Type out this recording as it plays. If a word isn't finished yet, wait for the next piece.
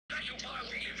special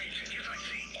bi-weekly meeting is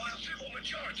actually by a simple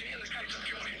majority in the case of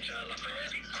Johnny and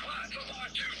Lafayette, but by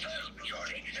a two-thirds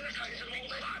majority in the case of me.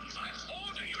 I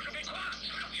order you to be quiet.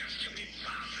 You stupid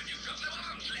bastard, you've got no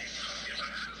arms left. Yes, I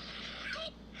have.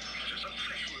 Just a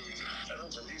flesh wound. I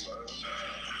don't believe I was such a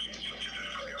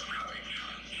display of courage,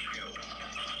 skill,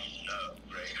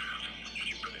 bravery.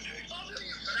 You've got to take. I'll leave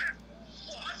you for that.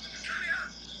 What? Come here.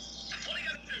 What are you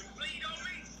going to do? Bleed on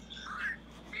me?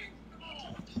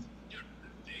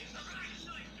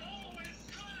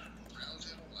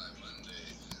 Roundtable live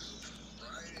Monday through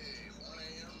Friday, 1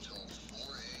 a.m. till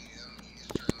 4 a.m.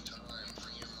 Eastern Time.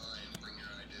 Bring your mind, bring your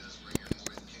ideas, bring your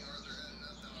voice. King Arthur had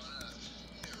nothing on us.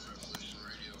 Here at Revolution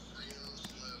Radio,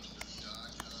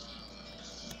 freedomslips.com.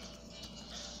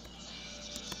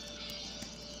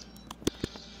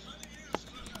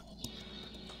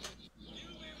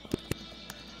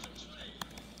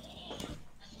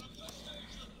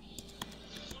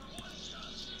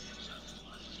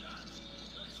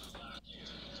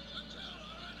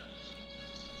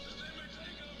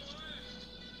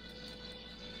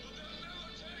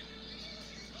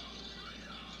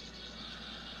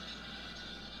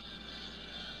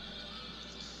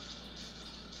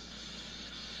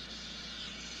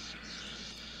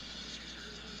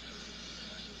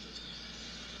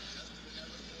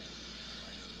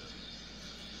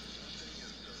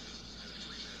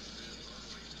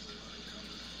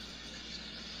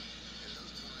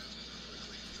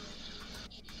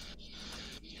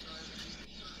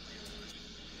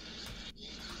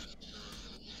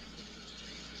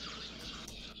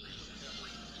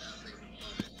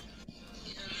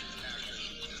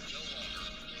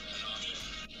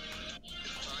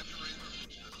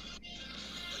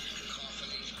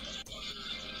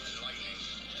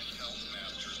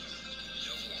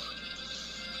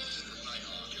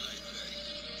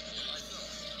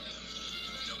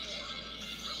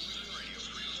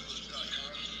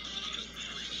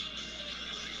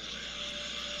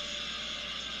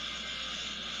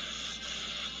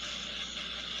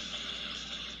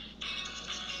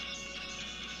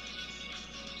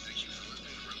 Thank you for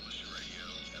listening to Revolution Radio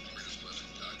at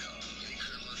freedomslips.com. Any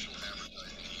commercial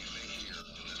advertising you may hear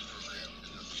in this program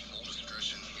is at the small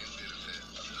discretion and benefit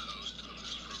of the host of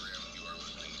this program you are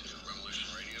listening to. Revolution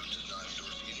Radio does not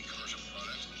endorse any commercial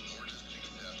product, nor does it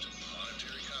accept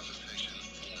monetary compensation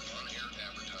for on-air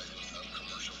advertising of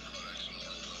commercial products, nor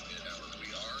will it ever.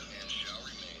 We are and shall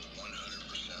remain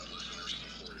 100%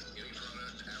 listener-supported. Any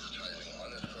product advertising on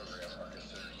this program are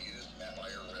considered used at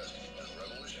buyer risk, and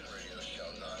Revolution Radio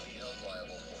shall not be held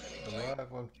liable for any claim.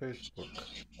 Live on Facebook.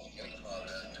 Any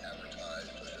product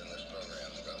advertised within this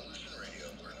program. Revolution Radio,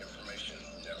 where information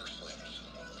never sleeps.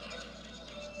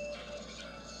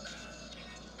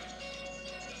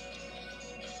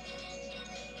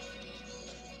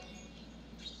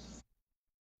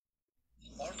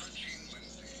 Barbara Jean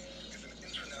Lindsay is an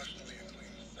internationally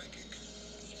acclaimed psychic,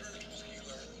 spiritual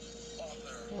healer,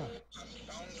 author, and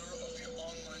founder of the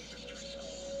online mystery school,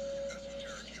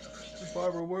 Esoteric University.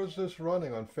 Barbara, where's this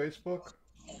running? On Facebook?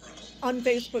 On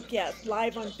Facebook, yes,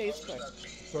 live on Facebook.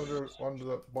 It's under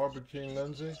the Barbara Jean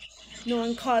Lindsay? No,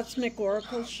 on Cosmic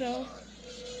Oracle Show.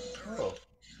 Oh.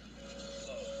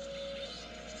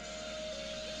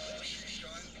 She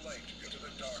shines light into the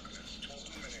darkness to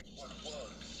illuminate what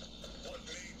was, what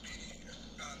may be,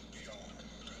 and beyond.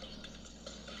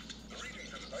 The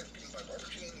readings and advice given by Barbara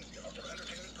Jean Lindsay are for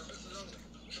entertainment purposes only.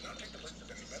 Should not take the place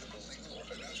of any medical, legal, or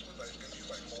financial advice given to you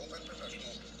by qualified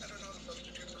professionals and are not a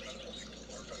substitute for medical, legal,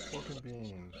 or financial Pork and beans. If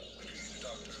you need a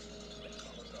doctor,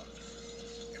 call a doctor.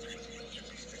 If you need to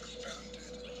be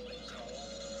expanded, call the cosmic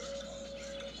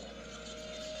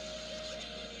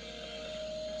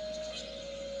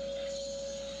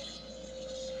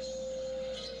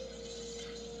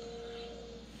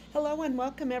Hello and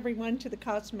welcome everyone to the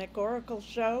Cosmic Oracle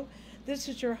Show. This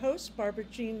is your host, Barbara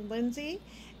Jean Lindsay,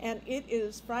 and it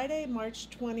is Friday, March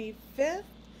 25th.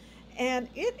 And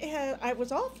I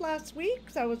was off last week,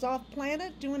 so I was off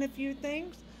planet doing a few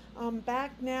things. I'm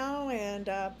back now and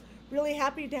really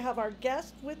happy to have our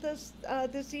guest with us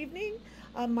this evening,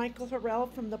 Michael Harrell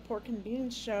from the Pork and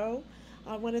Beans Show.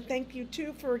 I want to thank you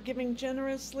too for giving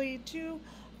generously to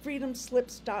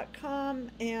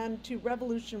freedomslips.com and to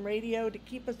Revolution Radio to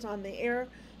keep us on the air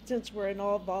since we're an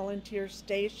all-volunteer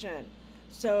station.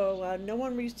 So no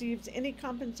one receives any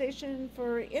compensation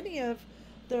for any of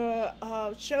the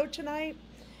show tonight,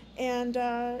 and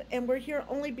we're here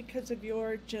only because of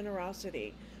your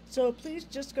generosity. So please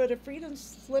just go to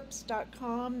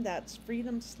freedomslips.com, that's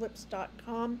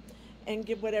freedomslips.com, and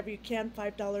give whatever you can,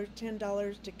 $5,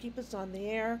 $10, to keep us on the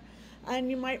air. And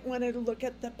you might want to look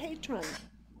at the Patreon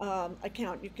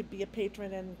account. You could be a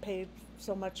patron and pay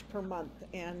so much per month,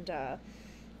 and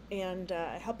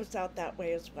help us out that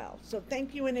way as well. So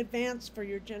thank you in advance for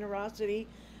your generosity.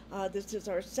 This is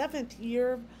our seventh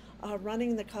year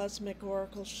running the Cosmic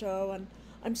Oracle Show, and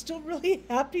I'm still really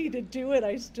happy to do it.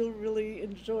 I still really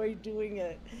enjoy doing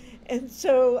it. And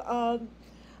so,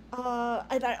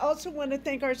 and I also want to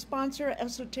thank our sponsor,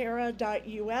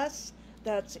 Esoterra.us.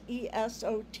 That's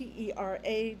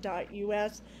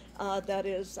ESOTERA.us. That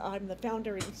is, I'm the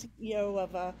founder and CEO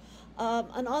of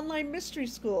an online mystery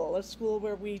school, a school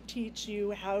where we teach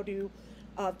you how to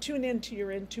tune into your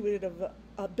intuitive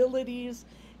abilities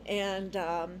and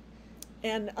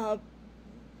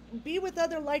be with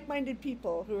other like-minded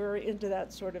people who are into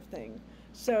that sort of thing.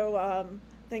 So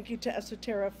thank you to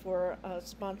Esoterra for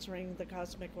sponsoring the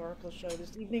Cosmic Oracle Show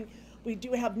this evening. We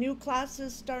do have new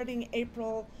classes starting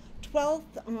April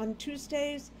 12th on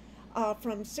Tuesdays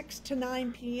from 6 to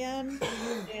 9 p.m.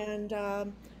 And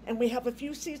we have a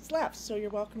few seats left, so you're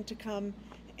welcome to come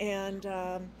and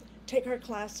take our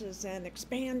classes and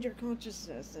expand your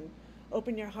consciousness and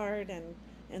open your heart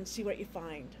and see what you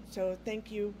find. So thank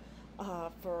you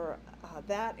for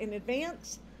that in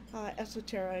advance.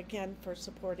 Esoterra, again, for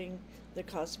supporting the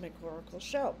Cosmic Oracle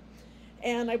Show.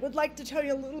 And I would like to tell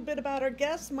you a little bit about our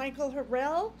guest, Michael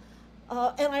Harrell.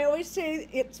 And I always say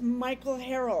it's Michael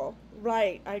Harrell.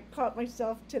 Right, I caught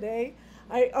myself today.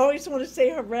 I always want to say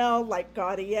Harrell like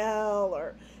Gaudiel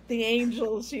or the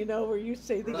Angels, where you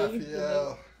say the Raphael.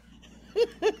 Angels.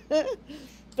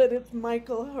 But it's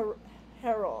Michael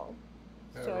Harrell.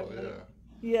 Harold, yeah.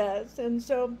 Yes, and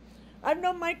so I've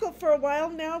known Michael for a while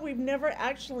now. We've never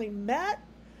actually met,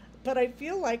 but I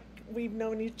feel like we've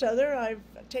known each other. I've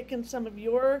taken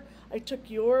I took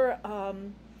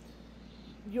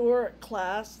your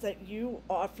class that you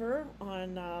offer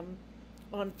on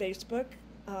Facebook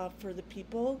for the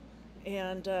people,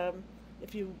 and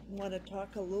if you want to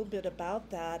talk a little bit about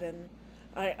that, and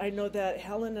I know that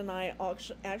Helen and I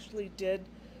actually did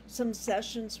some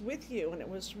sessions with you, and it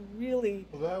was really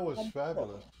Well, that was wonderful.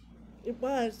 fabulous. It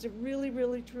was. It really,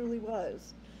 really, truly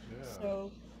was. Yeah.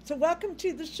 So welcome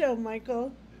to the show,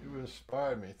 Michael. You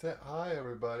inspired me. Hi,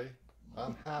 everybody.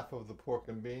 I'm half of the Pork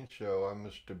and Bean Show. I'm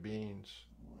Mr. Beans.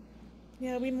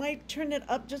 Yeah, we might turn it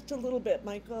up just a little bit,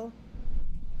 Michael.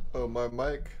 Oh, my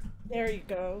mic. There you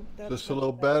go. That's Just a much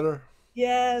little better. better.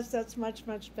 Yes, that's much,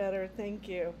 much better. Thank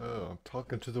you. Oh, I'm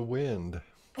talking to the wind.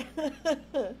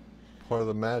 Part of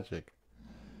the magic.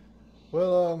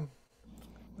 Well,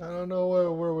 I don't know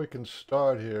where we can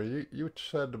start here. You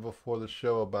said before the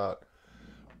show about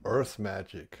earth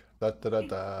magic. Da da da I,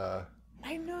 da.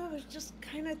 I know. I was just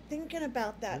kind of thinking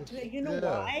about that today. You know Yeah.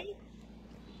 why?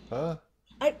 Huh?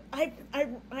 I, I,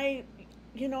 I,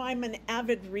 I'm an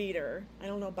avid reader. I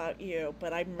don't know about you,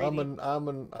 but I'm reading.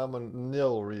 I'm a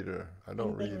nil reader. I I'm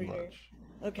don't a read reader. much.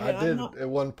 I Okay, I'm did not. at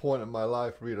one point in my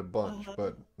life read a bunch, Uh,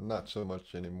 but not so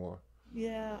much anymore.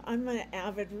 yeah, I'm an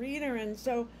avid reader, and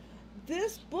so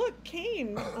this book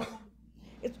came.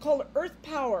 It's called Earth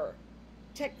Power: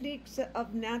 Techniques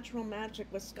of Natural Magic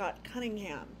with Scott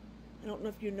Cunningham. I don't know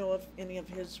if you know of any of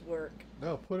his work.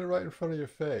 No, put it right in front of your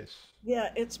face.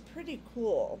 Yeah, it's pretty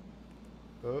cool.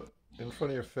 Oh, in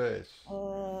front of your face.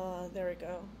 There we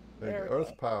go. Like There we go.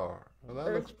 earth power. Well, that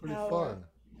Earth looks pretty Power. fun.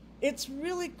 It's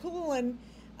really cool, and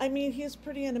I mean, he's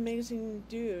pretty an amazing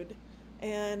dude,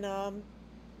 and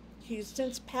he's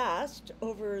since passed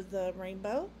over the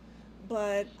rainbow,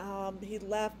 but he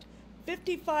left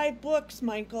 55 books,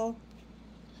 Michael.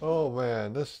 Oh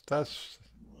man, that's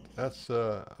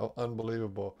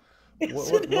unbelievable. What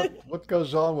Isn't what what it? what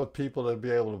goes on with people to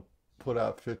be able to put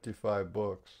out 55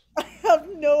 books? I have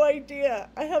no idea.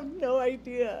 I have no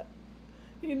idea.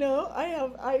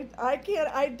 I can't,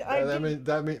 I Yeah,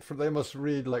 didn't. they must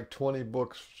read like 20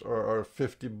 books or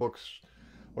 50 books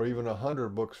or even 100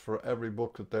 books for every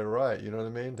book that they write. You know what I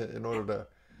mean? In order to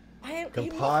He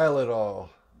must, compile it all.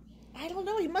 I don't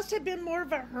know, he must have been more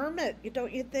of a hermit,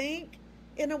 don't you think?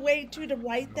 In a way, too, to I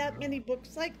write don't that many know.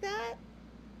 books like that?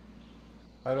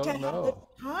 I To don't have the know.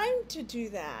 time to do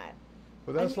that.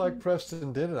 But I that's like mean,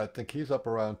 Preston did it. I think he's up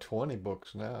around 20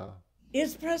 books now.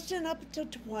 is Preston up to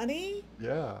 20?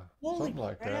 Yeah, Holy something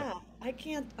like that. crap. I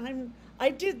can't, I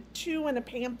did two in a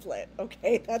pamphlet,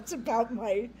 okay? That's about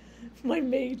my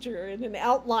major and an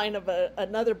outline of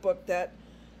another book that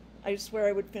I swear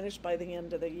I would finish by the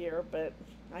end of the year, but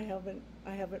I haven't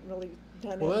really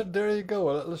done Well, any. there you go.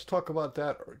 Well, let's talk about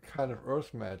that kind of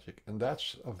earth magic, and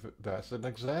that's an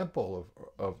example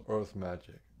of earth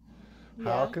magic.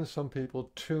 How Yeah. can some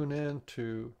people tune in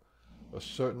to a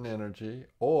certain energy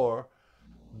or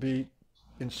be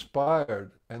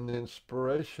inspired, and the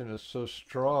inspiration is so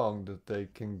strong that they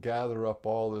can gather up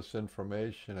all this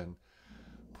information and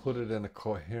put it in a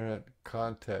coherent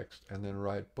context and then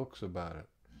write books about it.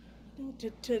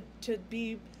 To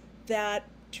be that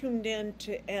tuned in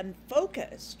to and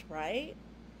focused, right?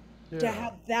 To Yeah,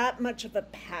 have that much of a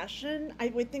passion, I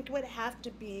would think it would have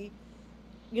to be,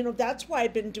 that's why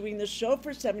I've been doing this show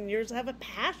for 7 years. I have a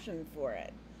passion for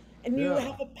it. And you yeah.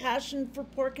 have a passion for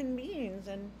pork and beans.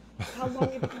 And how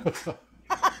long have you,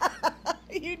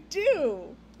 you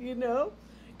do,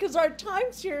 Because our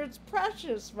times here is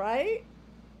precious, right?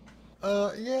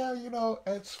 Yeah,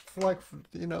 it's like,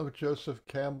 Joseph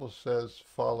Campbell says,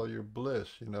 follow your bliss.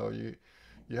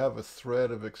 You have a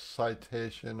thread of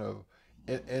excitation, of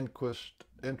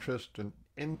interest and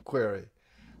inquiry,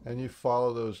 and you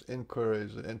follow those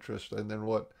inquiries and interest, and then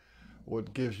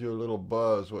what gives you a little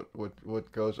buzz,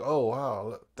 what goes, oh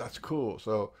wow, that's cool.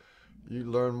 So you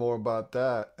learn more about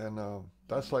that, and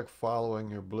that's like following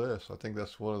your bliss. I think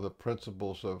that's one of the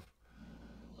principles of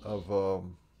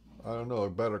I don't know, a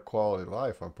better quality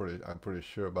life. I'm pretty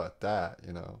sure about that.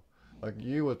 Like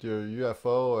you with your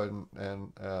UFO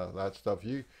and that stuff.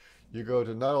 You go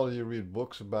to, not only you read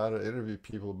books about it, interview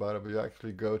people about it, but you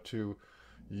actually go to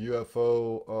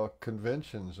UFO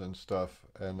conventions and stuff,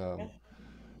 Yeah.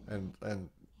 and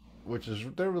which is,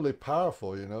 they're really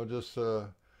powerful. Just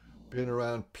being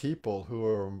around people who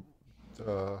are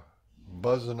uh,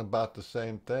 buzzing about the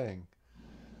same thing.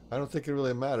 I don't think it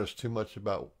really matters too much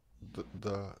about the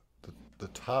the the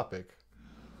topic,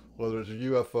 whether it's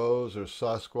UFOs or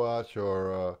Sasquatch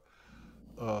or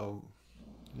um,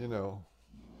 you know,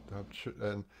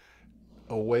 and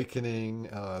awakening,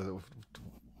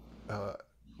 uh,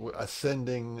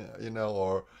 ascending,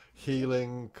 or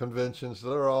healing conventions.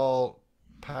 They're all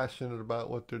passionate about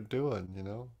what they're doing.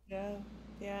 Yeah.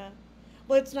 Yeah.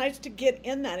 Well, it's nice to get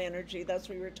in that energy. That's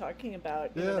what we were talking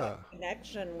about, that Yeah.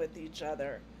 connection with each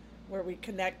other, where we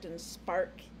connect and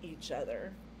spark each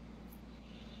other.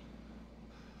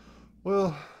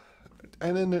 Well,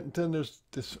 and then there's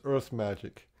this earth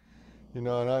magic. And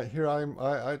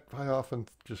I often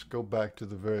just go back to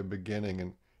the very beginning,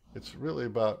 and it's really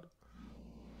about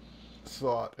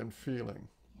thought and feeling.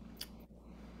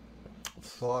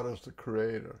 Thought is the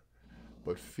creator,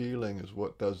 but feeling is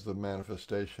what does the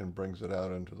manifestation, brings it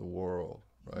out into the world,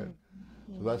 right?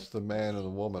 So Mm-hmm. that's the man and the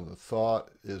woman. The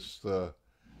thought is the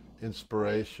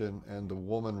Right. inspiration, and the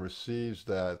woman receives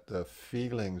that, the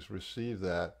feelings receive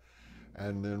that,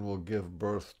 and then will give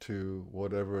birth to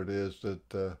whatever it is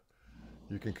that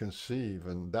you can conceive.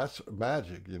 And that's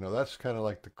magic. That's kind of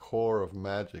like the core of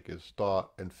magic, is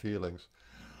thought and feelings.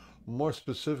 More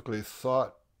specifically,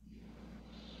 thought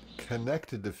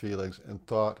connected to feelings, and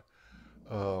thought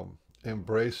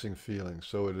embracing feelings.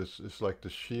 So it's like the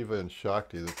Shiva and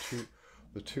Shakti,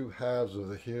 the two halves of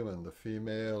the human, the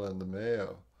female and the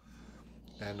male.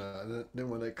 And then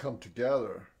when they come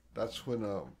together, that's when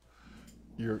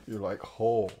you're like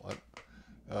whole.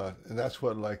 And that's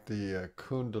what, like, the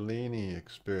Kundalini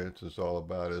experience is all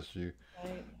about. Is you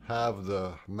Right. have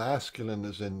the masculine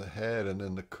is in the head, and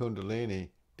then the Kundalini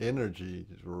energy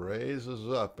raises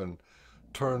up and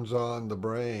turns on the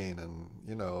brain, and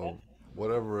Yep.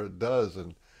 whatever it does,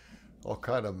 and all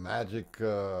kind of magic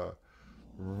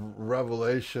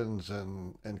revelations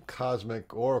and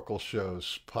cosmic oracle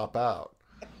shows pop out.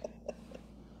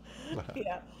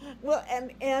 Yeah. Well,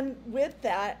 and with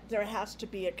that, there has to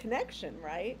be a connection,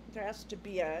 right? There has to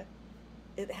be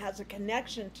it has a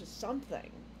connection to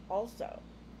something also,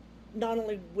 not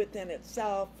only within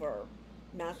itself or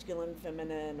masculine,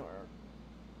 feminine, or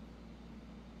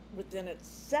within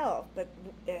itself, but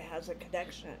it has a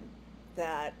connection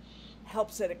that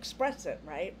helps it express it,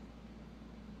 right?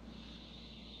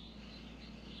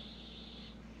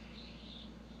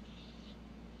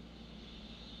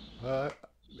 Uh,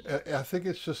 I think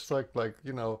it's just like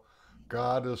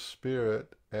God is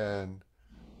spirit, and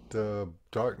the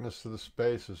darkness of the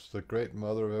space is the great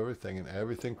mother of everything, and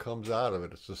everything comes out of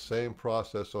it. It's the same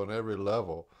process on every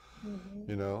level, Hmm.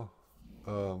 you know.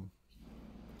 Um,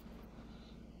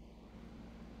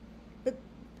 But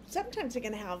sometimes it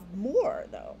can have more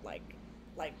though, like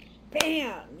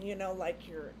bam, like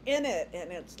you're in it,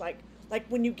 and it's like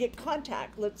when you get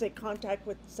contact, let's say contact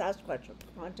with Sasquatch or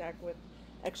contact with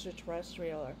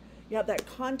extraterrestrial, or you have that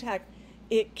contact,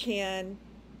 it can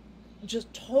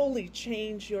just totally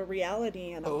change your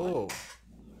reality in a month.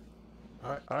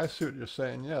 oh, I see what you're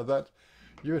saying. Yeah, that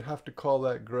you would have to call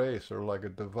that grace, or like a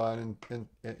divine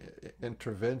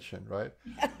intervention, right?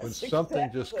 When Yes,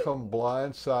 something just exactly. come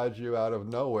blindsides you out of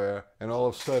nowhere, and all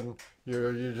of a sudden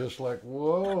you're just like,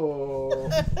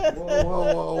 whoa, whoa, whoa,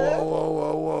 whoa, whoa, whoa,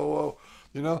 whoa, whoa, whoa.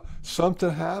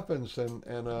 Something happens, and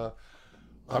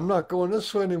I'm not going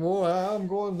this way anymore. I'm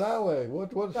going that way.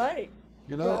 What? Right,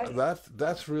 right.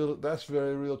 That's real. That's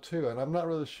very real too. And I'm not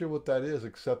really sure what that is,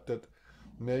 except that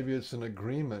maybe it's an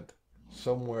agreement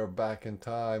somewhere back in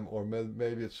time, or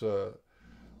maybe it's a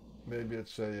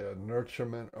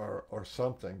nurturement or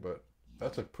something. But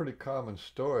that's a pretty common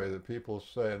story that people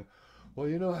saying,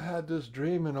 well, I had this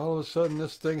dream, and all of a sudden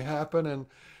this thing happened,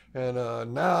 and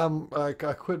now I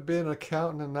quit being an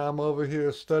accountant, and now I'm over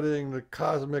here studying the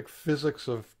cosmic physics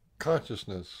of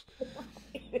consciousness.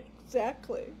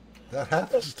 Exactly. That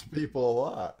happens to people a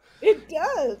lot. It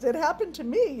does. It happened to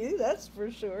me, that's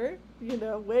for sure.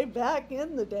 Way back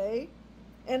in the day,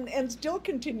 and still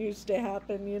continues to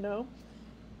happen.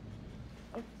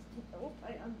 Oh, oh,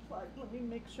 I unplugged. Let me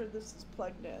make sure this is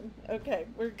plugged in. Okay,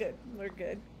 we're good. We're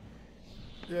good.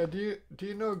 Yeah, do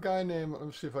you know a guy named, let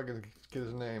me see if I can get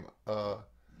his name.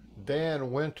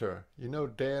 Dan Winter. You know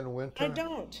Dan I Winter?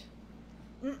 don't.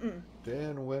 Mm-mm.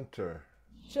 Dan Winter.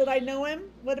 Should I know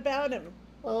him? What about him?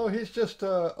 Oh, he's just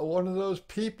one of those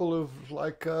people who've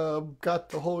like got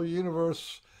the whole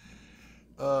universe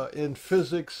in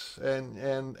physics and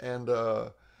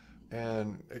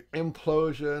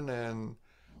implosion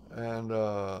and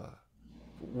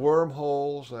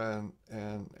wormholes and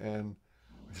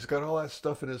he's got all that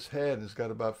stuff in his head. He's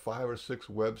got about 5 or 6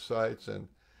 websites and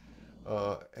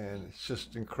it's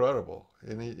just incredible.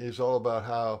 And he's all about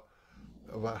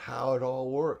how it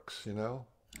all works. About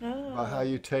how Oh, okay.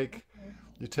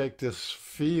 you take this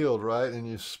field, right, and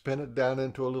you spin it down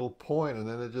into a little point, and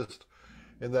then it just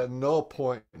in that null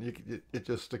point, it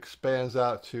just expands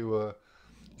out to.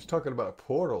 He's talking about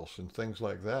portals and things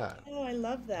like that. Oh, I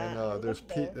love And that. I love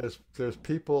that. there's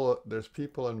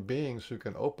people and beings who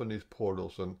can open these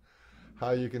portals, and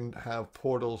how you can have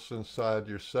portals inside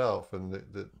yourself, and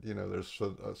there's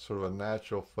a sort of a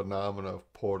natural phenomena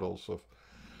of portals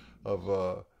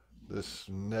of this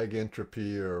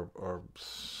negentropy or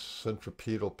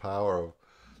centripetal power of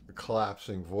the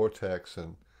collapsing vortex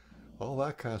and all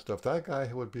that kind of stuff. That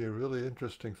guy would be a really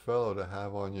interesting fellow to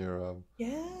have on your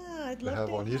Yeah, I'd to love have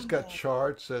to on. He's have got that.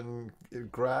 charts and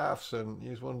graphs, and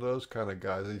he's one of those kind of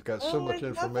guys. He's got so Oh, I much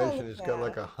love all information. of He's got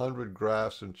like that. 100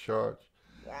 graphs and charts.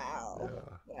 Wow.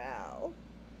 Yeah. Wow.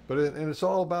 And it's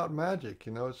all about magic.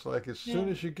 It's like as soon Yeah.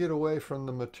 as you get away from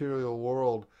the material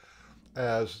world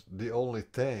as the only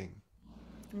thing,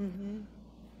 Mm-hmm.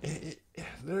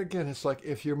 there again, it's like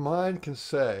if your mind can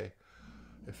say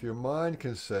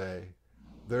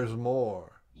there's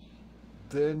more,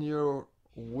 then your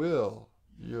will,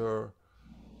 your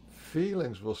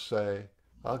feelings will say,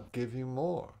 I'll give you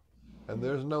more. And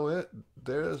there is no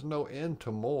end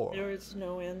to more. There is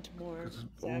no end to more. Because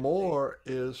Exactly. more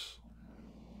is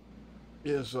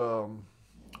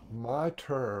my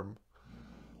term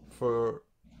for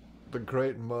the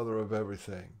great mother of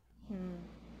everything. Hmm.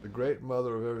 The great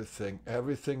mother of everything.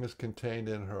 Everything is contained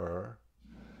in her,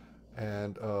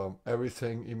 and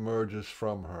everything emerges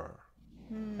from her,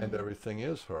 and Hmm. everything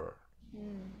is her.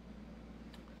 Hmm.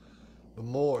 The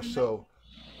more And that, so,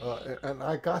 and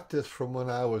I got this from when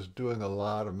I was doing a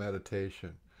lot of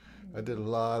meditation. I did a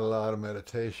lot of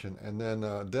meditation, and then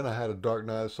I had a dark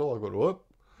night of the soul. I go, whoop!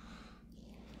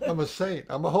 I'm a saint.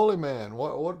 I'm a holy man.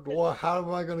 How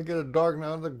am I going to get a dark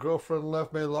night? The girlfriend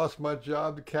left me, lost my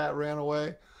job, the cat ran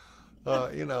away.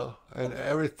 And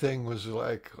everything was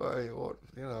like,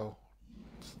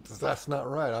 that's not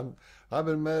right. I've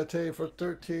been meditating for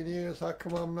 13 years. How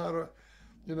come I'm not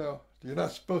you're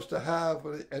not supposed to have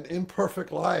an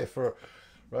imperfect life, or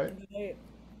right? right.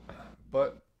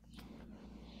 But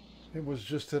it was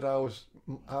just that I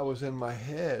was in my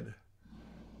head,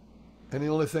 and the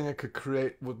only thing I could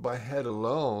create with my head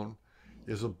alone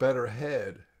is a better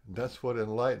head. That's what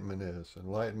enlightenment is.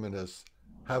 Enlightenment is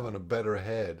having a better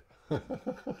head.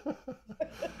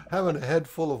 Having a head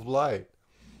full of light.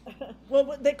 Well,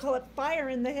 what they call it fire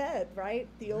in the head, right?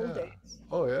 The old Yeah. days.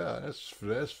 Oh yeah, that's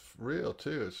real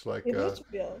too. It is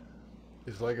real.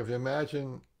 It's like if you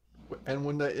imagine, and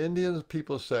when the Indian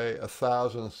people say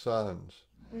 1,000 suns,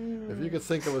 if you Mm. could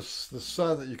think of the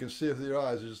sun that you can see with your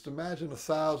eyes, just imagine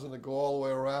 1,000 that go all the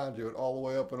way around you and all the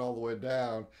way up and all the way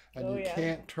down, and Oh you yeah.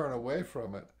 can't turn away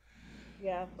from it.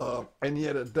 Yeah. And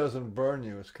yet it doesn't burn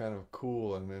you. It's kind of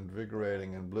cool and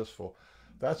invigorating and blissful.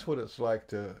 That's what it's like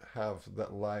to have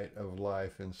that light of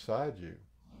life inside you.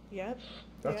 Yep.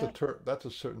 That's a Yeah. ter- that's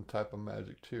a certain type of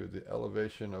magic too. The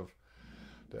elevation of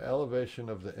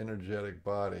the energetic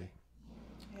body.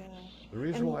 Yeah. The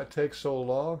reason And why it takes so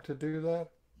long to do that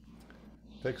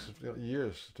takes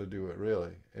years to do it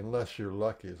really, unless you're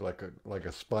lucky. It's like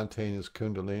a spontaneous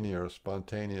kundalini or a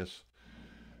spontaneous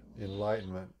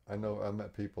enlightenment. I know I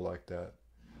met people like that.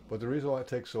 But the reason why it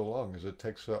takes so long is it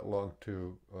takes that long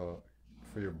to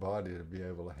for your body to be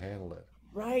able to handle it.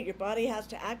 Right, your body has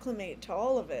to acclimate to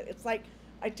all of it. It's like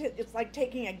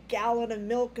taking a gallon of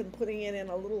milk and putting it in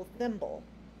a little thimble.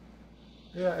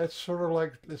 Yeah, it's sort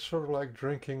of like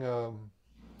drinking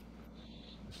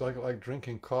it's like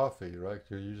drinking coffee, right?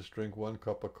 You just drink one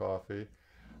cup of coffee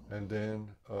and then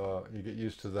you get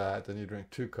used to that. Then you drink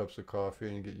 2 cups of coffee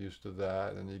and you get used to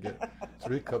that. And you get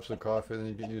 3 cups of coffee and then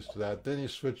you get used to that. Then you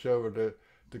switch over to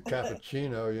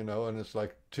cappuccino, and it's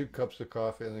like 2 cups of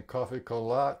coffee and then coffee con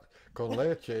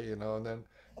leche, and then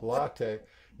latte,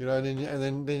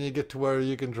 and then you get to where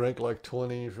you can drink like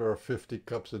 20 or 50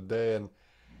 cups a day and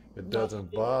it Not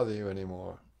doesn't feel it. bother you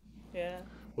anymore. Yeah.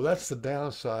 Well, that's the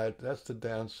downside. That's the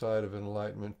downside of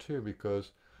enlightenment too,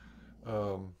 because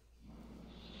um,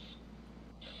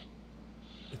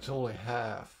 it's only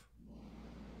half,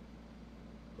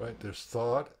 right? There's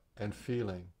thought and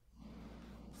feeling,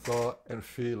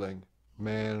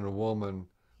 man and woman,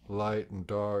 light and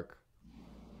dark.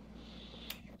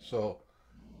 So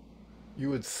you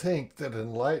would think that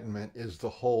enlightenment is the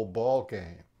whole ball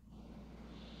game.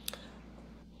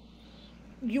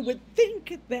 You would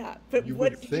think that, but You would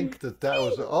what do you think that that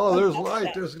was, feel oh, about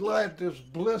that? there's light, there's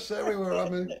bliss everywhere.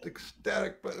 I'm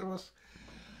ecstatic, but it was,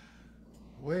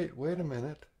 wait a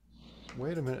minute,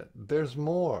 wait a minute. There's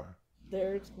more.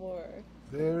 There's more.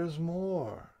 There's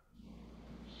more.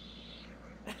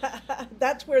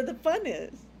 That's where the fun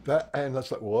is. And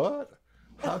that's like, what?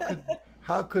 How could,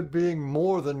 how could being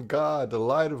more than God, the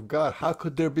light of God, how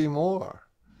could there be more?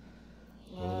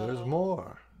 Well, there's Wow.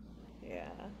 more. Yeah.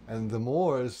 And the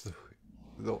more is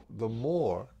the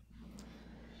more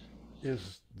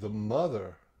is the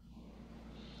mother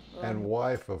and Um,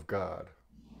 wife of God.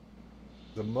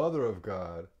 The mother of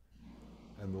God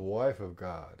and the wife of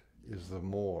God is the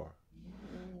more.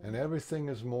 And everything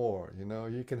is more.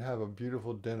 You can have a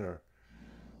beautiful dinner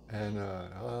and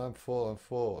oh, I'm full, I'm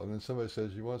full. And then somebody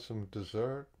says, you want some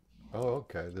dessert? Oh,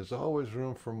 okay. There's always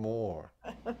room for more.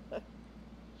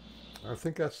 I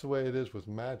think that's the way it is with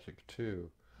magic too,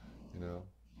 you know.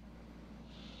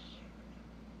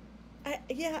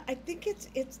 yeah, I think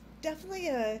it's definitely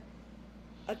a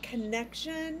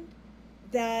connection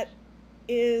that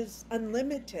is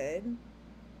unlimited,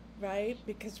 right?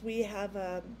 Because we have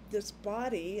this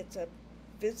body, it's a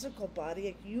physical body,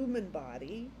 a human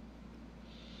body,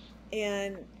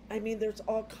 and I mean, there's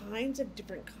all kinds of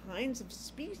different kinds of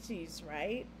species,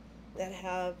 right? That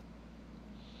have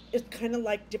it's kind of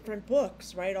like different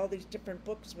books, right? All these different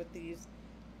books with these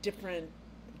different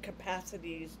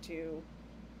capacities to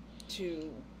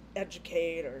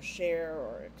educate or share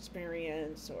or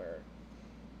experience or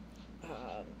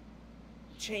um,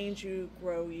 change you,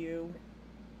 grow you,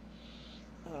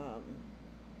 um,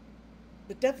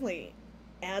 but definitely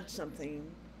add something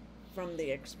from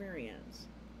the experience.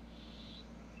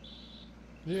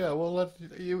 Yeah, well,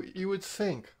 you would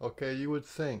think, okay, you would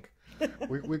think.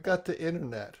 We've got the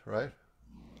internet, right?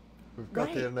 We've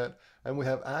got the Right. internet, and we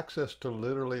have access to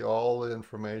literally all the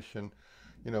information,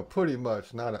 pretty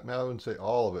much. Not, I wouldn't say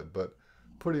all of it, but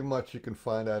pretty much you can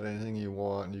find out anything you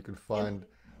want. You can Yeah. find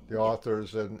the Yeah.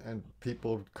 authors and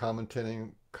people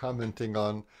commenting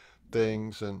on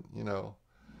things, and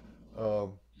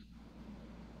um,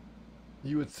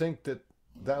 you would think that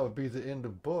that would be the end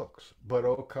of books, but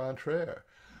au contraire,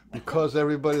 because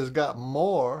everybody's got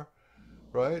more,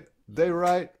 right? They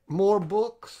write more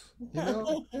books,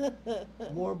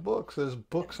 more books. There's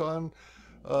books on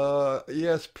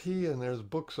ESP, and there's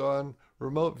books on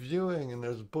remote viewing, and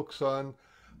there's books on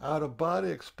out of body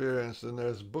experience, and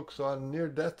there's books on near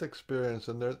death experience,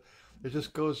 and it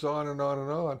just goes on and on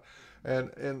and on.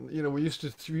 And we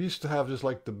used to have just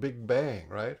like the Big Bang,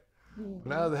 right?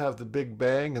 Now Mhm. they have the Big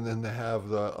Bang, and then they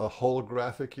have a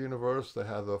holographic universe, they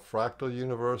have the fractal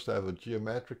universe, they have a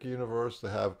geometric universe, they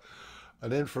have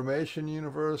an information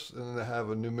universe, and then they have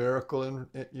a numerical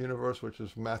universe, which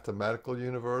is mathematical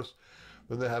universe.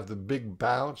 Then they have the big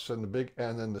bounce and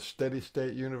then the steady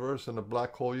state universe and the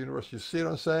black hole universe. You see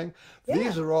what I'm saying? Yeah.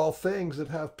 These are all things that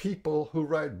have people who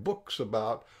write books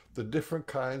about the different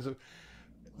kinds of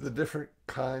the different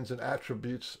kinds and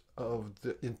attributes of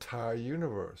the entire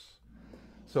universe.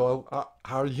 So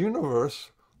our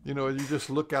universe, you just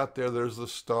look out there. There's the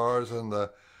stars and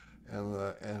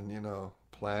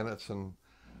planets and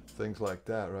things like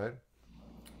that, right?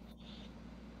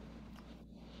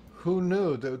 Who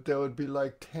knew that there would be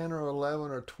like 10 or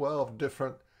 11 or 12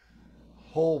 different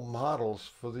whole models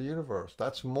for the universe?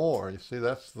 That's more. You see,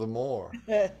 that's the more.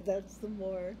 That's the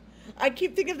more. I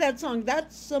keep thinking of that song.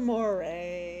 That's amore.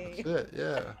 That's it.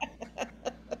 Yeah.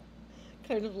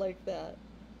 kind of like that.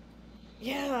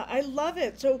 Yeah, I love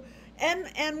it. So,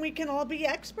 and we can all be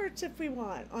experts if we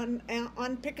want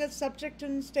on pick a subject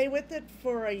and stay with it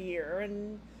for a year,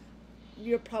 and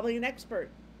you're probably an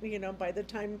expert, by the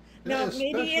time Yeah, now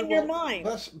maybe especially in your well,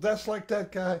 mind. that's like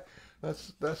that guy.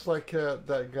 That's like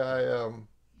that guy.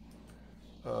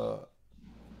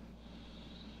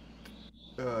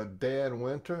 Uh, Dan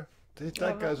Winter.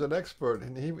 That Uh-huh. guy's an expert,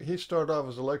 and he started off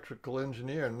as an electrical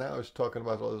engineer, and now he's talking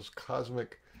about all this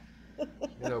cosmic,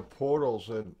 portals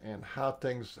and how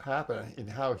things happen, and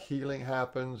how healing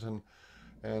happens, and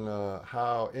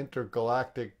how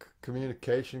intergalactic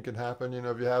communication can happen.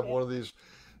 If you have Yeah. one of these,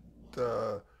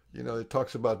 uh, it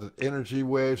talks about the energy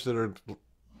waves that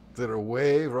are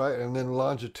wave, right, and then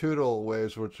longitudinal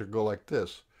waves which go like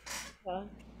this, Huh?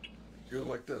 go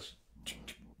like this,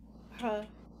 Huh?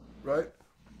 right?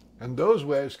 And those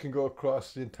waves can go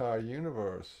across the entire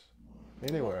universe,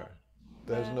 Wow. anywhere.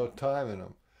 There's no Wow. time in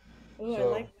them. Oh, I So,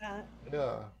 like that.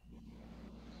 yeah.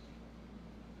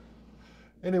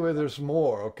 Anyway, there's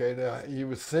more. Okay, now you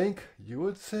would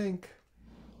think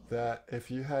that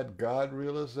if you had God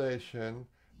realization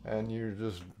and you're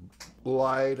just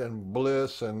light and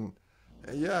bliss and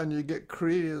yeah, and you get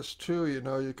creatives too. You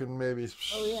can maybe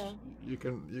Oh yeah. you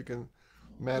can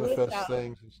Bliss manifest out.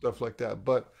 things and stuff like that.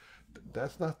 But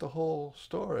that's not the whole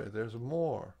story. There's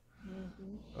more.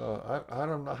 Hmm. I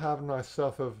don't know how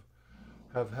myself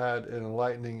have had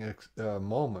enlightening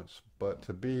moments, but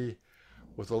to be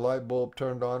with the light bulb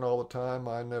turned on all the time,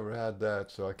 I never had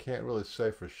that, so I can't really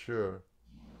say for sure.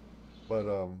 But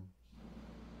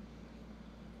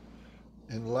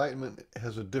enlightenment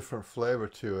has a different flavor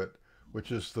to it,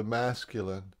 which is the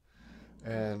masculine,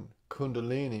 and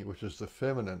Kundalini, which is the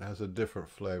feminine, has a different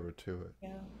flavor to it. Yeah,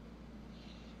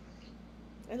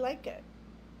 I like it.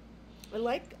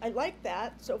 I like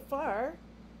that so far.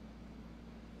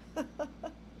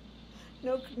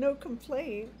 No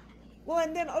complaint. Well,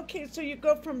 and then okay, so you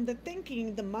go from the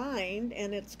thinking, the mind,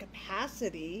 and its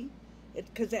capacity,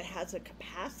 because it has a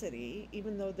capacity,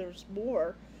 even though there's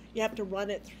more. You have to run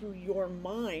it through your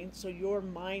mind, so your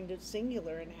mind is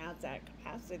singular and has that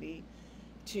capacity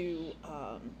to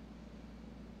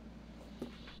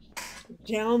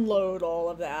download all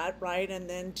of that, right? And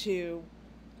then to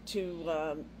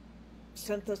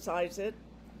synthesize it,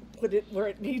 put it where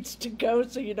it needs to go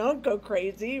so you don't go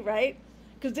crazy, right?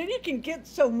 Because then you can get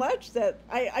so much that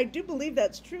I do believe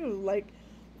that's true. Like,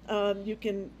 you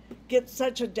can get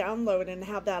such a download and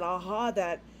have that aha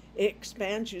that it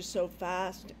expands you so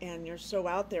fast and you're so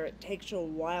out there, it takes you a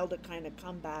while to kind of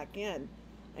come back in.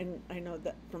 And I know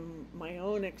that from my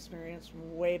own experience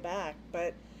from way back,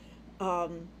 but,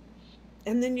 um,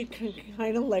 and then you can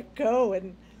kind of let go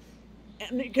and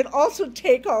you can also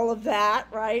take all of that,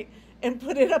 right, and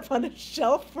put it up on a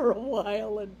shelf for a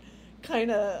while and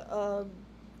kind of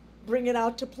bring it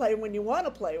out to play when you want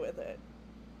to play with it.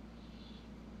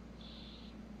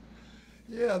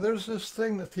 Yeah, there's this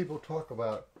thing that people talk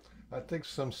about. I think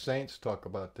some saints talk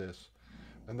about this,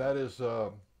 and that is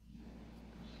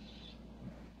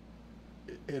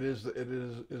it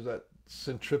is that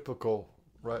centrifugal,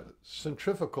 right?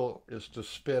 Centrifugal is to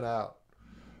spin out,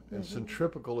 and Hmm.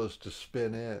 centrifugal is to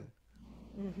spin in.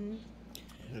 Hmm.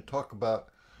 You talk about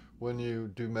when you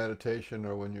do meditation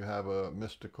or when you have a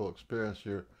mystical experience,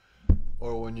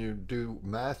 or when you do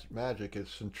magic,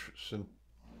 it's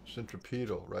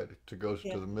centripetal, right? It goes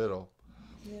Yeah, to the middle,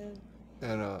 yeah,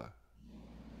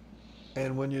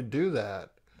 and when you do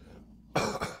that,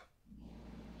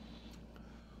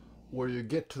 where you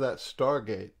get to that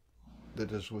stargate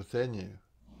that is within you,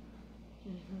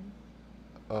 hmm,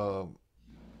 um,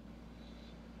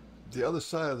 the other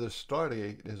side of this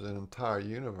stargate is an entire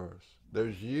universe.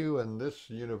 There's you and this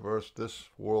universe, this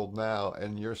world now,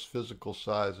 and your physical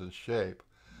size and shape.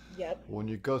 yep, When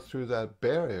you go through that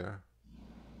barrier,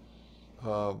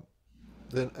 um,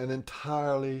 then an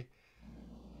entirely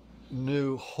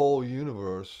new whole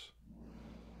universe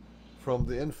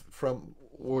from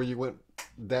where you went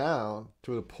down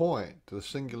to the point to the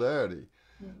singularity,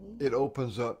 hmm, it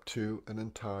opens up to an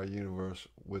entire universe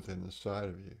within inside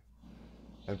of you.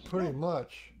 And yeah, pretty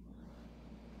much,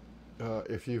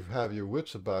 if you have your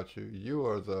wits about you, you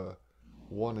are the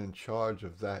one in charge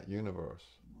of that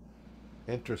universe.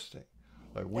 Interesting.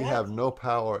 Like we have that's, no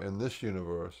power in this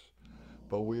universe,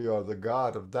 but we are the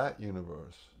God of that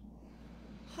universe.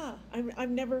 huh, I've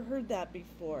never heard that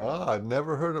before. Ah, I've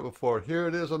never heard it before. Here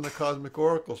it is on the Cosmic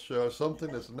Oracle Show,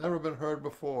 something that's never been heard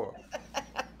before.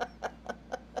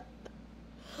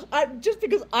 Just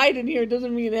because I didn't hear it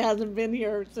doesn't mean it hasn't been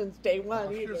here since day Oh, one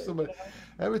I'm sure either. somebody,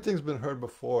 everything's been heard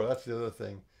before. That's the other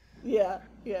thing. Yeah,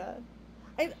 yeah.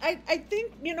 I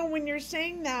think, when you're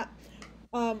saying that,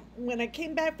 when I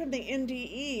came back from the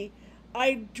NDE,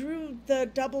 I drew the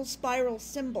double spiral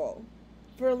symbol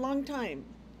for a long time.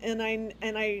 And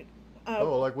I, uh,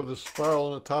 Oh, like with a spiral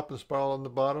on the top and spiral on the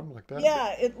bottom, like that?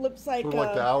 yeah, it looks Sort of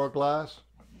like the hourglass?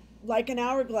 like an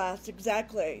hourglass,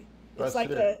 exactly. It's That's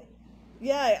like it.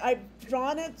 yeah, I've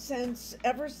drawn it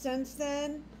ever since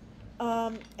then.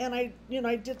 And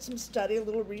I did some study, a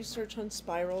little research on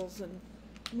spirals, and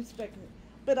let me see if I can,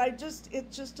 but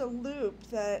it's just a loop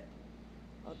that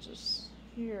I'll just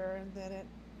here, and then it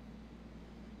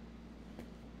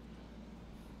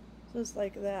just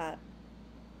like that.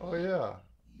 Oh, yeah.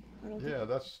 I don't think Yeah,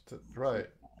 right.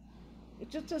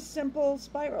 it's just a simple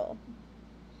spiral,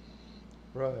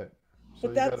 Right. So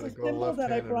but you got that's to the go symbol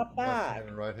that I brought left hand back.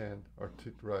 and right hand, or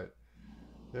two, right.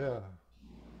 Yeah.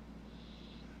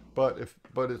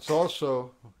 But it's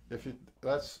also, if you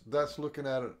that's looking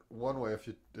at it one way. If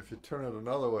you turn it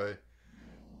another way,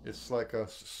 it's like a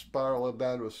spiral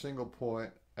down to a single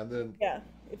point, and then Yeah,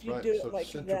 if you right. do So it it's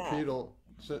like that.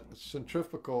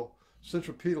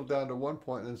 centripetal down to one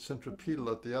point, and then centripetal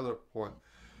at the other point.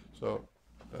 So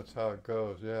that's how it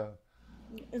goes. Yeah.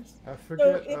 It's I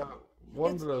so forget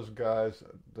one of it's those guys.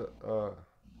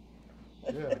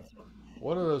 Yeah,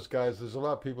 one of those guys. There's a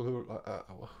lot of people who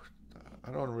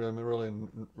I don't really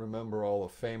remember all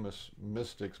the famous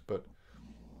mystics, but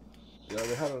yeah,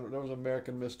 there was an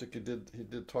American mystic. He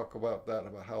did talk about that,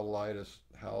 about how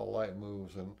light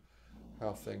moves and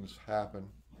how things happen.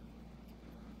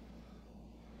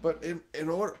 But in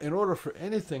order for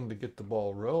anything to get the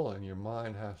ball rolling, your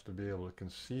mind has to be able to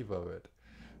conceive of it.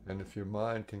 And if your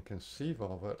mind can conceive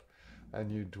of it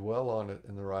and you dwell on it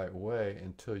in the right way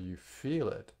until you feel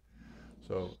it.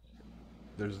 So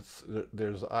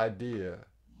there's idea,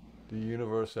 the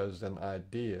universe as an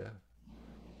idea,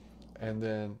 and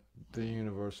then the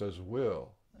universe as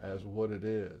will, as what it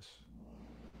is.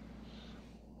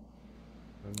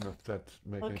 I don't know if that's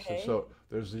making any sense. okay, So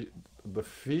there's the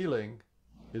feeling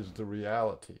is the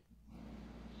reality.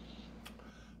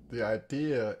 The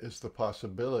idea is the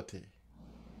possibility.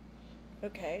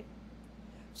 okay.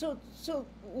 So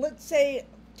let's say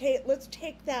let's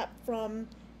take that from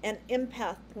an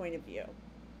empath point of view,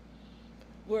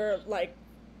 where like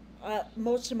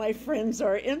most of my friends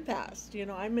are empaths.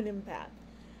 I'm an empath,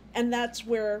 and that's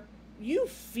where you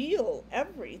feel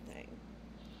everything,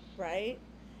 right?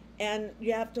 And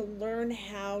you have to learn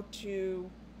how to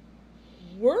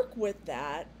work with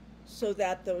that so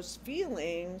that those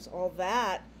feelings, all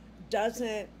that,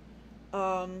 doesn't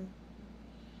um,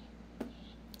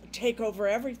 take over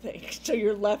everything. So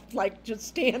you're left like just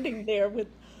standing there with,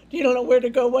 you don't know where to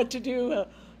go, what to do,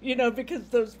 because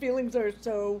those feelings are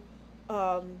so,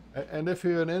 um, And if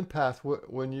you're an empath,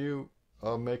 when you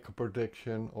make a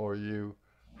prediction or you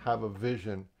have a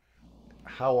vision,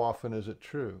 how often is it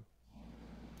true?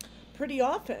 pretty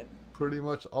often. Pretty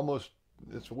much almost,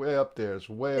 it's way up there. It's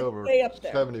way It's over way up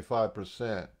there.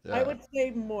 75%. I Yeah. would say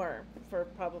more for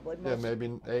probably Yeah, most.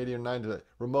 maybe 80 or 90.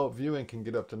 Remote viewing can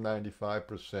get up to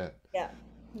 95%. Yeah,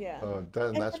 yeah.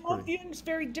 And That's remote pretty. viewing is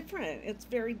very different. It's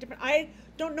very different. I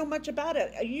don't know much about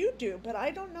it. You do, but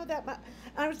I don't know that much.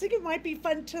 I was thinking it might be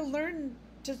fun to learn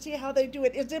to see how they do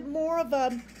it. Is it more of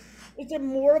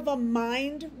a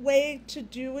mind way to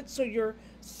do it so you're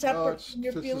No, separate from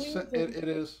your feelings? it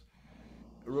is,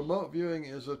 remote viewing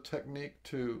is a technique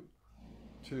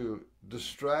to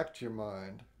distract your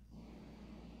mind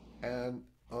and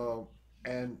um,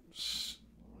 and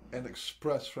and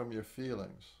express from your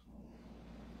feelings.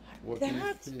 What do you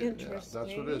That's feel? Yeah,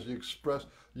 that's what it interesting. is.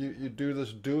 You do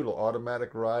this doodle,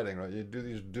 automatic writing, right? You do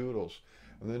these doodles,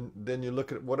 and then you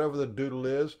look at whatever the doodle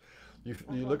is. You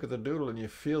Uh-huh. look at the doodle and you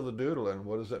feel the doodle, and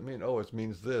what does that mean? Oh, it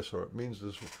means this, or it means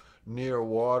this near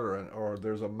water, and or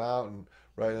there's a mountain,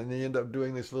 right? And you end up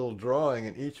doing this little drawing,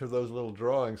 and each of those little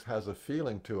drawings has a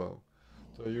feeling to them.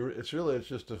 So it's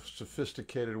just a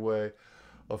sophisticated way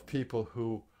of people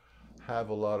who have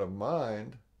a lot of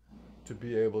mind to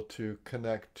be able to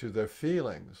connect to their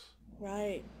feelings.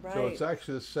 Right, So it's right.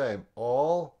 actually the same.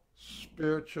 All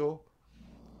spiritual,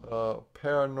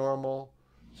 paranormal,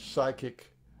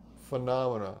 psychic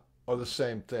phenomena are the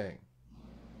same thing.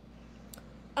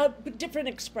 But different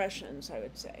expressions, I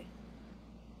would say,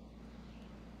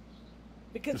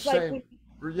 The because like same, when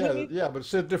yeah, you yeah, but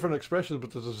it's different expressions,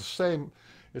 but there's the same,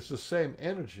 it's the same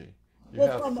energy. You well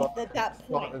have from at that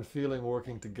thought point. and feeling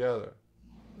working together.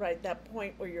 Right, that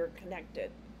point where you're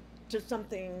connected to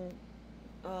something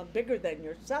bigger than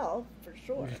yourself, for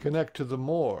You sure. connect to the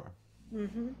more.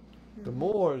 Mm-hmm. The Mm-hmm.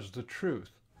 more is the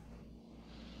truth.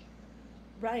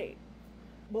 Right.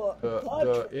 Well, The the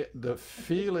the truth. it, the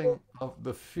feeling of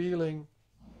the feeling.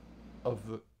 of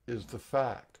the is the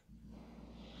fact.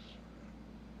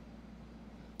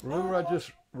 Oh,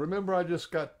 Remember I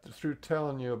just got through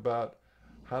telling you about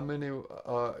how many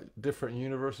different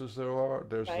universes there are.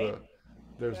 right,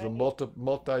 There's the right. multi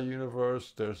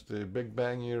universe. There's the Big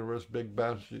Bang universe, Big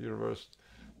Bounce universe.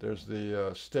 There's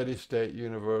the steady state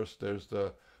universe. There's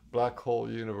the black hole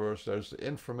universe. There's the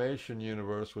information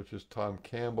universe, which is Tom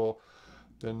Campbell.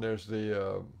 Then there's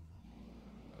the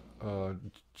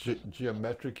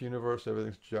geometric universe.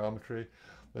 Everything's geometry.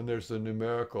 Then there's the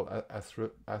numerical,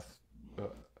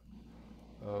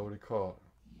 what do you call it?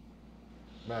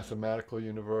 Mathematical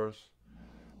universe.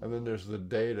 And then there's the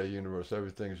data universe.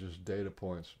 Everything's just data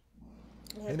points.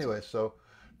 That's, Anyway, so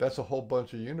that's a whole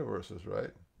bunch of universes,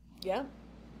 right? yeah.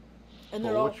 And But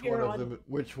they're all which one here of on. them,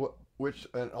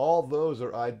 and all those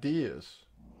are ideas.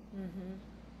 Hmm.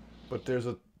 But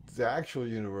the actual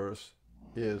universe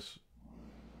is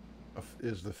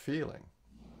is the feeling.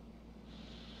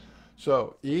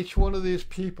 So each one of these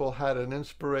people had an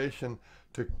inspiration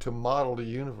to model the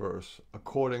universe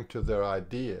according to their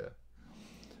idea.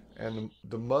 And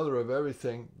the mother of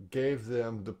everything gave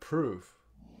them the proof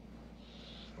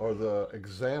or the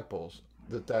examples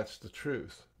that that's the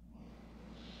truth.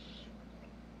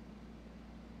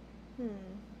 Hmm.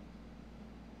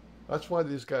 That's why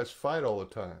these guys fight all the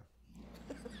time.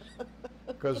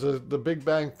 Because the Big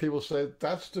Bang people say,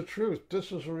 that's the truth.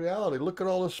 This is reality. Look at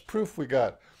all this proof we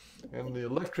got. And the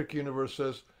electric universe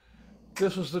says,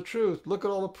 this is the truth. Look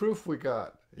at all the proof we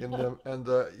got.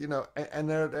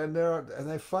 And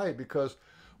they fight because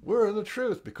we're in the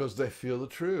truth because they feel the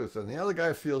truth and the other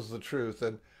guy feels the truth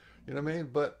and you know what I mean.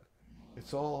 But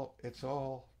it's all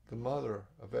the mother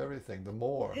of everything. The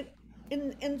more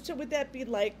And, and so would that be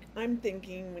like, I'm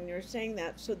thinking when you're saying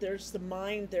that, so there's the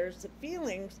mind, there's the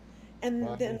feelings, and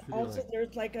mind then and also feeling.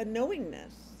 there's like a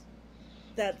knowingness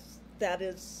that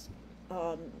is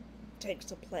um,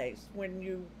 takes a place when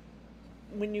you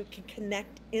can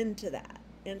connect into that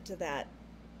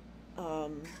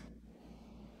um,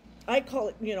 I call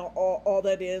it, all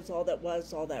that is, all that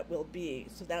was, all that will be.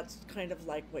 So that's kind of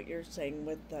like what you're saying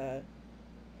with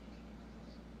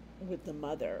the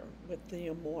mother, with the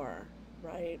amour,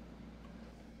 right?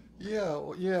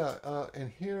 Yeah, yeah. And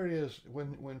here it is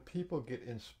when people get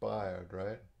inspired,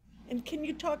 right? And can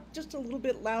you talk just a little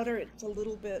bit louder? It's a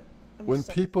little bit, I'm When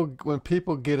sorry.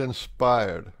 people get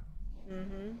inspired,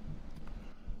 Mm-hmm.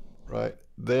 right?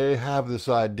 They have this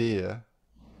idea,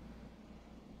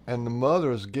 and the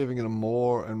mother is giving them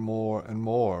more and more and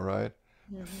more, right?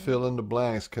 Mm-hmm. Fill in the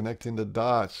blanks, connecting the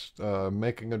dots,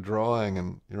 making a drawing,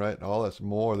 and right, all that's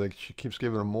more. She keeps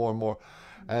giving them more and more,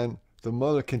 and the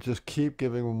mother can just keep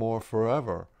giving them more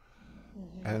forever.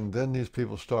 Mm-hmm. And then these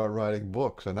people start writing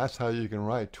books, and that's how you can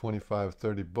write 25,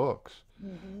 30 books,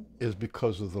 Mm-hmm. is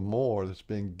because of the more that's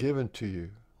being given to you.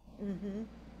 Mm-hmm.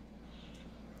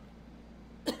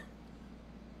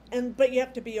 And but you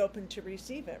have to be open to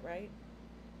receive it, right?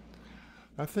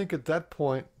 I think at that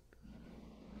point,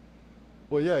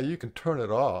 well, yeah, you can turn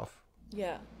it off.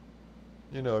 Yeah.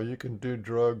 You can do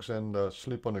drugs and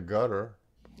sleep on the gutter.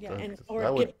 Yeah. That, And or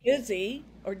that would, get busy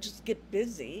or just get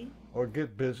busy. or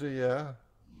get busy, yeah,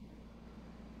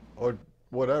 or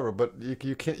whatever. But you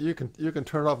can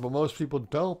turn it off. But most people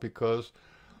don't because,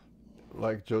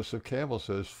 like Joseph Campbell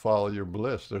says, follow your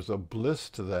bliss. There's a bliss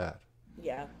to that,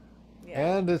 Yeah. Yeah.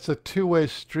 and it's a two-way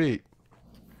street.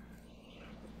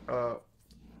 Uh,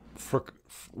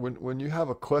 when you have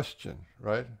a question,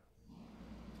 right?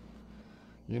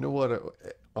 You know what?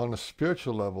 On a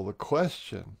spiritual level, the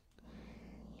question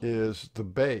is the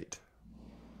bait.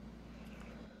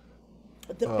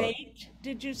 The Uh, bait,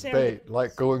 did you say? Or the Bait,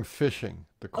 like going fishing.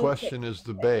 The okay. question is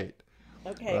the bait,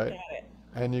 Okay, right? got it.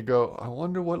 And you go, I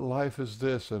wonder what life is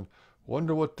this, and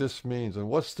wonder what this means, and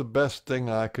what's the best thing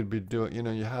I could be doing?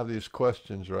 You have these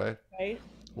questions, right? Right?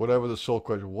 Whatever the soul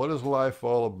question, what is life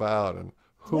all about, and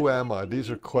What who do am I I? These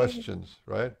are need to? questions,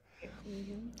 right?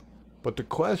 Mm-hmm. But the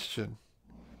question,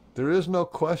 there is no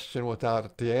question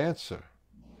without the answer.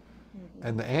 Mm-hmm.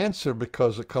 And the answer,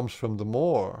 because it comes from the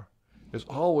more, is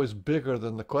always bigger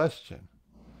than the question.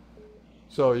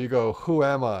 So you go, who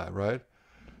am I, right?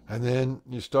 And then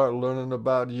you start learning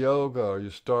about yoga, or you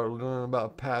start learning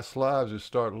about past lives, you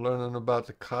start learning about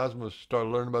the cosmos, you start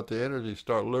learning about the energy, you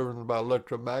start learning about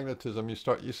electromagnetism, you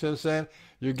see what I'm saying?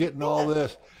 You're getting all Yeah.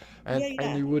 this. And Yeah, and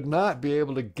yeah. you would not be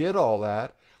able to get all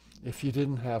that if you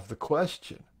didn't have the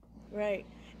question. Right.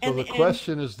 So the And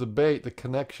question is the bait, the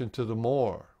connection to the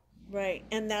more. right.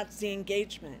 And that's the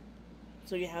engagement.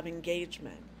 So you have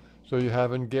engagement. So you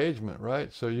have engagement,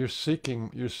 right? So you're seeking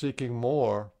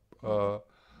more. Mm-hmm.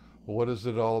 What is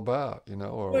it all about,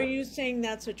 So are or you saying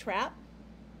that's a trap?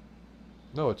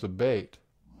 No, it's a bait.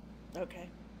 Okay.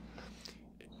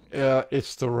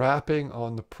 It's the wrapping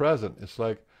on the present. It's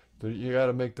like you got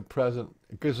to make the present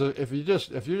because if you're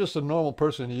just a normal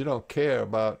person and you don't care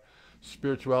about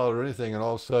spirituality or anything, and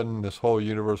all of a sudden this whole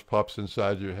universe pops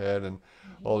inside your head and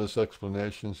all Hmm. this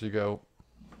explanations, you go,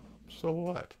 so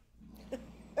what?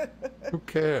 Who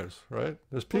cares, right?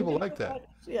 There's I people know like that. that.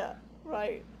 Yeah,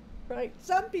 right, right.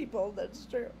 Some people, that's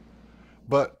true.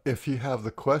 But if you have the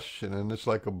question and it's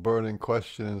like a burning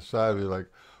question inside of you, like,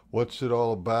 what's it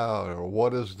all about? Or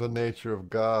what is the nature of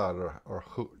God? Or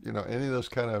who, any of those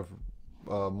kind of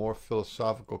more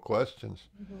philosophical questions.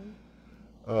 Hmm.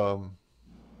 Um,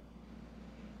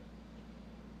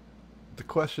 the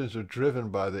questions are driven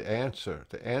by the answer.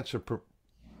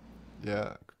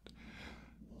 Yeah,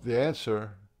 the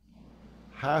answer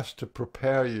has to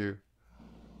prepare you.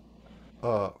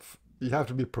 You have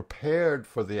to be prepared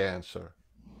for the answer.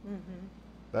 Hmm.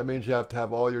 That means you have to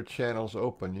have all your channels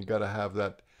open. You got to have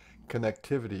that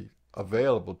connectivity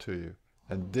available to you,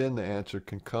 and then the answer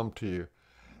can come to you.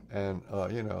 And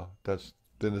that's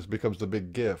then it becomes the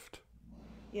big gift.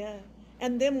 Yeah.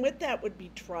 And then with that would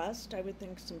be trust. I would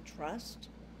think some trust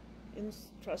in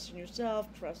trust in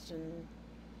yourself, trust in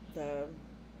the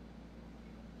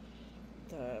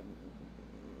the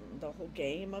the whole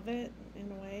game of it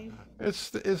in a way.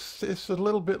 It's a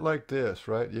little bit like this,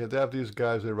 right? You have these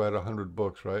guys that write 100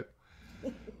 books, right?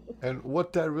 And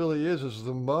what that really is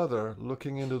the mother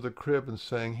looking into the crib and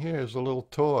saying, "Here's a little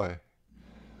toy,"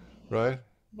 right?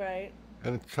 Right.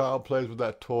 And the child plays with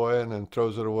that toy and then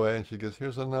throws it away, and she goes,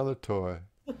 "Here's another toy.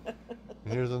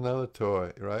 And here's another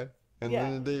toy," right? And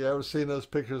Yeah. then you ever seen those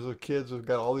pictures of kids who've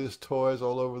got all these toys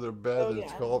all over their bed, Oh and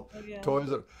it's yeah. called Oh yeah. toys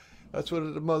that. That's what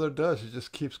the mother does. She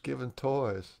just keeps giving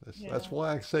toys. That's Yeah.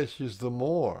 why I say she's the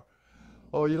more.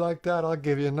 Oh, you like that? I'll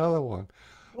give you another one.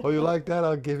 Oh, you like that?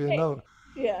 I'll give you Hey. another.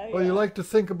 Yeah, Oh, you yeah. like to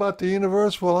think about the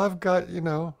universe? Well, I've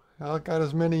got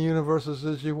as many universes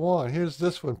as you want. Here's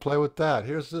this one, play with that.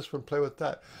 Here's this one, play with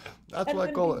that. That's And what I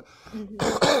when call we it. hmm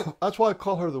That's why I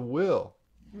call her the will.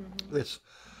 hmm It's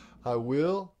I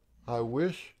will, I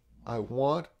wish, I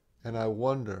want, and I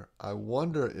wonder. I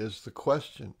wonder is the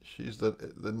question. She's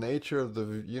the nature of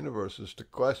the universe is to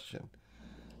question,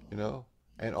 you know,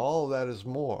 and all of that is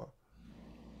more.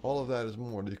 All of that is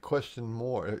more. You question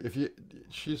more. If you,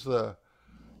 she's the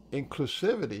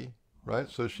inclusivity, right?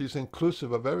 So she's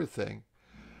inclusive of everything,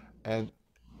 and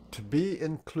to be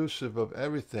inclusive of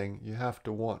everything, you have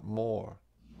to want more.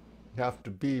 You have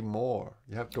to be more.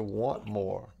 You have to want okay.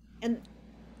 more. And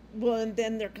well, and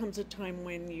then there comes a time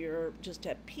when you're just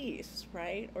at peace,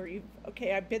 right? Or you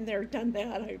okay, I've been there, done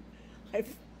that.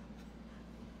 I've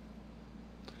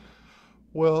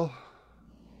Well,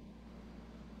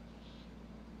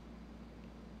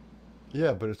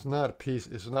 yeah, but it's not a piece.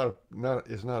 It's not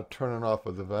a turning off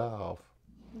of the valve.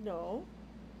 no,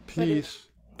 but it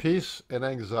Peace and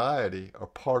anxiety are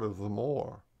part of the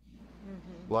more.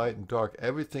 hmm Light and dark,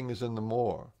 everything is in the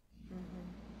more.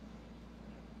 hmm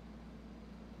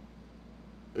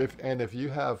If you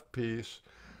have peace,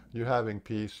 you're having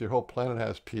peace. Your whole planet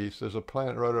has peace. There's a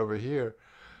planet right over here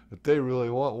that they really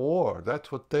want war.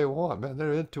 That's what they want, man.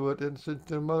 They're into it. And so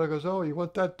their mother goes, "Oh, you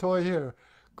want that toy here?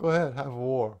 Go ahead, have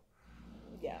war.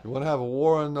 yeah. You want to have a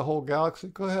war in the whole galaxy?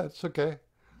 Go ahead. It's okay.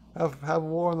 Have a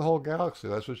war in the whole galaxy.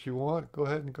 That's what you want. Go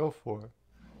ahead and go for it."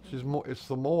 She's more. It's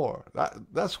the more.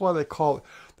 That's why they call it,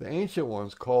 the ancient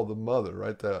ones called the mother,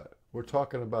 right? We're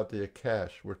talking about the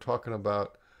Akash. We're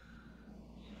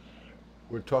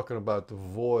talking about the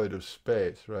void of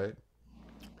space, right?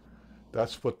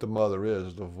 That's what the mother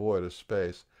is, the void of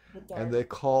space. The And dark. they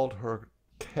called her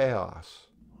chaos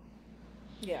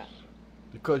Yeah.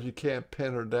 because you can't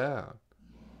pin her down.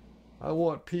 I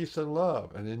want peace and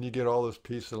love. And then you get all this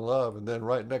peace and love. And then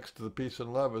right next to the peace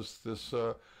and love is this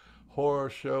horror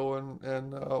show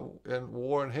and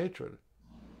war and hatred.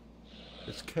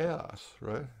 It's chaos,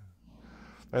 right?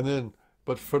 And then,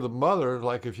 but for the mother,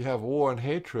 like if you have war and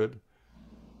hatred,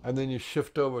 and then you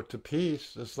shift over to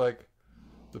peace, it's like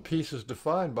the peace is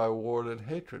defined by war and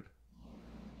hatred.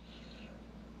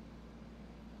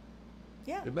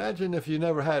 Yeah. Imagine if you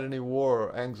never had any war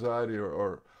or anxiety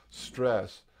or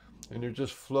stress, and you're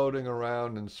just floating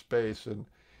around in space and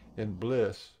in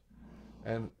bliss.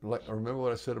 And like, remember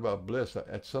what I said about bliss?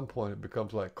 At some point, it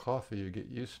becomes like coffee. You get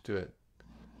used to it,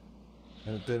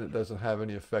 and then it doesn't have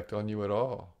any effect on you at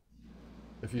all.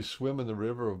 If you swim in the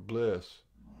river of bliss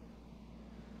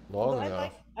Well, long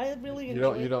enough, I really you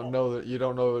don't enjoy you don't that. know that you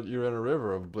don't know that you're in a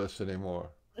river of bliss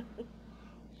anymore.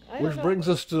 I don't Which know. brings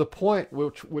us to the point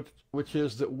which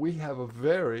is that we have a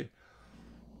very,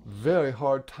 very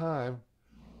hard time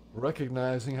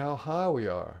recognizing how high we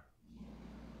are.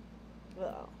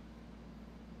 Well,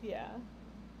 yeah.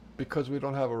 because we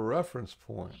don't have a reference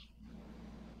point.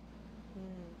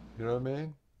 Mm. You know what I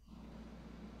mean?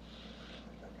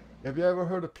 Have you ever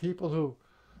heard of people who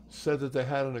said that they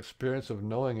had an experience of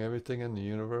knowing everything in the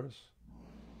universe?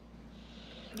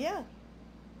 Yeah,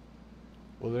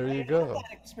 Well, there I you had go.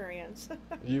 that experience.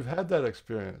 You've had that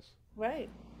experience. Right.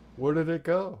 Where did it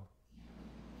go?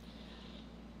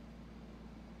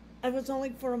 I was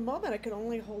only for a moment. I could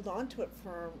only hold on to it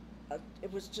for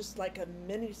it was just like a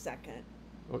mini second.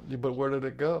 But where did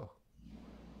it go?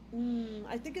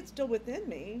 I think it's still within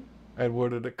me. And where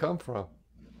did it come from?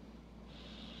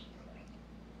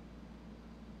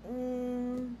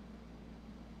 Mm,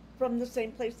 from the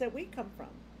same place that we come from.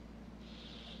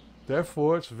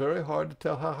 Therefore, it's very hard to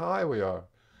tell how high we are.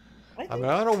 I I mean,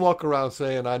 think. I don't walk around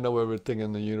saying I know everything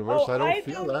in the universe. Oh, I don't I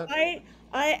feel don't. that. I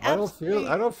I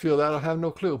absolutely. don't feel that. I have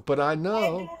no clue. But I I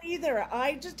know. don't either.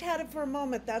 I just had it for a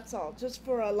moment. That's all. Just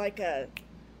for a like a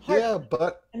heart, Yeah,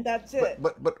 and that's but, it.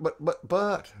 but, but, but, but,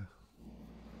 but,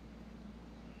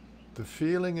 the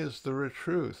feeling is the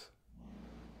truth.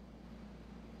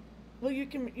 Well, you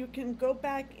can go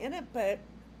back in it, but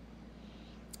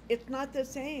it's not the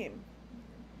same.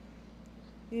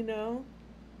 You know.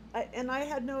 I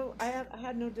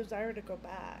had no desire to go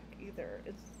back either.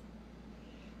 It's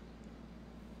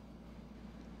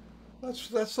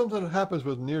That's something that happens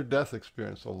with near-death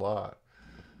experience a lot.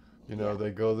 You know, yeah.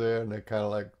 they go there and they kind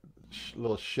of like a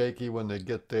little shaky when they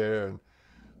get there, and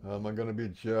am I going to be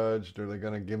judged? Or are they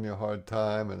going to give me a hard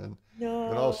time? And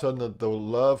then all of a No. sudden the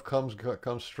love comes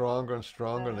stronger and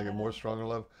stronger, and they get Uh, more stronger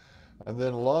love. And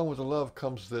then along with the love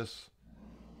comes this.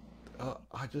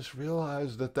 I just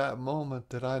realized at that moment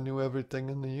that I knew everything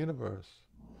in the universe.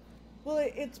 well,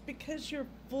 it's because you're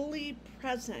fully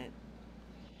present,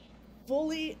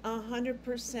 fully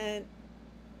 100%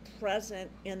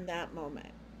 present in that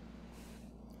moment,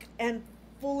 and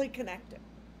fully connected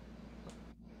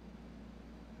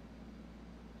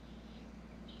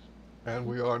And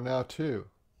we are now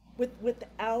too.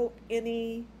 without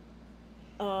any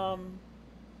um,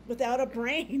 without a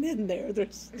brain in there. There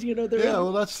Yeah, isn't.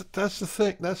 well, that's the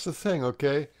thing. That's the thing.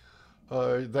 Okay,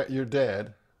 that you're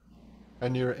dead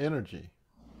and you're energy,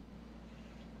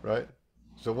 right?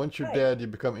 So once you're Right, dead, you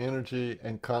become energy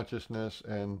and consciousness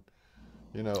and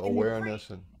and you're free, awareness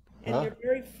and and huh? you're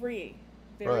very free,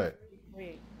 very Right. very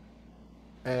free.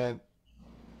 And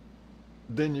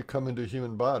then you come into a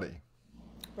human body,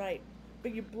 Right,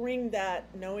 but you bring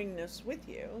that knowingness with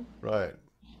you, right?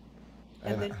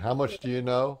 and And then how much do you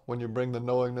know when you bring the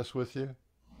knowingness with you?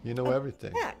 You know a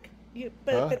everything, speck.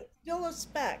 But huh? it's still a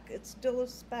speck. It's still a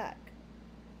speck.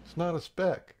 It's not a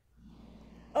speck.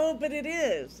 Oh, but it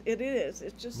is. It is.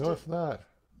 It's just No, it's not.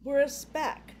 we're a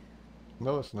speck.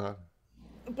 No, it's not.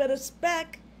 But a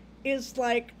speck is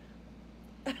like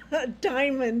a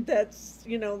diamond that's,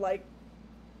 like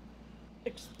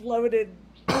exploded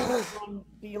from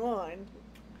beyond.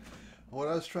 What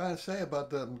I was trying to say about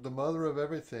the mother of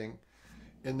everything,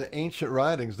 in the ancient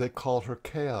writings, they called her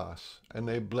chaos, and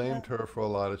they Yeah. blamed her for a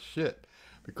lot of shit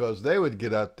because they would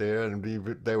get out there and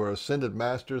they were ascended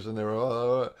masters, and they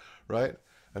were right,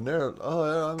 and they're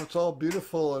yeah, it's all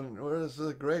beautiful, and where's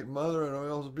the great mother, and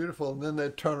all beautiful, and then they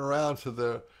turn around to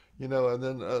the, and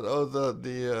then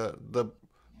the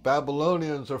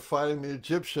Babylonians are fighting the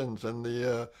Egyptians, and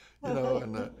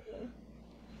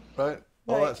right,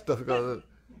 all Right. that stuff But goes.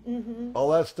 hmm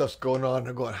All that stuff's going on.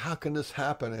 They're going, how can this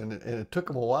happen? And it took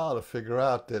them a while to figure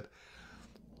out that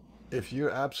if you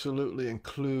absolutely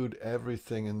include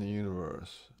everything in the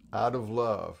universe out of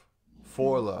love,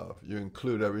 for love, you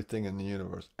include everything in the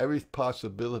universe, every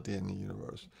possibility in the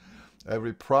universe,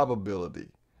 every probability,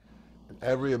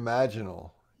 every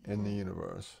imaginal in the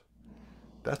universe.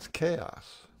 That's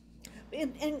chaos.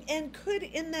 and could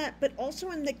in that, but also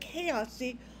in the chaos,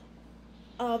 see,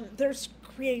 there's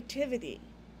creativity.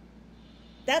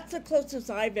 That's the closest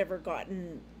I've ever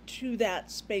gotten to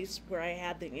that space where I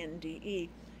had the NDE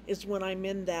is when I'm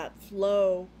in that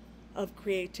flow of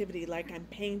creativity. Like I'm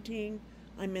painting,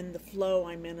 I'm in the flow,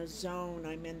 I'm in a zone,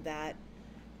 I'm in that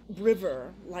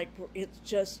river. Like it's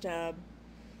just, um,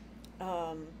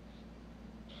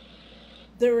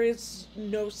 there is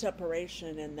no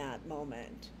separation in that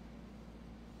moment.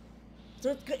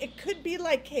 So it could be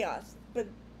like chaos, but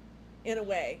in a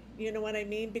way, you know what I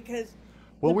mean? Because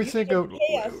Well, the we beauty think of of,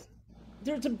 chaos,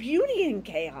 there's a beauty in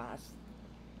chaos.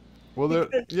 well,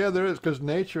 Because, yeah, there is, because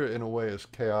nature in a way is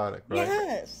chaotic, right?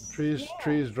 yes, yeah,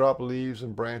 Trees drop leaves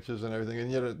and branches and everything,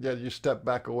 and yet you step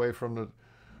back away from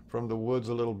the woods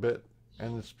a little bit,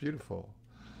 and it's beautiful.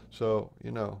 So,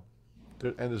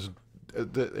 and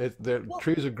Well,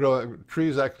 trees are growing.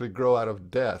 Trees actually grow out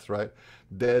of death, right?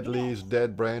 Dead leaves, yes.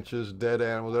 dead branches, dead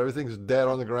animals. Everything's dead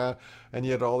on the ground, and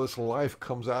yet all this life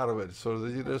comes out of it. So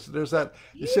there's That's that.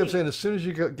 You see what I'm saying? beauty. As soon as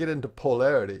you get into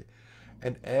polarity,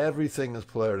 and everything is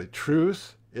polarity.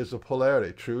 Truth is a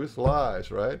polarity. Truth,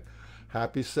 lies, right?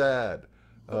 Happy, sad,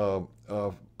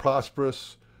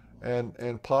 prosperous,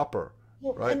 and pauper,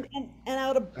 Well, right? and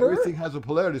out of Everything birth. has a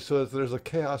polarity, so there's a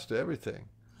chaos to everything.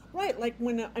 Right, like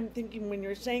I'm thinking when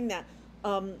you're saying that,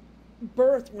 um,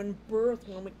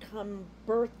 when we come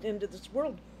birthed into this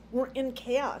world, we're in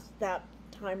chaos that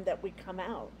time that we come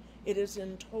out. It is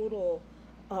in total,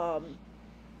 um,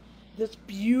 this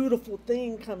beautiful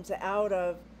thing comes out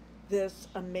of this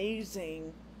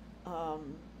amazing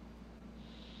um,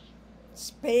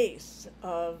 space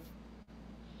of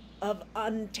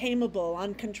untamable,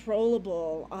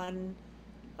 uncontrollable, on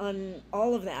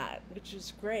all of that, which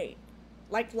is great.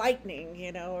 Like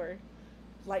lightning, or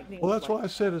lightning Well, is that's like why I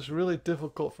said that. it's really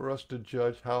difficult for us to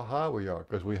judge how high we are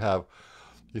because we have,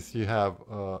 if you have,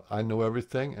 I know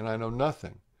everything and I know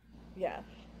nothing. Yeah.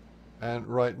 And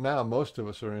right now, most of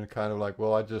us are in kind of like,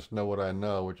 well, I just know what I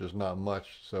know, which is not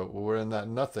much. So we're in that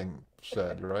nothing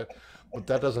said, right? But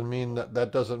that doesn't mean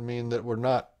that we're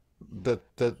not that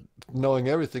knowing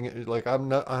everything. Like I'm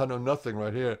not, I know nothing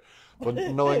right here, but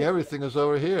knowing everything is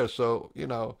over here. So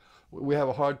we have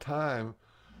a hard time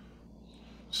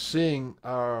seeing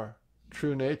our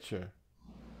true nature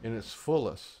in its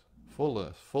fullness.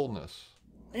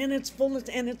 And its fullness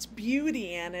and its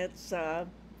beauty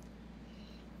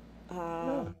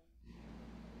Yeah, um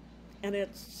and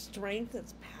its strength,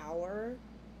 its power.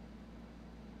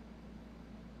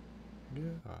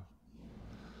 yeah.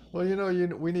 Well,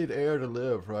 we need air to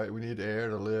live, right? We need air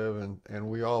to live, and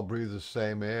we all breathe the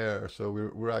same air. So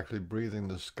we're actually breathing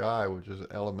the sky, which is an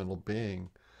elemental being.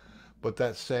 But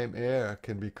that same air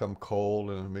can become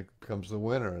cold, and it becomes the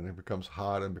winter, and it becomes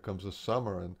hot, and becomes the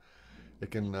summer, and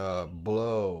it can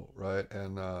blow, right?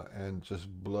 And just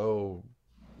blow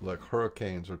like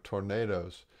hurricanes or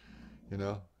tornadoes. You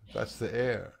know, that's the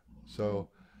air. So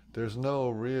there's no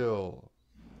real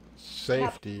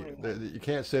safety. Absolutely. You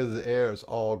can't say that the air is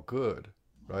all good,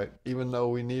 right? Even though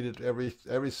we need it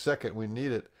every second, we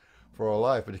need it for our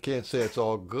life, but you can't say it's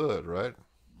all good, right?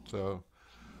 So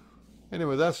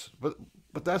anyway, that's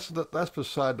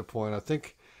beside the point. I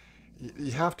think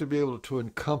you have to be able to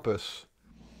encompass.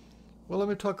 Well, let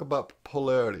me talk about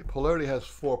polarity. Polarity has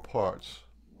four parts,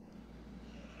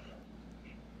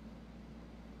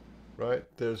 right?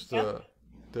 Yep.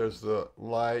 There's the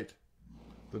light,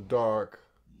 the dark,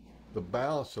 the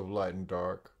balance of light and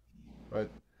dark,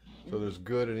 right? So there's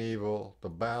good and evil, the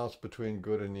balance between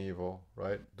good and evil,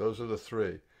 right? Those are the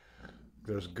three.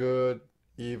 There's good,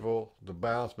 evil, the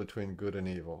balance between good and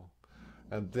evil.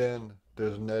 And then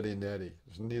there's neti neti.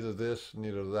 It's neither this,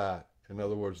 neither that. In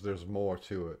other words, there's more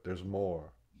to it. There's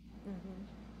more. Hmm.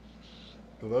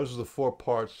 So those are the four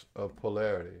parts of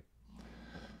polarity.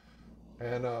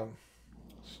 And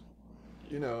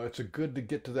it's a good to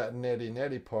get to that neti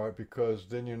neti part because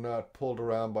then you're not pulled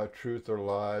around by truth or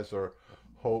lies or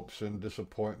hopes and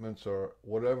disappointments or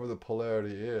whatever the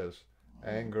polarity is,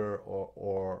 anger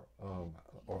or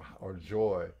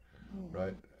joy,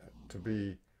 right? Hmm. To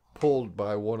be pulled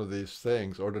by one of these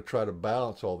things or to try to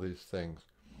balance all these things.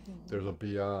 There's a Hmm.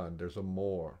 beyond, there's a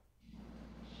more.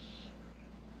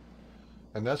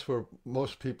 And that's where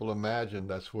most people imagine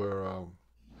that's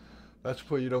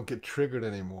where you don't get triggered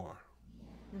anymore.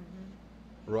 Hmm.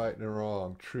 Right and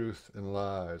wrong, truth and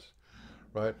lies,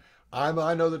 right?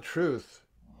 I know the truth,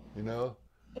 you know,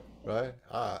 right?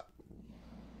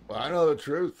 I know the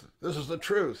truth. This is the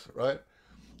truth, right?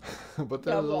 But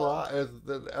Yeah, there's a well, lie.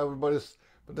 Everybody's,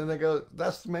 but then they go,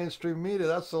 that's the mainstream media.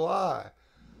 That's the lie,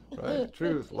 right?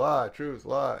 Truth, lie, truth,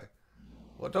 lie.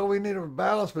 Well, don't we need a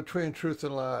balance between truth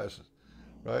and lies,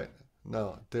 right?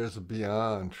 No, there's a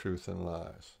beyond truth and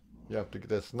lies. You have to.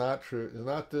 That's not true. It's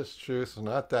not this truth. It's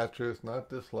not that truth. Not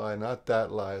this lie. Not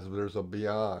that lies. But there's a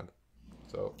beyond.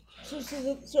 So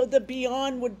so the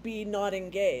beyond would be not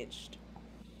engaged.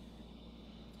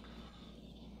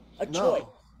 A choice.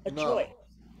 no, A choice. no,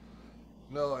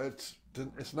 no.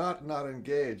 It's not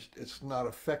engaged. It's not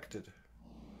affected.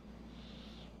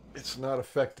 It's not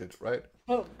affected, right?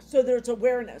 Oh, so there's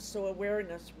awareness. So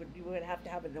awareness would you would have to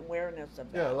have an awareness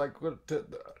of Yeah, that. like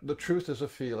the truth is a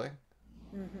feeling.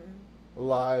 Hmm. A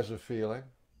lie is a feeling,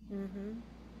 Hmm.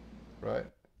 right?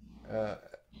 Uh,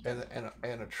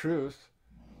 and a truth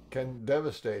can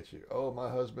devastate you. Oh, my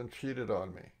husband cheated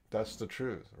on me. That's the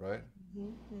truth, right?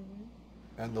 Hmm. Hmm.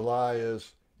 And the lie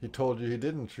is he told you he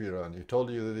didn't cheat on you. He told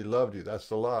you that he loved you. That's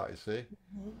the lie, see?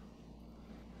 Hmm.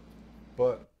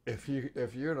 But if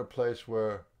you're in a place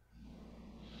where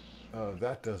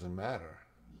that doesn't matter.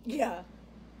 Yeah,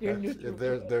 you're That's neutral.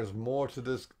 there's more to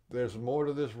this. There's more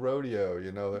to this rodeo.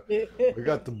 We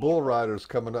got the bull riders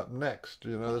coming up next.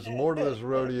 There's more to this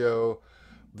rodeo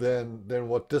than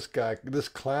what this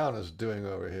clown is doing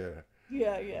over here.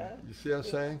 Yeah, yeah, You see what I'm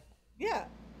saying? yeah,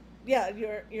 yeah.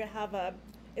 You have a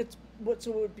it's what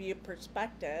so it would be a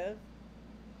perspective.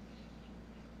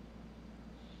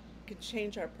 Could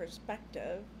change our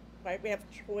perspective, right? We have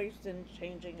choice in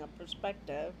changing a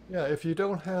perspective. Yeah. If you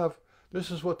don't have,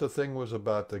 this is what the thing was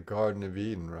about the Garden of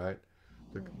Eden, right?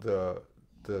 The Mm. the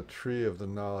the tree of the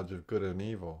knowledge of good and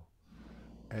evil.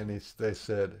 And they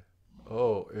said,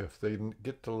 oh, if they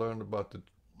get to learn about the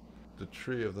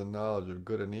tree of the knowledge of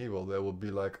good and evil, they will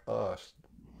be like us,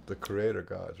 the creator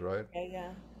gods, right? Yeah,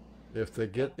 yeah, If they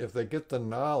get the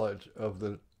knowledge of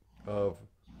the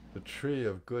tree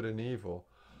of good and evil,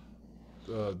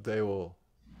 they will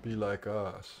be like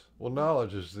us. Well,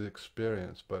 knowledge is the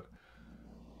experience, but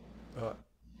uh,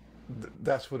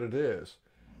 that's what it is.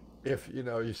 If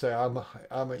you say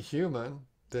I'm a human,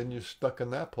 then you're stuck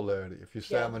in that polarity. If you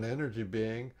say yeah, I'm an energy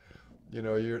being,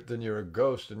 you're a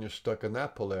ghost and you're stuck in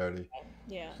that polarity.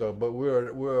 yeah. So, but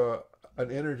we're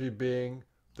an energy being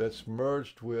that's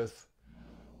merged with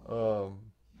um,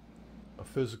 a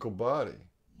physical body.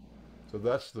 So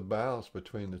that's the balance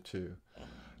between the two.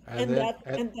 And And then that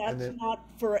and and and that's then not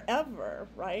forever,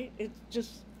 right? It's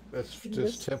just that's in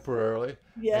just this. temporarily.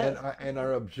 And Yes.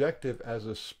 our objective as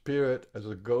a spirit, as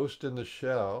a ghost in the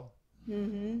shell,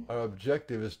 Mm-hmm. our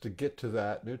objective is to get to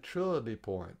that neutrality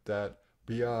point, that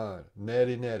beyond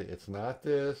neti neti. It's not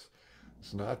this.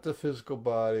 It's not the physical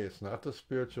body. It's not the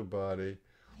spiritual body.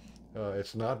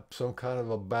 It's not some kind of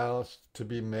a balance to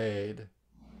be made.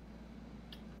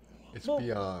 It's Well,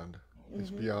 beyond. It's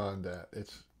hmm beyond that.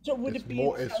 It's so would it's it be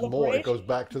more. It's more. It celebration? goes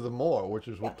back to the more, which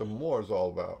is Yeah. what the more is all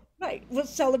about. Right. Well,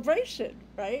 celebration,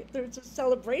 right? There's a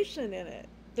celebration in it.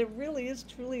 There really is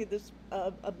truly this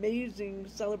amazing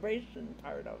celebration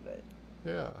part of it.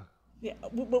 Yeah. Yeah,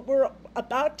 but we're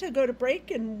about to go to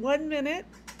break in 1 minute.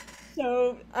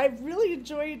 So I've really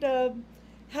enjoyed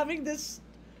having this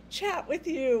chat with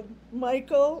you,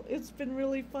 Michael. It's been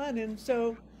really fun. And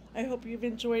so I hope you've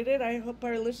enjoyed it. I hope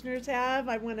our listeners have.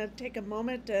 I want to take a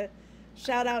moment to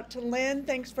shout out to Lynn.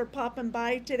 Thanks for popping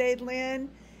by today, Lynn.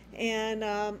 And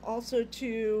also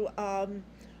to,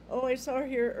 oh, I saw her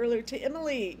here earlier, to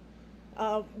Emily.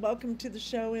 Welcome to the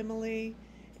show, Emily.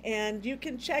 And you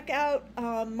can check out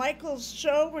Michael's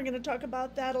show. We're going to talk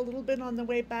about that a little bit on the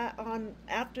way back on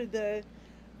after the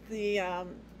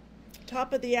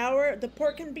top of the hour, the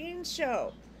Pork and Beans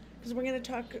show, because we're going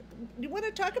to talk. You want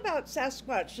to talk about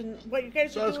Sasquatch and what you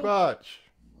guys are doing? Sasquatch.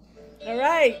 All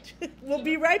right, we'll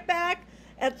be right back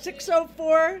at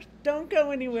 6:04. Don't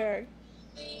go anywhere.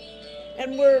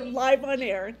 And we're live on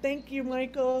air. Thank you,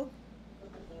 Michael.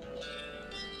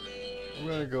 I'm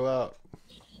gonna go out.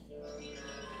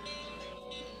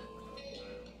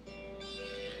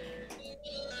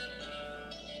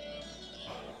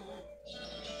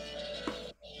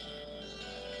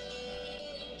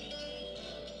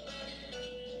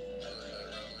 Other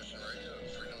Revolution Radio at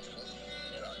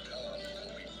freedomslips.com.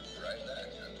 We'll be right back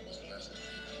after this message.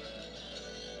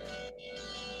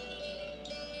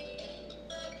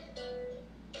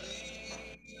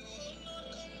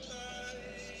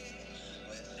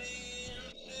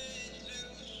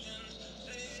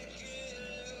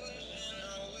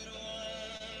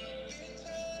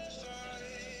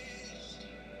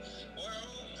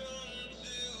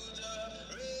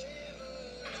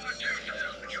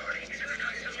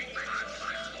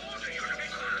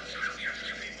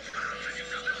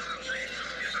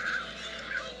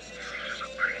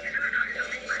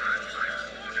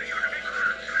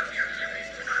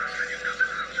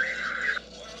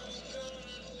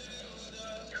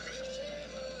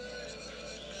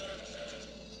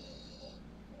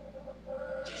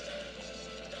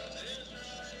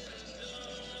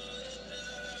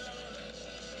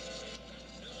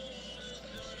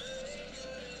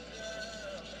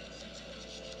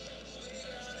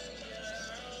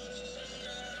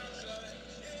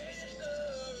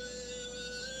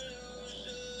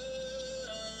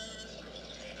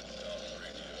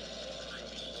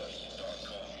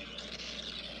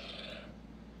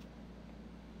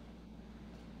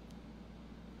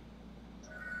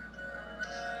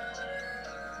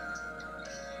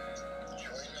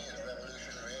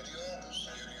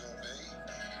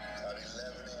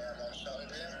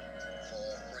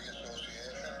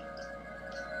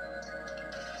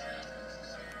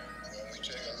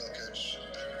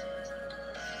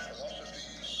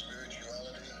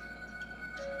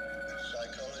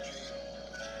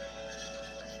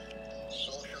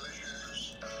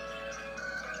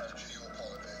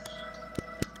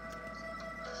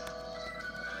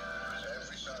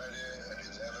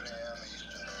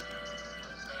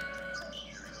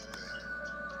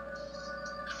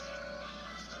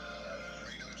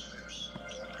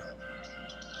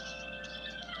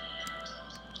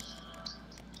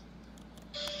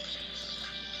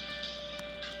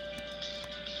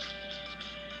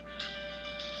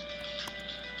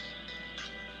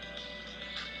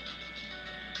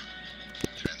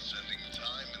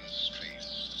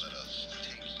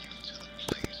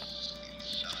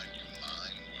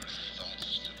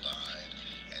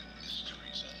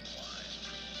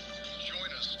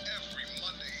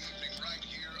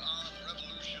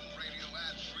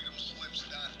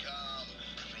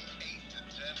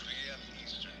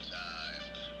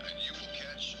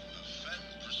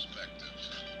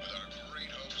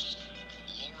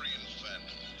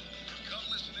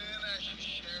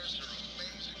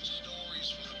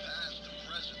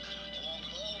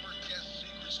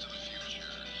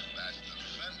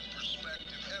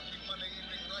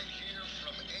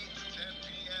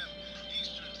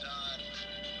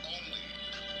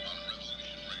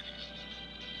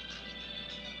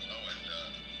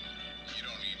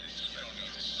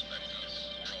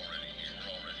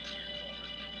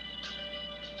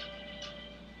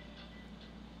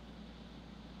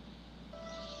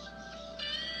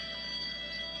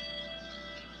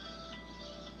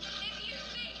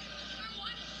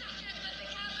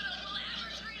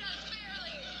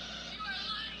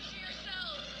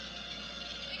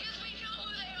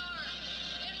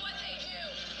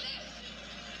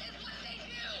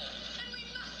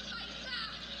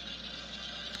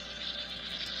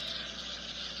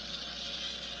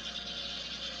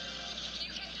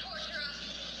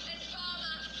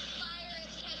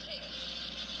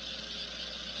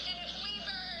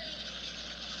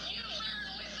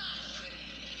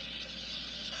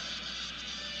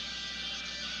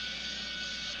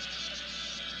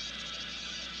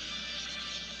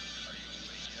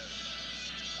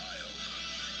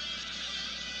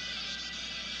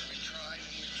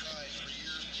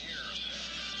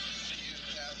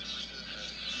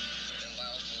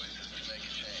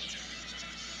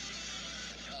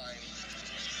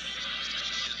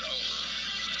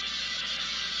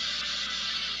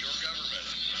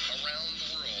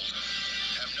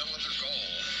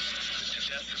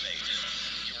 decimate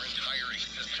your entire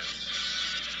existence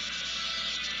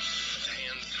at the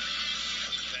hands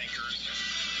of the bankers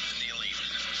and the elite.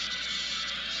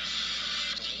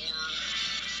 The war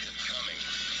is coming,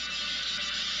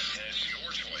 and it's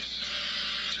your choice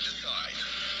to decide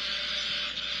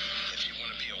if you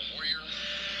want to be a warrior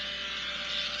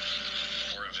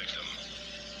or a victim.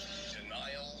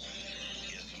 Denial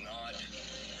is not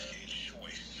a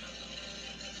choice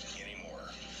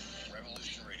anymore.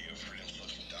 Revolution Radio,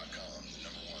 freedomslips.com,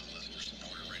 #1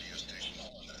 listener-supported radio station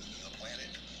on the planet.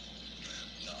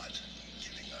 Not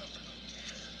giving up.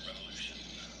 Revolution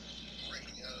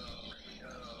Radio,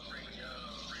 Radio, Radio,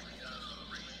 Radio,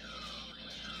 Radio.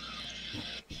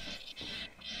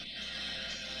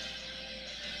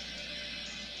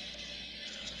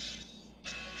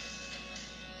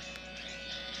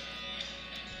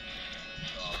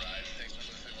 All right, thanks for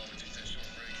listening. While we take that short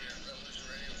break here at Revolution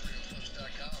Radio,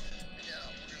 freedomslips.com. And now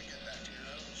we're going to get back to your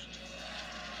host.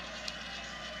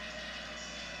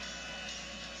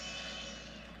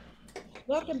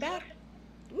 Welcome back.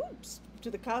 Oops, to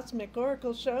the Cosmic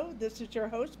Oracle Show. This is your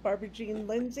host, Barbara Jean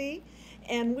Lindsay.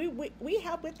 And we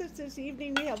have with us this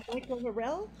evening, we have Michael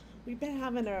Harrell. We've been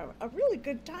having a really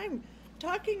good time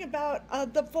talking about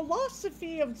the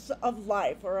philosophy of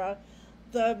life, or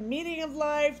the meaning of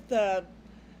life, the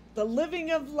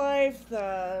living of life,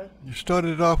 You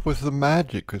started off with the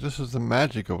magic, because this is the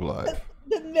magic of life.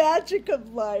 the magic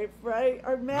of life, right?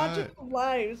 Our Right. magical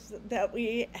lives that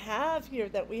we have here,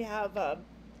 that we have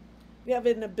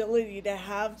an ability to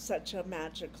have such a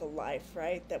magical life,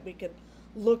 right? That we can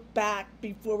look back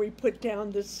before we put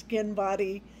down this skin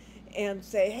body and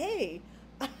say, hey,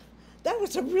 that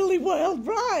was a really wild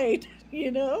ride,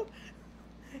 you know?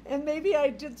 And maybe I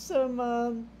did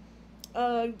some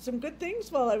good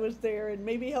things while I was there, and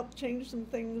maybe helped change some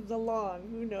things along.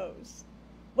 Who knows?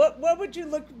 What would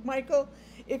you Michael,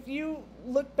 if you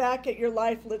look back at your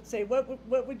life, let's say,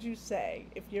 what would you say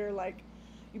if you're like,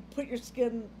 you put your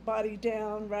skin body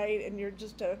down, right, and you're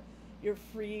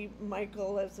free,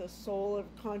 Michael, as a soul of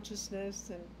consciousness,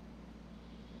 and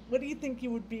what do you think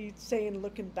you would be saying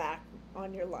looking back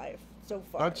on your life so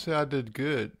far? I'd say I did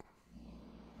good.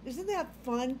 Isn't that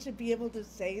fun to be able to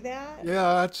say that? Yeah,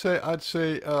 I'd say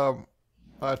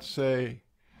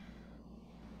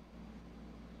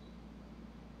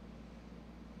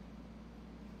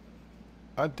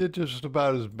I did just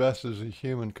about as best as a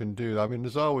human can do. I mean,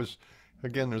 there's always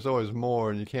more,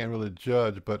 and you can't really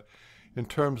judge. But in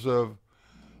terms uh,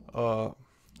 of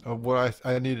what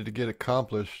I needed to get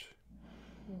accomplished,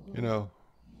 you know,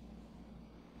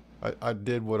 I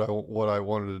did what I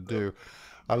wanted to do.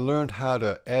 I learned how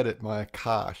to edit my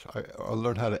Akash. I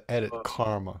learned how to edit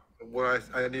karma. What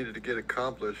I needed to get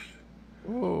accomplished,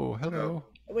 oh, you know, hello.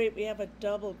 Wait, we have a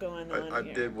double going on I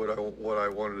here. did what I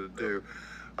wanted to do.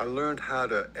 I learned how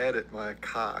to edit my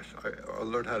Akash. I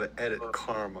learned how to edit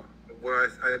karma.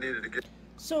 What I needed to get.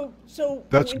 So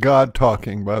That's God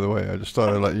talking, by the way. I just thought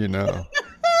I'd let you know.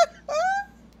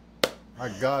 My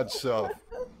God self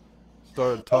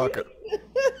started talking.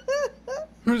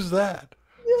 Who's that?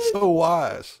 So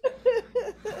wise.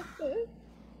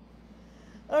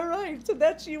 All right, so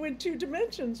that's you in 2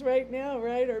 dimensions right now,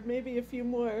 right? Or maybe a few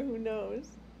more, who knows?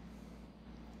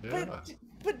 Yeah.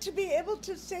 But to be able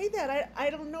to say that, I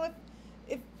don't know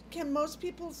if can most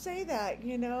people say that,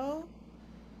 you know?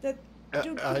 That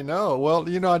do I know. Well,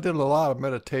 you know, I did a lot of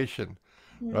meditation,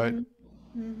 right?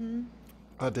 Mm-hmm.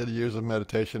 I did years of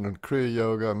meditation and Kriya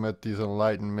Yoga. I met these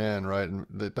enlightened men, right? And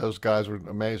those guys were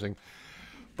amazing.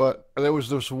 But there was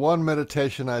this one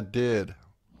meditation I did,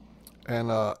 and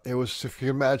it was, if you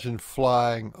imagine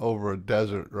flying over a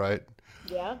desert, right?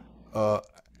 Yeah.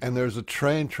 And there's a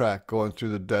train track going through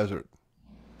the desert.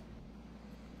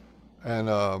 And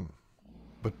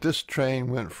but this train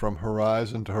went from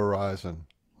horizon to horizon.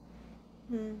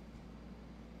 Hmm.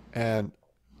 And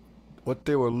what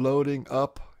they were loading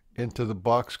up into the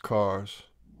boxcars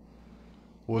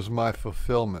was my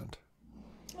fulfillment.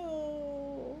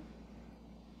 Oh.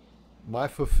 My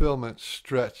fulfillment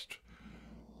stretched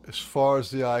as far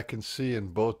as the eye can see in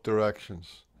both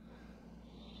directions.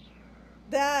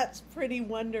 That's pretty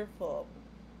wonderful.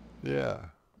 Yeah.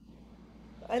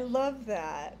 I love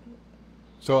that.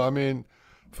 So I mean,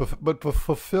 but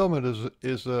fulfillment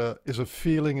is a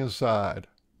feeling inside.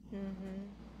 Mm-hmm.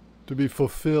 To be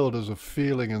fulfilled is a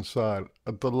feeling inside.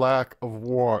 The lack of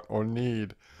want or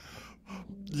need.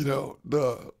 You know,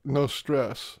 the no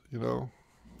stress. You know,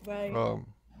 Right.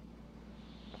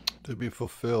 to be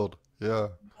fulfilled. Yeah.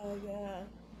 Oh, yeah.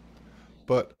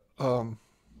 But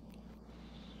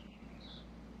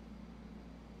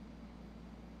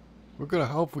we're gonna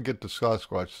hope we get to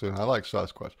Sasquatch soon. I like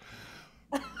Sasquatch.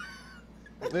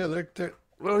 Yeah, they're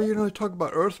well, you know, they talk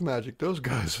about earth magic. Those I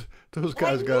guys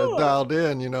got it know. dialed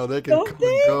in. You know, they can Don't come and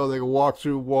they? go. They can walk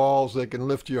through walls. They can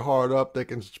lift your heart up. They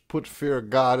can put fear of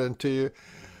God into you.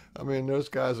 I mean, those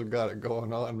guys have got it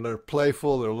going on. They're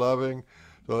playful. They're loving.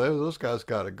 So those guys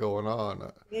got it going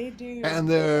on, They do. and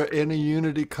they're in a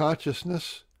unity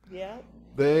consciousness. Yep.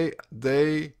 They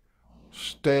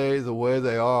stay the way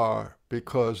they are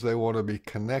because they want to be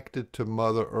connected to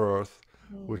Mother Earth,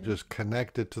 which Hmm. is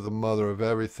connected to the mother of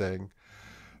everything,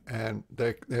 and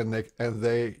they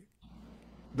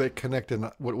connect in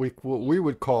what we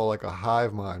would call like a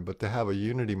hive mind, but they have a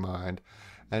unity mind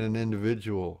and an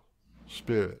individual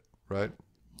spirit, right?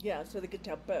 Yeah, so they could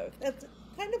tell both. That's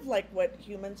kind of like what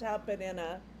humans have, but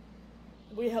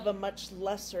we have a much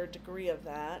lesser degree of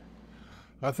that.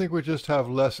 I think we just have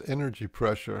less energy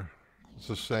pressure. It's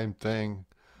the same thing.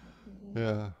 Hmm.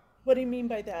 Yeah. What do you mean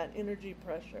by that? Energy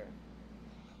pressure.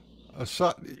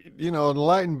 So, you know,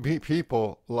 enlightened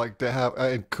people like they have,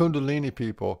 and Kundalini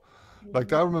people, like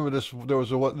Hmm. I remember this. There was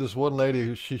this one lady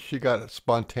who she got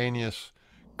spontaneous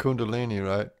Kundalini,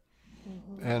 right?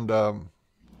 Hmm. And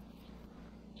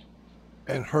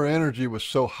and her energy was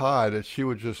so high that she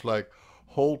would just like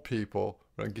hold people.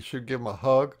 Like she'd give them a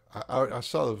hug. I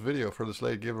saw the video for this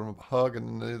lady giving them a hug,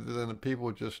 and then the people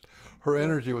would just. Her Yeah.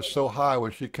 energy was so high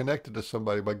when she connected to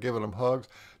somebody by giving them hugs,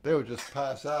 they would just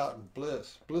pass out in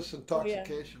bliss Oh yeah.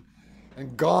 intoxication,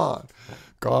 and gone,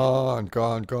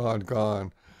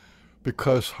 gone,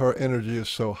 because her energy is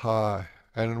so high.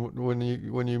 And when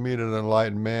you meet an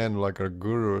enlightened man like a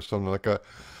guru or something like a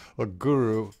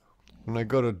guru, when they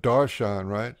go to darshan,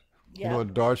 right? You know Yep.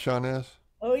 what darshan is?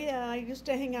 Oh yeah. I used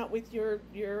to hang out with your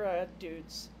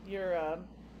dudes. Your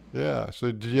Yeah.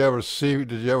 So did you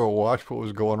ever watch what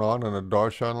was going on in a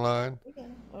darshan line? oh yeah.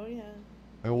 Oh yeah.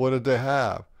 And what did they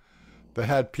have? They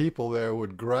had people there who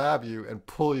would grab you and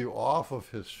pull you off of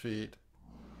his feet,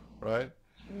 right?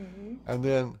 Hmm. And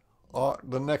then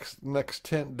the next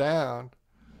tent down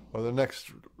or the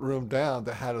next room down,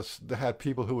 they had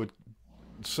people who would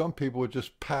some people would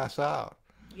just pass out.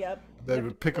 Yep. They Yep.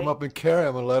 would pick them They, up and carry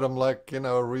them and let them like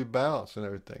rebalance and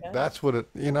everything. yeah. That's what it.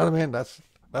 You know what I mean? That's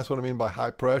what I mean by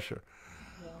high pressure.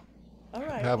 Yeah. All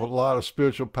right. Have a lot of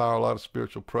spiritual power, a lot of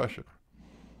spiritual pressure.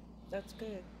 That's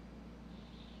good.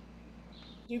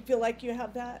 Do you feel like you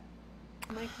have that,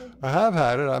 Michael? I have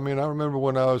had it. I mean, I remember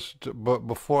when but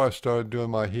before I started doing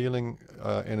my healing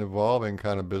and evolving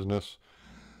kind of business.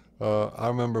 I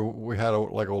remember we had a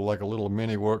little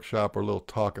mini workshop or a little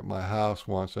talk at my house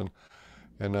once, and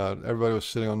everybody was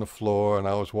sitting on the floor, and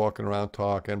I was walking around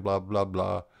talking, blah blah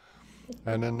blah.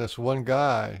 And then this one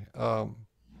guy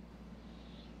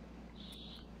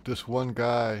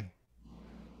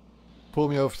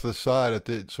pulled me over to the side at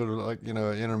the sort of like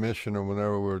intermission or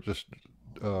whenever we were just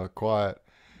quiet.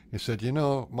 He said, "You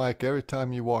know, Mike, every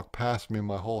time you walk past me,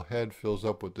 my whole head fills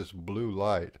up with this blue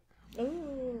light."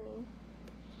 Oh.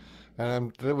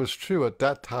 And it was true. At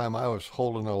that time, I was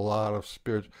holding a lot of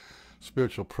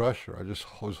spiritual pressure. I just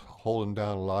was holding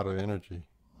down a lot of energy.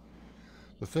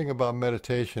 The thing about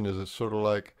meditation is it's sort of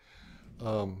like,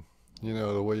 um,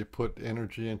 the way you put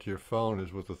energy into your phone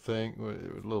is with with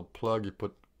a little plug.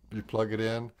 You plug it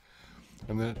in,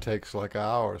 and then it takes like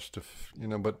hours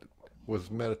But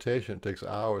with meditation, it takes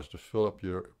hours to fill up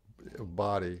your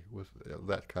body with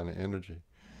that kind of energy.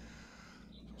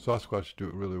 So that's why you do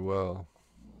it really well.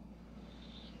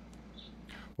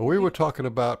 Well, we You, were talking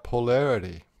about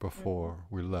polarity before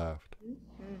we left.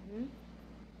 mm-hmm.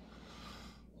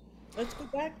 Let's go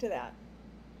back to that.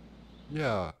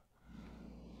 Yeah.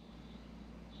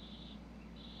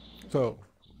 So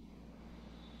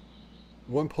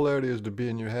one polarity is to be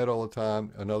in your head all the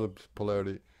time. Another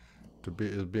polarity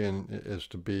is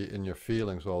to be in your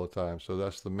feelings all the time. So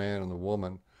that's the man and the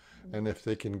woman. And if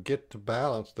they can get to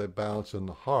balance, they balance in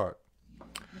the heart.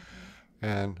 Mm-hmm.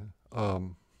 And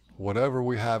whatever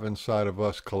we have inside of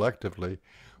us collectively,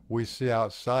 we see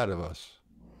outside of us.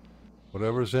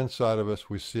 Whatever's inside of us,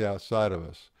 we see outside of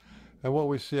us. And what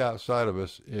we see outside of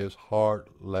us is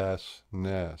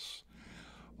heartlessness.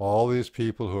 All these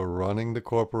people who are running the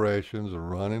corporations,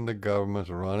 running the governments,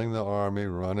 running the army,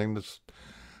 running the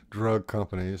drug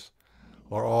companies,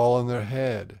 are all in their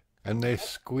head. And they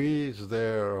squeeze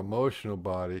their emotional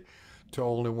body to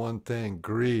only one thing: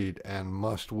 greed and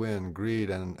must win, greed.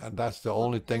 And that's the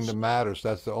only thing that matters.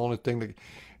 That's the only thing that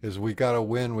is we got to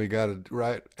win, we got to,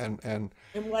 right? And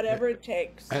whatever it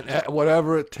takes. And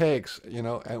whatever it takes,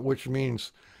 and which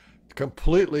means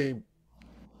completely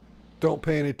don't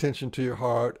pay any attention to your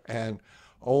heart and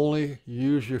only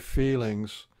use your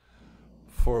feelings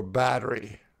for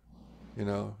battery. You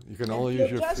can And only use feel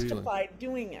your feeling. justified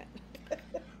doing it.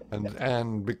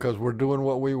 and because we're doing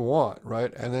what we want,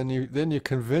 right? And then you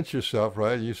convince yourself,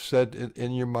 right? You said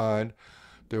in your mind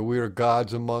that we are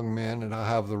gods among men, and I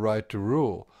have the right to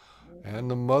rule. And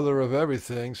the mother of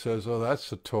everything says, "Oh,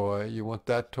 that's a toy. You want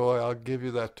that toy? I'll give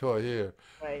you that toy here."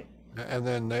 Right. And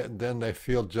then they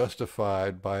feel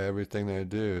justified by everything they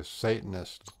do.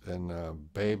 Satanists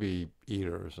and baby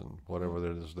eaters and whatever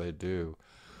it is they do,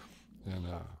 and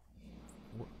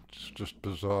it's just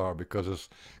bizarre because it's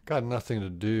got nothing to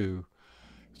do.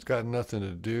 It's got nothing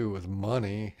to do with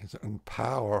money and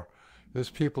power. These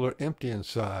people are empty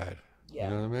inside. You Yeah.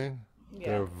 know what I mean?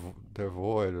 Yeah. They're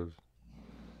void of.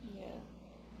 Yeah.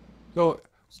 So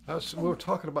we were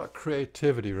talking about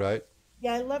creativity, right?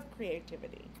 Yeah, I love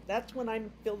creativity. That's when I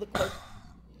feel the close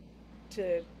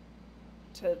to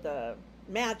the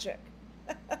magic.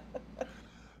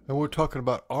 And we're talking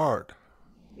about art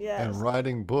and Yes.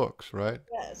 writing books, right?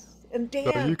 Yes. And So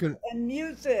you dance can and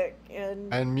music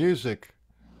and and music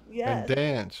and yes.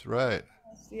 dance, right?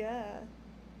 Yeah.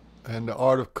 And the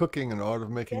art of cooking and the art of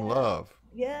making Yeah. love.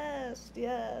 Yes.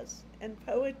 Yes. And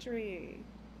poetry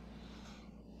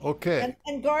Okay.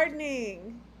 and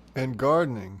gardening. And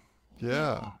gardening. Yeah.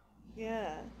 Yeah.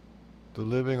 Yeah. The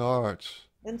living arts.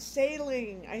 And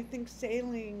sailing. I think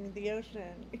sailing the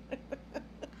ocean.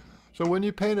 So when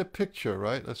you paint a picture,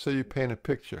 right? Let's say you paint a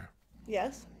picture.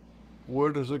 Yes.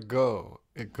 Where does it go?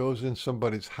 It goes in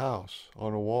somebody's house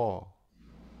on a wall,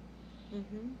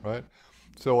 Mm-hmm. right?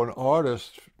 So an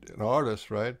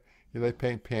artist, right? They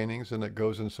paint paintings and it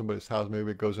goes in somebody's house.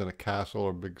 Maybe it goes in a castle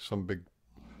or some big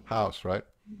house, right?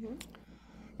 Mm-hmm.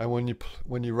 And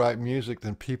when you write music,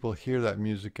 then people hear that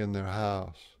music in their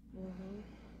house,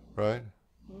 Mm-hmm. right?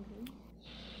 Mm-hmm.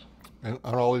 And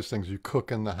all these things. You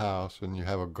cook in the house, and you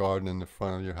have a garden in the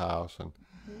front of your house, and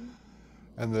Mm-hmm.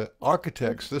 and the There's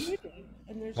architects. This, beauty.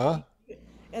 huh?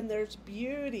 And there's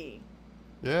beauty.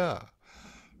 Yeah,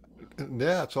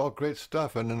 yeah. It's all great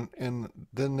stuff. And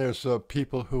then there's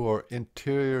people who are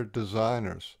interior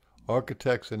designers,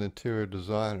 architects and interior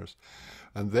designers,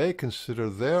 and they consider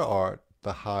their art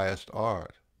the highest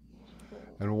art.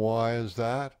 And why is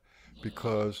that?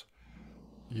 Because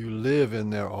you live in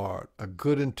their art. A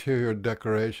good interior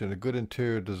decoration, a good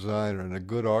interior designer, and a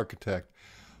good architect,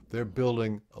 they're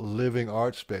building a living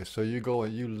art space. So you go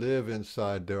and you live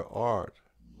inside their art.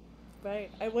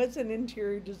 Right. I was an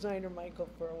interior designer, Michael,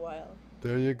 for a while.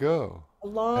 There you go. A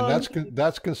And long that's time.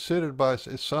 that's considered by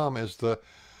some as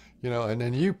and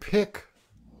then you pick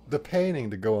the painting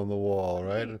to go on the wall,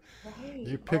 right? Right. And Right.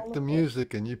 you pick All the of it.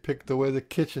 music and you pick the way the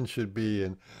kitchen should be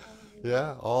and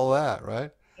yeah, all that,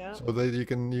 right? Yeah. So that you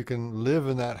can live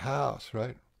in that house,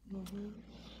 right? Mm-hmm.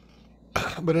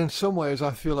 But in some ways,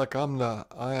 I feel like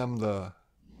I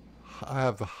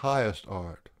have the highest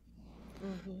art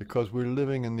Mm-hmm. because we're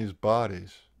living in these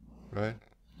bodies, right?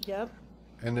 Yep.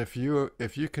 And if you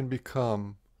can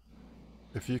become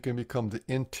the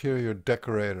interior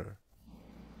decorator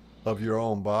of your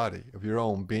own body, of your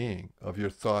own being, of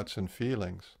your thoughts and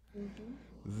feelings, Mm-hmm.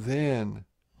 then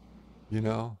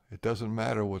it doesn't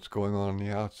matter what's going on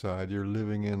the outside. You're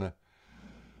living in a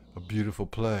beautiful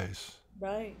place.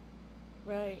 Right.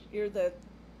 Right. You're the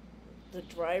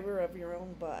driver of your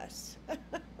own bus.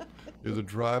 You're the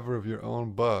driver of your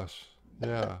own bus.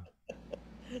 Yeah.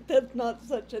 That's not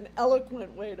such an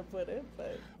eloquent way to put it,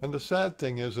 but And the sad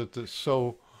thing is that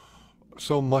so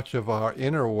much of our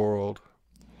inner world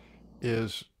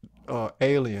is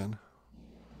alien.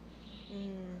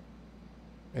 mm,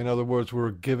 In other words,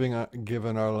 we're given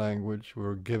our language,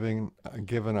 we're given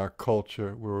our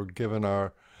culture, we're given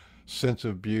our sense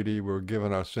of beauty, we're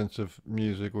given our sense of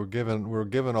music, we're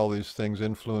given all these things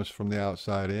influenced from the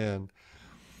outside in,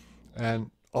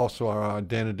 and also our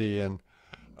identity and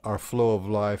our flow of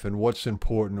life and what's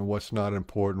important and what's not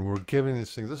important. We're given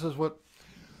these things. This is what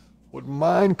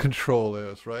mind control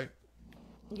is, right?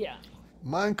 yeah.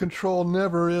 Mind control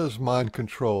never is mind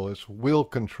control. It's will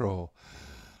control,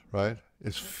 right?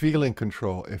 It's feeling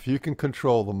control. If you can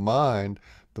control the mind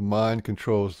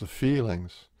controls the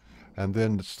feelings. And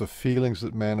then it's the feelings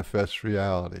that manifest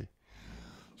reality.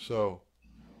 So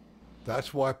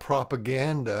that's why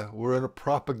we're in a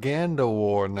propaganda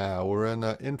war now. We're in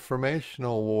an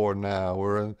informational war now.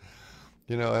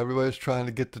 Everybody's trying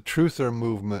to get the truther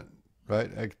movement,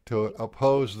 right? To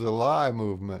oppose the lie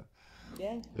movement.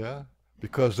 Yeah. Yeah.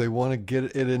 Because they want to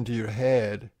get it into your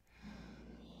head,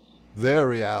 their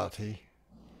reality,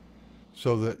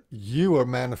 so that you are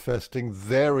manifesting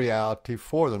their reality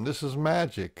for them. This is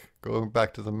magic, going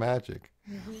back to the magic.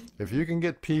 Mm-hmm. If you can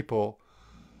get people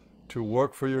to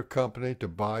work for your company, to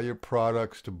buy your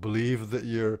products, to believe in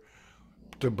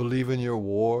your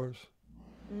wars,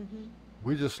 Mm-hmm.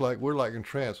 we're like in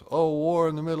trance. Oh, war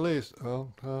in the Middle East.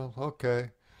 Oh,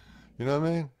 okay. You know what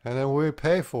I mean? And then we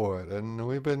pay for it, and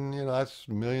we've been, that's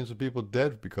millions of people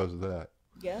dead because of that.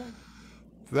 Yeah.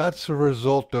 That's a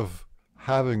result of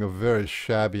having a very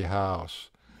shabby house,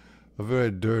 a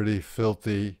very dirty,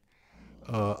 filthy,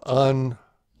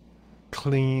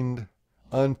 uncleaned,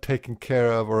 untaken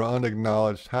care of, or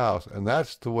unacknowledged house, and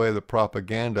that's the way the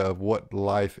propaganda of what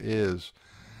life is.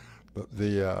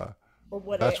 The Or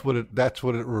what That's it,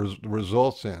 what it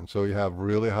results in. So you have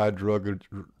really high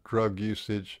drug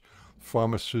usage,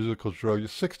 pharmaceutical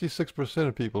drugs. 66%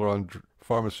 of people are on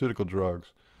pharmaceutical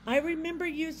drugs. I remember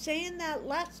you saying that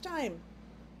last time.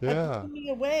 It Yeah, blew me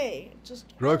away.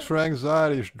 Just drugs horrible. for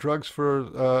anxiety, drugs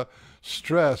for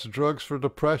stress, drugs for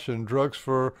depression, drugs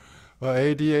for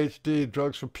ADHD,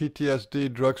 drugs for PTSD,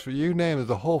 drugs for you name it.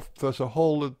 There's a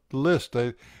whole list.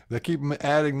 They keep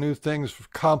adding new things for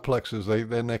complexes. They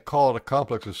call it a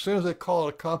complex. As soon as they call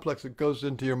it a complex, it goes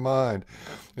into your mind,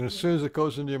 and as soon as it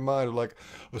goes into your mind, like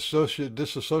associate,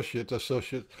 disassociate,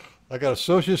 associate. I got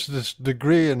associate's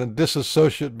degree in a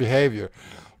disassociate behavior,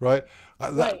 right?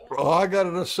 Right. I got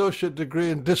an associate degree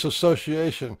in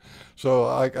disassociation, so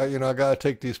I got to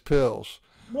take these pills,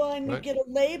 Well, and you right? get a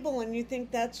label and you think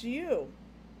that's you.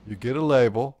 You get a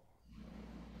label,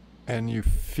 and you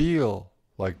feel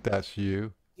like that's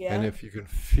you, and Yeah. if you can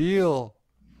feel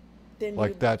Then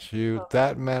like you, that's you,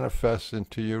 that manifests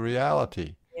into your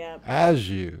reality yeah, as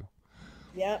you.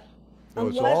 yeah. So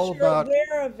it's all Unless you're about,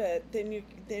 aware of it,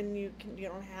 you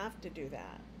don't have to do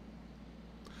that.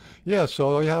 yeah.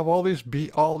 So you have all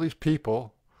these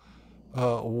people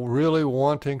really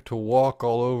wanting to walk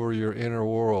all over your inner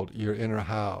world, your inner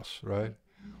house, right?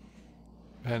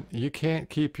 And you can't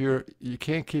keep your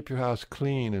house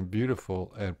clean and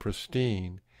beautiful and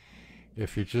pristine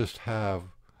if you just have,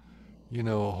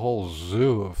 a whole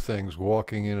zoo of things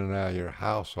walking in and out of your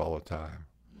house all the time.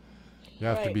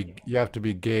 Right. You have to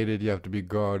be gated, you have to be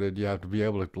guarded, you have to be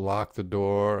able to lock the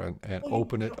door and Well,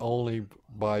 open it only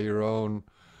by your own,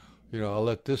 I'll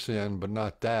let this in, but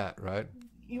not that, right?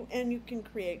 you can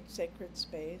create sacred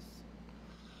space.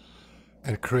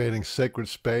 And creating sacred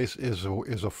space is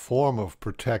a form of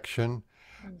protection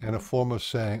and a Hmm. form of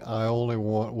saying, I only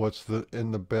want what's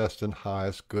in the best and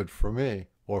highest good for me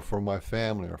or for my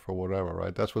family or for whatever,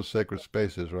 right? That's what sacred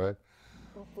space is, right?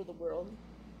 Or for the world.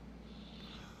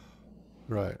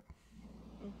 Right.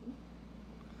 Hmm.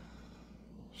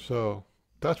 So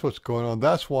that's what's going on.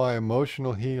 That's why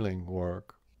emotional healing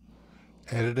work,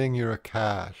 editing your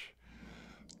Akash,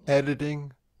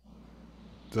 editing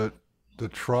the the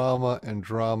trauma and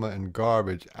drama and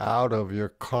garbage out of your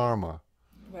karma,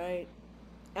 Right.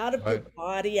 Out of your right?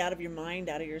 body, out of your mind,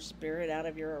 out of your spirit, out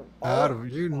of your all Out of of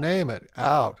your you stuff. name it,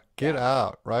 out, get Yeah.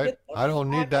 out, right? Get the I don't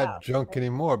need fuck that out. junk Right.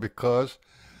 anymore because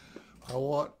I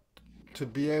want to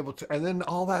be able to, and then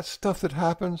all that stuff that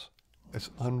happens,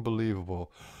 it's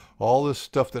unbelievable. All this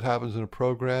stuff that happens in a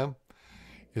program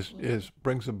is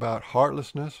brings about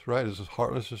heartlessness, right? There's this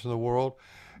heartlessness in the world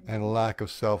and a lack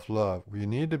of self-love. You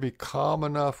need to be calm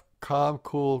enough, calm,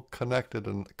 cool, connected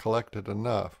and collected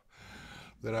enough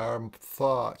that our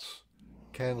thoughts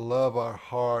can love our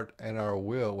heart and our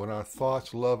will. When our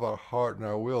thoughts love our heart and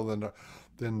our will, then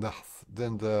the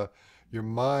then the your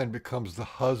mind becomes the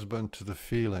husband to the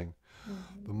feeling.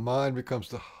 The Hmm. mind becomes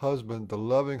the husband, the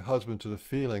loving husband to the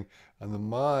feeling, and the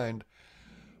mind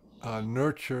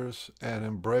nurtures and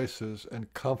embraces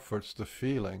and comforts the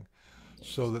feeling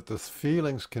so that the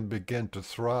feelings can begin to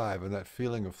thrive, and that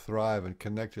feeling of thrive and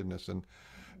connectedness and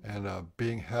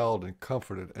being held and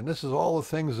comforted. And this is all the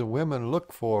things that women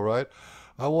look for, right?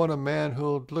 I want a man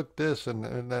who'll look this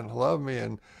and then love me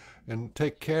and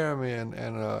take care of me and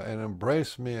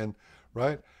embrace me and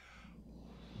right,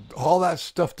 all that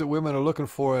stuff that women are looking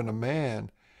for in a man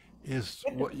is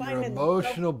You have to what your find in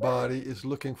themselves emotional body first. is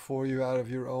looking for you out of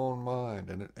your own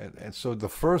mind. And so the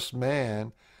first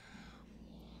man,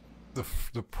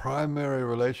 the primary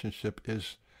relationship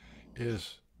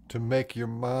is to make your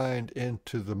mind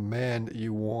into the man that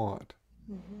you want,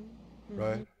 Hmm. Hmm.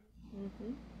 right?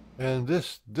 Hmm. And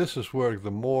this is where the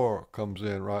more comes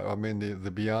in, right? I mean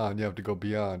the beyond. You have to go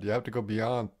beyond. You have to go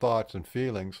beyond thoughts and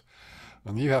feelings,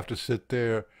 and you have to sit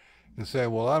there and say,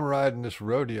 well, I'm riding this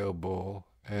rodeo bull,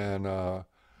 and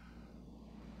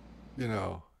you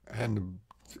know, and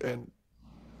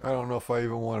I don't know if I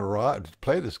even want to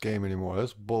play this game anymore.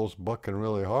 This bull's bucking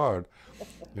really hard,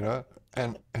 you know.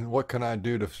 And what can I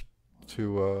do to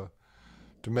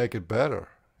to make it better?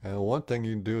 And one thing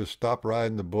you can do is stop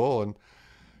riding the bull and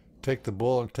take the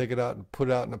bull and take it out and put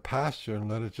it out in the pasture and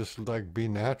let it just like be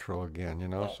natural again, you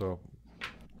know. Yeah. So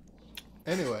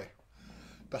anyway,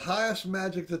 the highest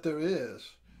magic that there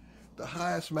is, the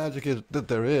highest magic that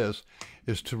there is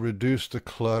to reduce the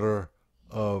clutter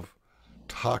of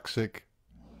toxic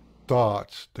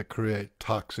thoughts that create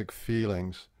toxic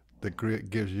feelings that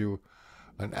gives you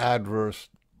an adverse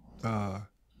uh,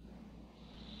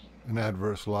 an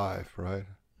adverse life, right?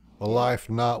 A Yeah. life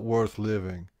not worth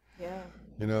living. Yeah.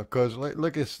 You know, because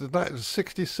look, it's not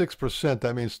 66%.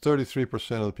 That means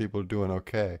 33% of the people are doing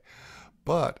okay.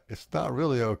 But it's not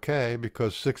really okay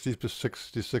because 60 to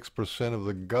 66% of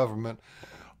the government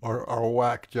are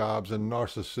whack jobs and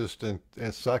narcissists and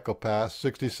psychopaths.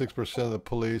 66% of the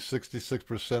police,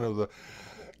 66% of the,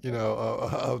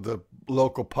 of the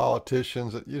local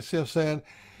politicians. You see what I'm saying?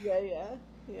 Yeah. Yeah.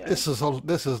 Yeah.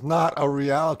 This is not a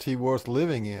reality worth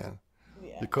living in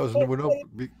Yeah. because But, we but, don't.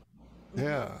 mhm.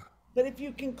 Yeah. But if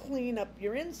you can clean up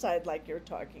your inside like you're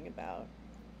talking about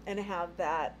and have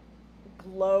that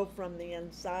glow from the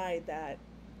inside that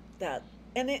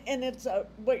and it's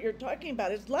what you're talking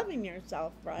about is loving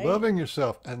yourself, right? Loving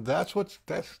yourself, and that's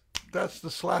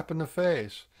the slap in the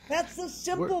face. That's the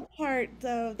We're, simple part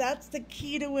though. That's the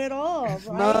key to it all, it's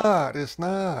right? not. It's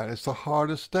not. It's the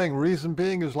hardest thing. Reason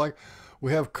being is like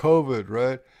we have COVID,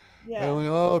 right? And Yeah. we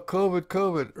COVID,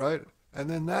 COVID, right? And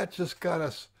then that just got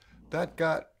us. That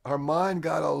got our mind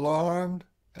got alarmed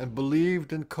and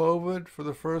believed in COVID for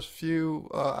the first few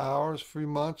hours, few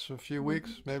months, a few Mhm.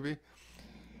 weeks, maybe,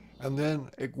 and then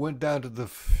it went down to the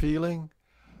feeling.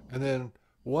 And then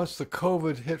once the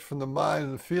COVID hit from the mind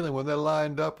and the feeling, when they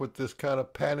lined up with this kind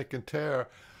of panic and terror,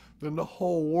 then the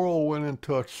whole world went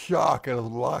into a shock and a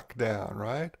lockdown,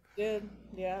 right? Good.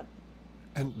 Yeah.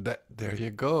 And that there you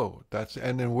go.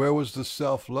 And then where was the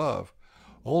self-love?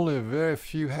 Only a very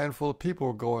few handful of people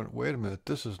were going, wait a minute,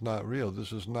 this is not real.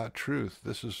 This is not truth.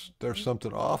 There's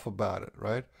something off about it,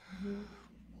 right? Hmm.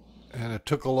 And it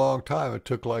took a long time. It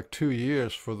took like 2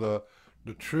 years for the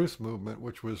truth movement,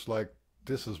 which was like,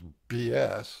 this is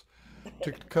BS,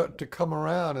 to come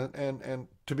around and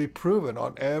to be proven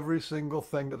on every single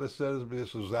thing that they said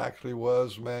this was actually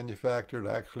was manufactured,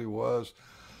 actually was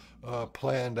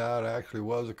planned out, actually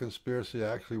was a conspiracy,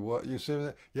 actually what you see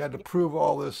that you had to prove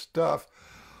all this stuff,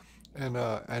 and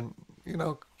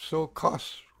so it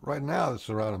costs right now it's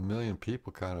around 1 million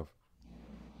people kind of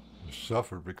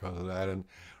suffered because of that. And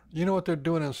you know what they're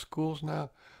doing in schools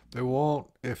now? They won't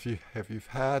if you've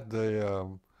had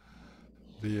the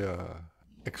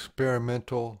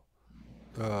experimental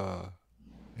uh,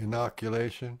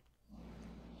 inoculation,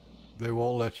 they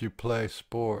won't let you play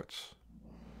sports.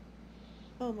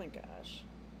 Oh my gosh.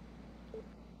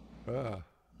 Ah.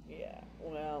 Yeah.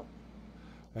 Well,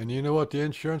 And you know what the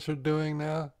insurance are doing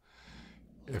now?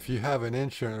 If you have an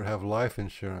insurance or have life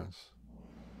insurance,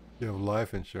 you have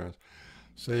life insurance.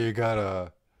 Say you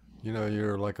got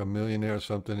you're like a millionaire or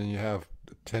something and you have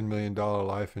 $10 million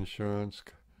life insurance,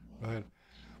 right?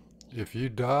 If you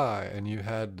die and you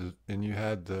had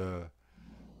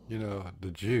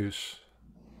the juice,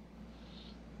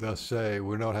 they'll say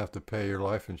we don't have to pay your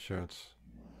life insurance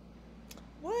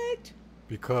what?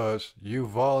 because you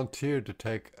volunteered to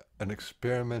take an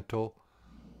experimental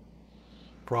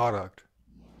product,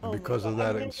 and Oh my because God. of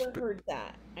I that, never heard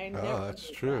that. I never that's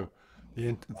heard that. true.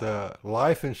 The Wow.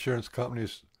 life insurance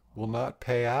companies will not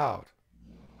pay out.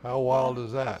 How That wild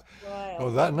is that? is Oh,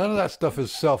 wild. that none of that stuff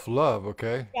is self-love,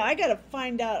 okay? Yeah, I gotta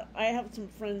find out. I have some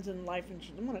friends in life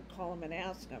insurance. I'm gonna call them and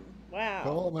ask them. Wow.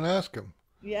 Call them and ask them.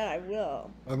 Yeah, I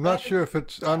will. I'm not That is sure if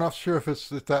it's I'm not sure if it's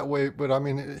that way, but I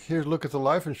mean, here, look at the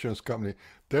life insurance company.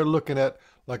 They're looking at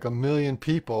like 1 million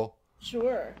people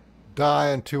sure.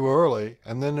 dying too early,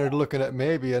 and then they're Yeah. looking at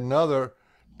maybe another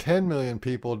 10 million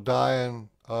people dying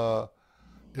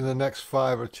in the next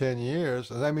 5 or 10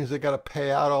 years, and that means they got to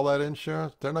pay out all that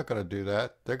insurance. They're not going to do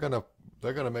that. They're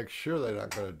gonna make sure they're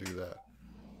not going to do that.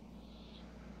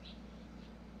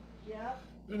 Yeah.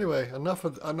 Anyway, enough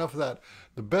of that.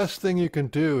 The best thing you can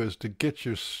do is to get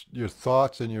your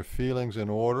thoughts and your feelings in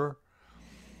order,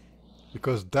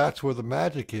 because that's where the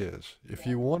magic is. If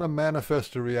Yeah. you want to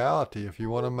manifest a reality, if you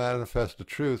want to manifest the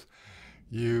truth,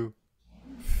 you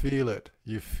feel it.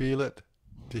 You feel it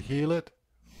to heal it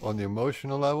on the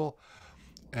emotional level,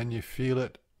 and you feel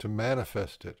it to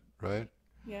manifest it, right?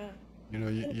 Yeah. You know,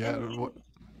 And, you and, have and what?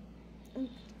 and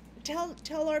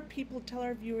tell our people, tell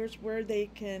our viewers where they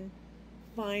can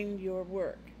find your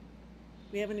work.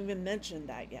 We haven't even mentioned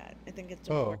that yet. I think it's Oh,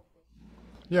 important.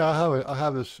 yeah, I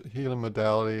have this healing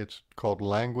modality. It's called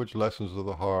Language Lessons of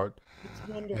the Heart, It's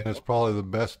and it's wonderful. probably the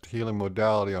best healing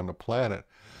modality on the planet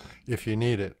if you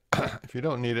need it. If you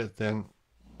don't need it, then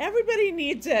Everybody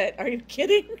needs it. Are you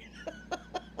kidding?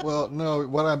 Well, no,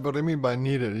 what I mean by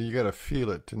need it, you got to feel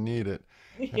it to need it.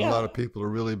 And a Yeah. lot of people are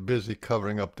really busy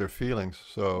covering up their feelings,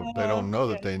 so they don't know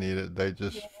Yeah. that they need it. They Yeah.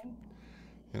 just,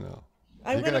 you know,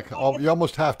 I'm gonna. you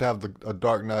almost have to have a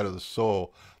dark night of the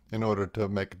soul in order to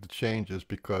make the changes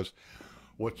because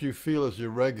what you feel is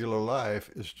your regular life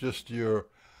is just you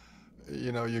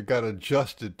got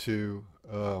adjusted to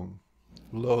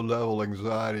low level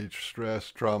anxiety,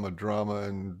 stress, trauma, drama,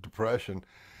 and depression,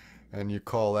 and you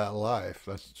call that life.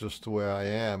 That's just the way I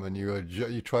am, and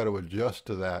you try to adjust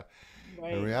to that.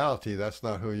 In Right. reality, that's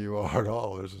not who you are at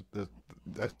all.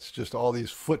 That's just all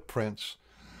these footprints,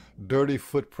 dirty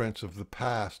footprints of the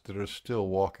past that are still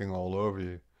walking all over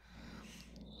you.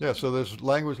 Yeah, so there's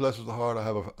Language Lessons of the Heart.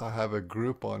 I have a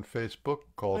group on Facebook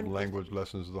called On Facebook. Language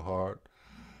Lessons of the Heart,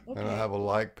 and I Okay. have a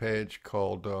like page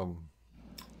called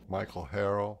Michael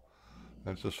Harrell.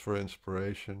 That's just for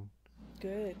inspiration.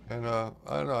 Good. And I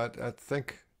don't know. I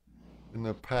think in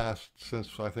the past,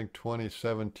 since I think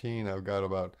 2017, I've got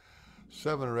about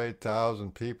 7 or 8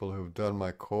 thousand people who've done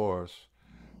my course.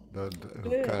 Who've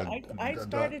Good. kind I of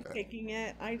started taking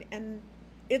it. And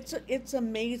it's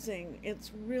amazing.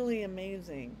 It's really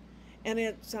amazing. And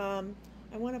it's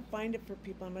I want to find it for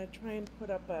people. I'm going to try and put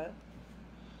up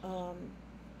um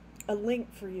a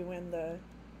link for you in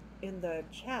the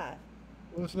chat.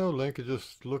 Well, there's no link. You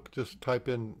just type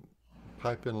in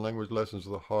Language Lessons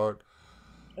of the Heart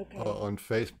Okay. on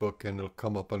Facebook, and it'll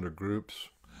come up under groups.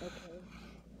 Okay.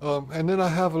 And then I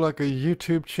have like a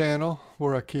YouTube channel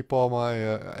where I keep all my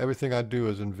everything I do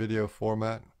is in video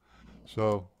format.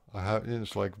 So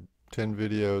it's like 10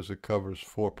 videos. It covers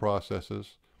 4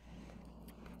 processes.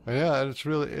 And yeah, and it's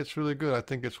really good. I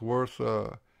think it's worth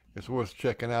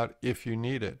checking out if you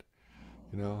need it.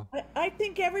 You know. I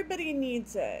think everybody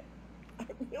needs it. I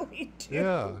really do.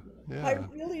 Yeah, I yeah.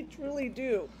 really truly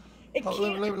do. It Oh,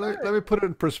 can't let hurt. me put it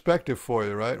in perspective for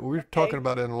you, right? We're talking Okay.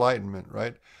 about enlightenment,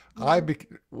 right? Hmm.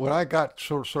 When I got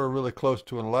sort of really close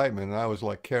to enlightenment, and I was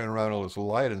like carrying around all this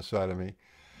light inside of me,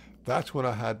 that's when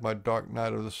I had my dark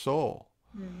night of the soul.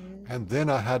 Hmm. And then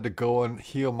I had to go and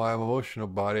heal my emotional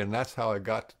body, and that's how I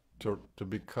got to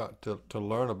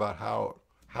learn about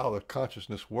how the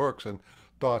consciousness works and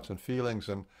thoughts and feelings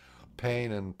and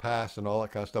pain and past and all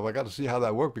that kind of stuff. I got to see how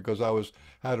that worked because I was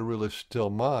had a really still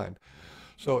mind.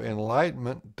 So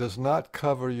enlightenment does not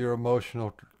cover your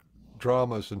emotional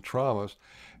dramas and traumas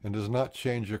and does not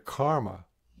change your karma.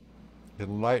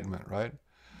 Enlightenment, right?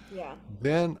 Yeah.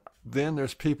 Then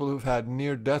there's people who've had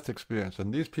near death experience,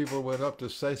 and these people went up to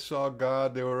say saw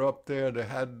God. They were up there.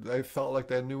 They felt like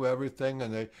they knew everything,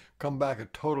 and they come back a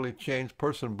totally changed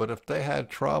person. But if they had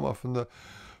trauma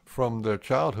from their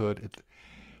childhood,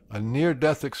 a near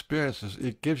death experience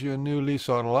it gives you a new lease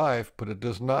on life, but it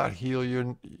does not heal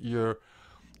your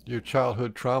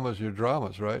childhood traumas, your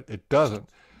dramas, right? It doesn't.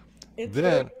 It's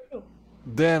very Then true.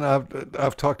 then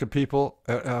I've talked to people,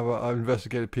 I've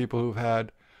investigated people who've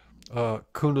had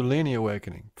Kundalini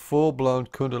awakening, full blown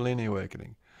Kundalini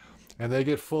awakening, and they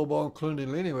get full blown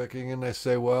Kundalini awakening, and they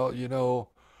say, well,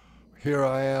 here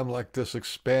I am, like this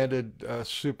expanded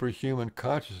superhuman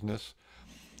consciousness,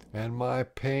 and my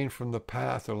pain from the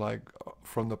past are like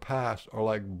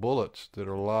bullets that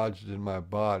are lodged in my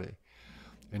body,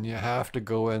 and you have to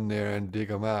go in there and dig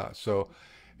them out. So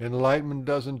enlightenment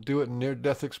doesn't do it, near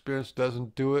death experience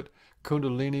doesn't do it,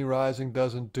 Kundalini rising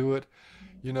doesn't do it.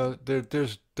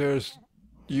 There's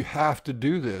you have to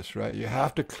do this, right? You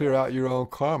have to clear out your own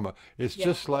karma. It's Yeah.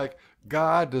 just like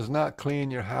God does not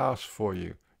clean your house for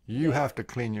you. You Yeah. have to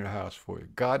clean your house for you.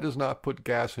 God does not put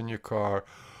gas in your car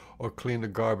or clean the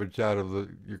garbage out of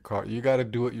your car. You got to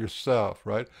do it yourself,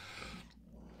 right?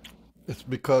 It's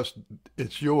because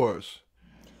it's yours.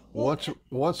 Well,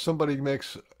 Once somebody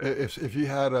makes if you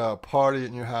had a party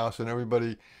in your house and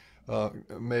everybody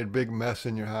made a big mess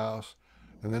in your house,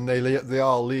 and then they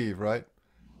all leave, right?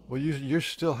 Well, you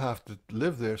still have to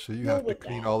live there, so you deal have to with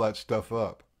clean that. all that stuff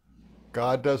up.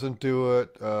 God doesn't do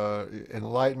it.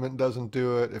 Enlightenment doesn't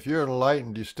do it. If you're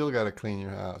enlightened, you still got to clean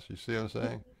your house. You see what I'm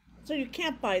saying? So you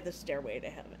can't buy the stairway to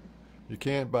heaven. You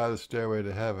can't buy the stairway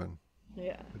to heaven.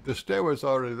 Yeah. The stairway's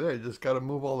already there. You just got to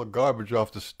move all the garbage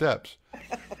off the steps.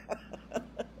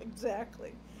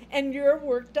 Exactly. And your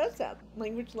work does that.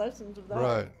 Language lessons of the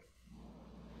heart. Right.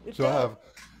 It So does.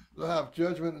 I have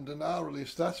judgment and denial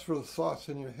release. That's for the thoughts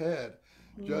in your head.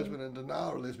 Hmm. Judgment and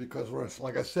denial release because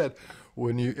like I said,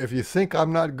 if you think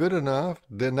I'm not good enough,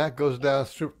 then that goes down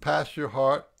through past your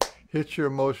heart, hits your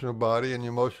emotional body, and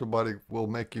your emotional body will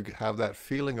make you have that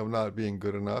feeling of not being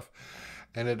good enough.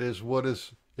 And it is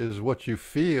what you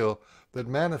feel that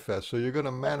manifests. So you're going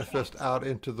to Okay. manifest out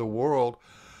into the world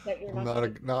that you're I'm not not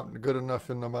good. not good enough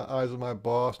in the eyes of my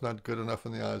boss, not good enough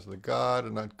in the eyes of the God,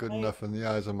 and not good Right, enough in the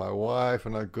eyes of my wife,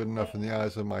 and not good enough in right. the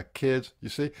eyes of my kids. You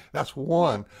see, that's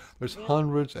Yeah, one. There's yeah,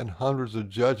 hundreds and hundreds of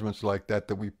judgments like that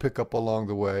that we pick up along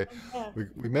the way. yeah,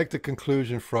 We make the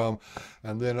conclusion from,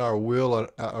 and then our will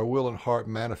and heart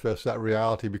manifest that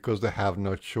reality because they have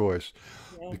no choice.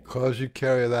 yeah, Because you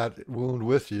carry that wound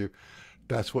with you,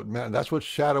 that's what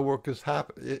shadow work is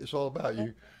it's all about. yeah,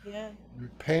 You yeah.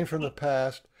 pain from the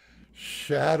past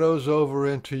shadows over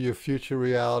into your future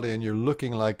reality, and you're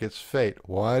looking like it's fate.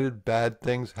 Why did bad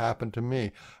things happen to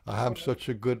me? I'm Right. such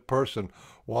a good person.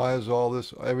 Why is all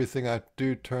this, everything I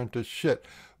do turn to shit?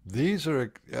 These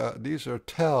are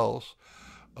tells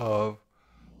of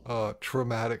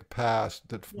traumatic past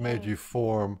that made Yeah. you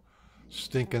form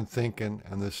stinking thinking,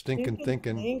 and the stinking Thinking,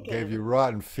 thinking gave thinking. you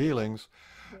rotten feelings,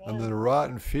 and Yeah, then the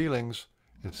rotten feelings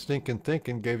and stinking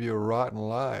thinking gave you a rotten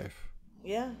life.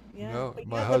 yeah, You yeah. know, But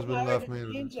you my have the husband power left to me.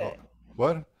 change it.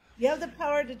 What? You have the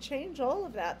power to change all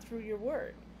of that through your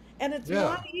word. And it's Yeah.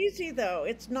 not easy though.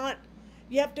 It's not,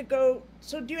 you have to go.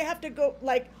 So do you have to go,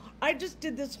 like, I just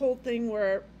did this whole thing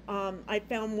where I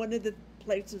found one of the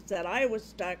places that I was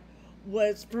stuck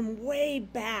was from way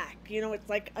back. You know, it's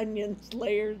like onions,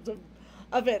 layers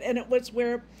of it. And it was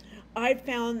where I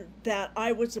found that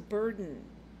I was a burden,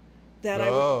 that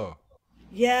I was, Oh,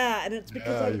 yeah. And it's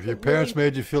because yeah. I was If a your parents really,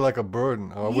 made you feel like a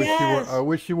burden, oh, I wish you were. I yes,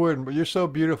 wish you wouldn't. But you're so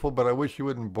beautiful. But I wish you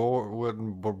wouldn't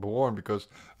be born because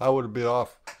I would have been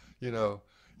off, you know,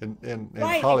 in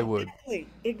right, Hollywood. exactly,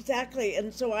 exactly.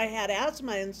 And so I had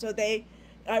asthma, and so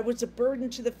I was a burden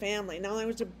to the family. Not only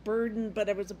was a burden, but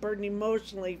I was a burden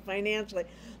emotionally, financially.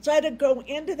 So I had to go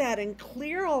into that and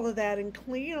clear all of that and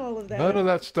clean all of that. None And of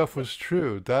that stuff was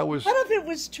true. That was none of it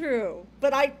was true,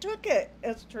 but I took it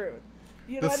as truth.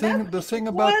 You the know, and that's thing. The just thing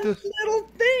about one this little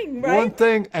thing, one right?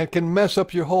 thing and can mess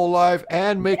up your whole life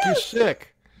and make you Yes,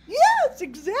 sick. yes,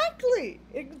 exactly,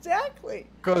 exactly.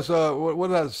 Because what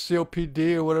is that,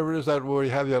 COPD or whatever it is, that where you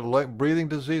have that breathing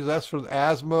disease, that's for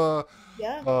asthma,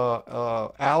 Yeah,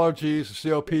 allergies,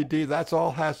 yeah, COPD. That's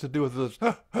all has to do with this,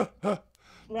 and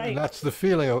right, that's the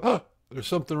feeling of, there's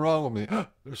something wrong with me.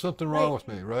 There's something wrong right, with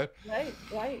me, right? right,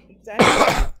 right, exactly.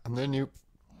 And then you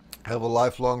have a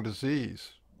lifelong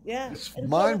disease. Yeah, It's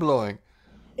and so mind blowing.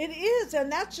 it is,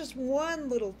 and that's just one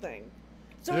little thing.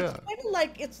 So it's Yeah, kind of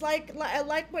like I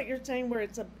like what you're saying, where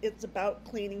it's about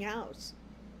cleaning house.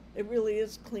 It really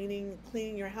is cleaning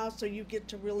your house, so you get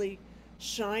to really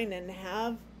shine and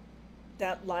have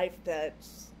that life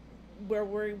that's where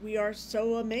we are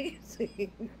so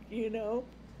amazing, you know,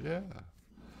 yeah.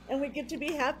 and we get to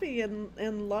be happy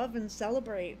and love and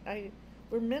celebrate.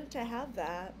 We're meant to have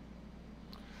that.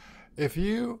 If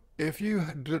you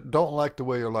don't like the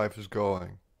way your life is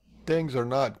going, things are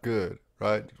not good,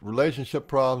 right? Relationship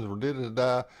problems, da da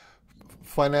da,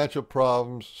 financial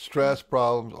problems, stress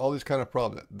problems, all these kind of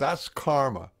problems. That's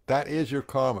karma. That is your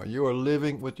karma. You are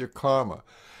living with your karma.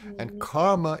 And Mhm.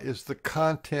 karma is the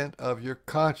content of your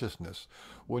consciousness.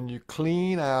 When you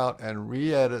clean out and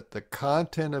re-edit the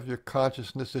content of your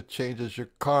consciousness, it changes your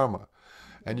karma.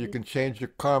 And you can change your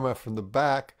karma from the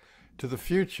back to the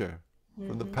future,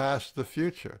 from the Mhm. past to the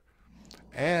future.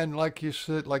 And like you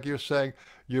said, like you're saying,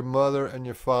 your mother and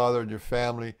your father and your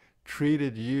family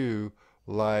treated you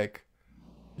like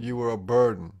you were a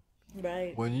burden.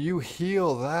 Right. When you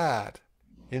heal that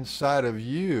inside of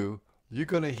you, you're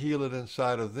going to heal it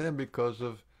inside of them because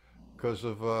of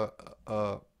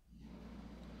uh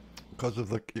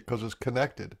because it's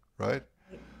connected, right?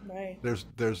 Right. There's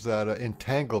that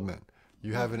entanglement.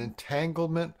 You have an Mhm.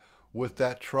 entanglement with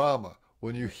that trauma.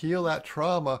 When you heal that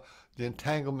trauma, the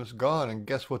entanglement's gone, and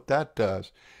guess what that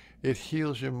does? It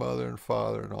heals your mother and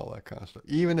father and all that kind of stuff.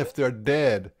 Even if they're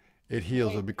dead, it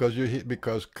heals Right. them because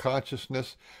because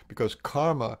consciousness, because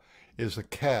karma is a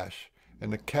cache,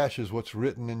 and the cache is what's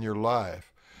written in your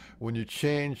life. When you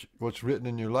change what's written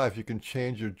in your life, you can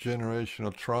change your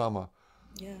generational trauma,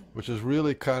 Yeah. which is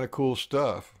really kind of cool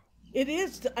stuff. It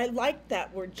is. I like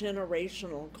that word,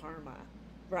 generational karma,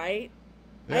 right?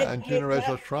 Yeah, and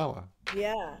That, generational trauma.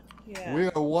 yeah, yeah. We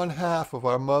are one half of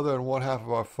our mother and one half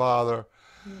of our father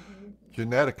Hmm.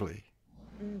 genetically,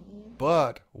 Hmm.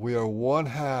 but we are one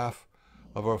half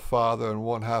of our father and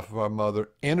one half of our mother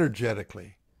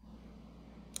energetically.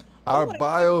 Our Oh,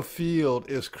 biofield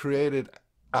is created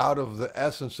out of the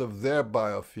essence of their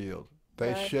biofield.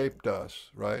 They right, shaped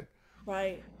us, right?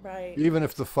 right, right. Even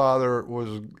if the father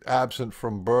was absent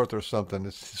from birth or something,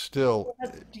 Well,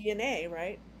 that's DNA,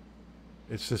 right?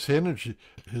 it's his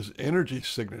energy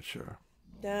signature.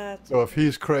 That's So if okay.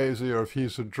 he's crazy or if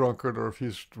he's a drunkard or if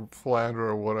he's philanderer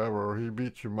or whatever, or he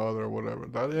beats your mother or whatever,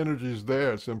 that energy's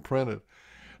there, it's imprinted.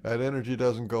 That energy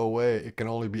doesn't go away. It can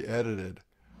only be edited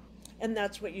And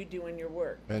that's what you do in your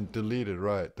work. and deleted,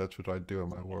 right? That's what I do in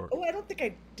my work. Oh, I don't think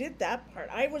I did that part.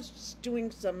 I was just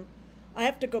doing some. I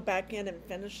have to go back in and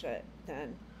finish it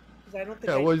then, because I don't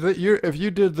think Yeah, I. well, if you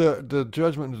did the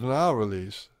judgment and denial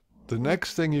release, the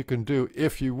next thing you can do,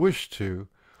 if you wish to,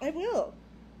 I will.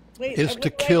 Wait, is to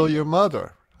what do I kill do? your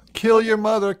mother. Kill your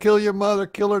mother, kill your mother,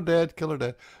 kill her dead, kill her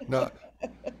dead. No,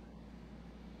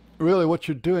 really, what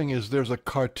you're doing is there's a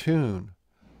cartoon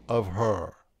of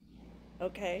her.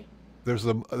 Okay. There's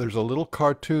a little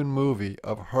cartoon movie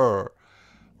of her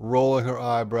rolling her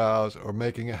eyebrows or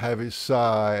making a heavy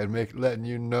sigh and letting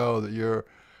you know that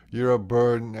you're a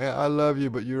burden. "Yeah, I love you,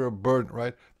 but you're a burden,"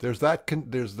 right? There's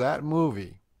that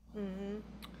movie. Mm-hmm.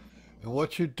 And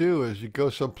what you do is you go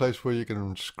someplace where you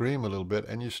can scream a little bit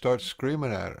and you start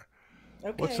screaming at her.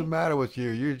 What's the Okay. matter with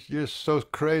you? You're so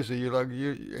crazy. You're like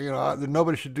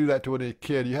nobody should do that to any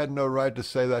kid. You had no right to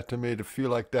say that to me, to feel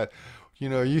like that.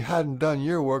 You hadn't done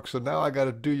your work, so now I got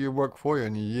to do your work for you.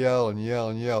 And you yell and yell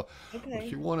and yell.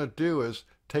 What Okay. you want to do is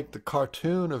take the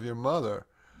cartoon of your mother,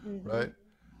 Mm-hmm. right,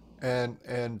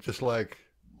 and just like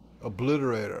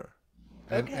obliterate her.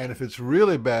 And Okay. if it's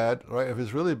really bad, right? If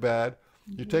it's really bad,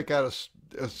 you Mm-hmm. take out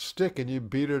a stick and you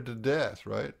beat her to death,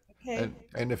 right? Okay.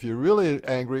 And if you're really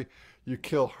angry, you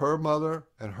kill her mother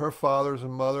and her father's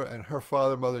mother and her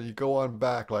father's mother. You go on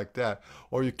back like that,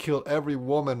 or you kill every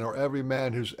woman or every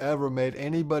man who's ever made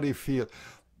anybody feel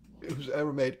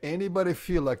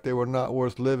like they were not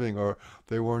worth living or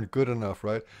they weren't good enough,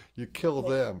 right? You kill Okay.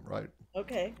 them, right?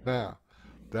 Okay. Now,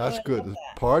 Oh, that's I love good.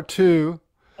 that. Part two.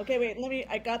 Okay, wait.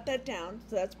 I got that down.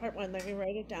 So that's part one. Let me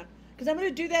write it down. Because I'm going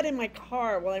to do that in my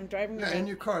car while I'm driving Yeah, in around.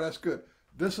 your car, that's good.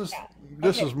 This is Yeah.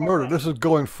 this Okay. is Part murder. one. This is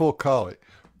going full collie.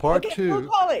 Part Okay. Full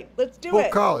two, calling. Let's do full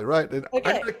it. collie, right? And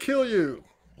I'm Okay. gonna kill you,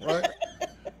 right?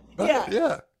 Right? Yeah.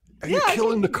 Yeah. And Yeah. you're I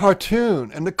killing the can.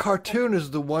 cartoon, and the cartoon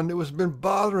is the one that was been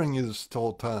bothering you this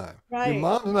whole time. Your Right.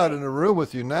 mom's not Right. in the room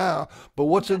with you now, but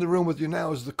what's in the room with you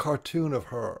now is the cartoon of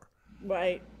her.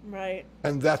 Right. Right.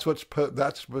 And that's what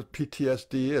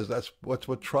PTSD is. That's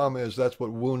what trauma is. That's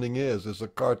what wounding is. Is a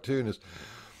cartoon is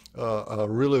a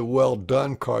really well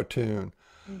done cartoon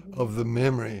Mm-hmm. of the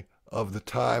memory of the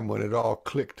time when it all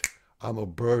clicked. I'm a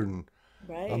burden.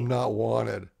 I'm Right. not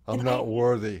wanted. And I'm not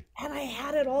worthy. I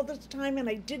had it all this time and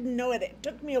I didn't know it. It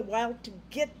took me a while to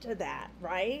get to that,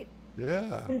 right?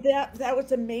 Yeah, And that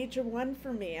was a major one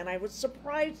for me, and I was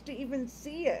surprised to even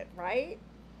see it, right?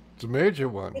 it's a major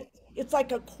one. It's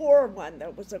like a core one.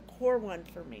 That was a core one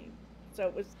for me.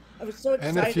 So I was so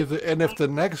And if you excited to and if find. the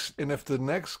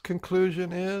next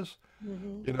conclusion is,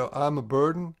 Hmm. I'm a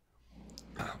burden.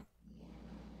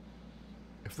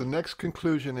 If the next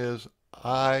conclusion is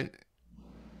I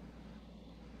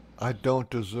I don't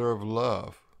deserve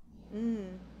love,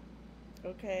 Mm,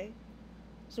 okay.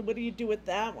 So what do you do with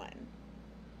that one?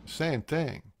 same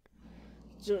thing.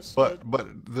 Just But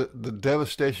the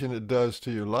devastation it does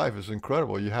to your life is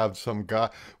incredible. You have some guy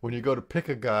when you go to pick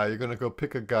a guy, you're going to go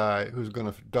pick a guy who's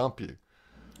going to dump you,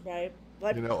 right.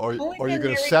 I've only or you're been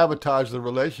going to married. sabotage the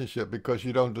relationship because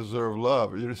you don't deserve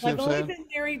love. You see I've what I'm only saying? been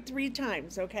married 3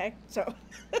 times. Okay, so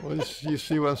Well, you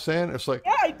see what I'm saying? It's like,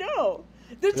 yeah, I know.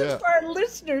 This is yeah, for our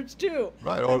listeners too.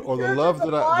 right. I'm Or sure there's a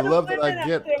the lot of love that I women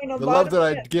out get, there and a the lot love of that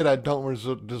I men. get, I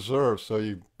don't deserve. So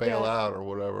you bail Yeah, out or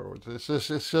whatever. It's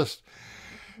just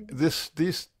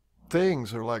these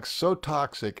things are like so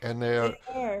toxic, and they are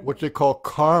they are. what they call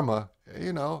karma.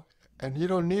 And you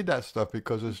don't need that stuff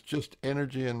because it's just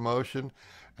energy in motion,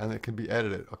 and it can be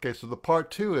edited. Okay, so the part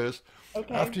two is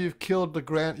Okay. after you've killed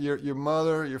your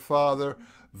mother, your father,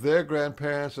 their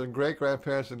grandparents and great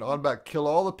grandparents, and on back, kill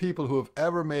all the people who have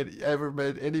ever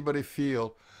made anybody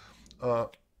feel uh,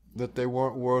 that they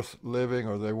weren't worth living,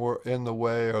 or they were in the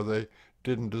way, or they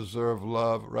didn't deserve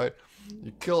love, right?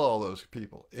 You kill all those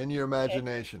people in your Okay.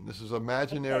 imagination. This is an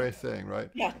Okay. imaginary thing, right?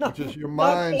 Yeah. Which is your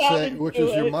Not mind put out saying, into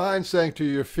it. to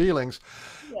your feelings,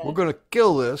 we're Yeah. going to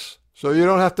kill this so you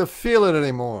don't have to feel it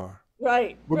anymore.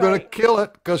 Right. We're going to Right. kill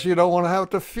it because you don't want to have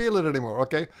to feel it anymore.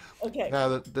 Okay. Okay. Now,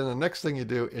 then the next thing you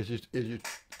do is you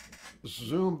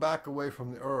zoom back away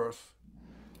from the earth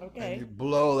and you Okay.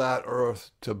 blow that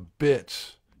earth to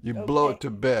bits. You blow it Okay. to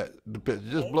bits.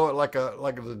 You just Okay. blow it like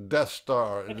a Death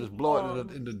Star, and Like a just blow it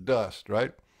bomb. into dust,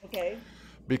 right? Okay.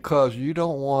 Because you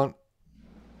don't want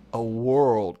a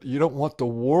world. You don't want the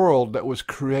world that was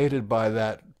created by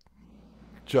that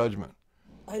judgment.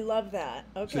 I love that.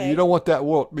 So you Okay. don't want that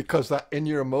world because that in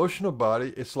your emotional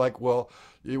body, it's like, well,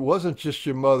 it wasn't just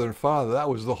your mother and father. That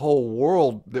was the whole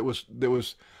world that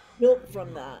was Built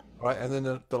from that. right. And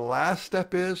then the last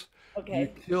step is you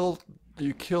Okay. kill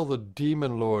you kill the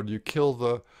demon lord. You kill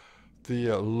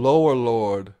the lower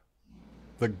Lord,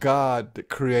 the God that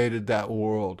created that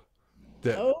world,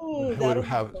 that Oh, would that'll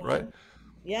be have, right? fun.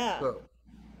 Yeah. So,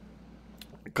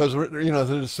 because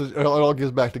it all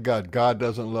gets back to God. God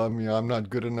doesn't love me. I'm not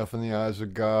good enough in the eyes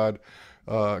of God.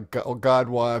 God,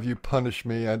 why have you punished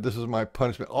me? And this is my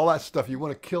punishment. All that stuff. You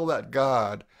want to kill that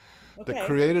God that Okay.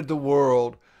 created the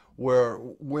world where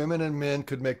women and men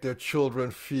could make their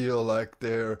children feel like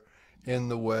they're in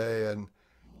the way and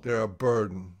they're a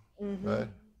burden, Mm-hmm. right?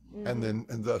 And Mm-hmm. then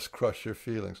and thus crush your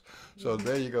feelings. So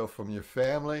there you go, from your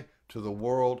family to the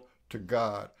world to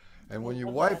God. And I when you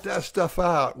love wipe that. that stuff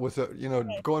out with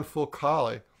Okay. going full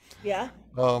collie, Yeah.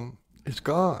 it's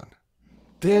gone.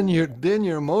 Then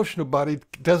your emotional body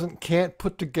can't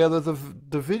put together the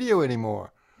video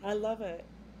anymore. I love it.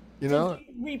 You So do know,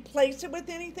 you replace it with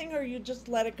anything or you just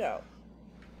let it go?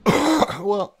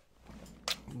 well,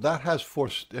 it has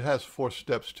four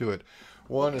steps to it.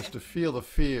 One is Okay. to feel the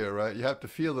fear, right? You have to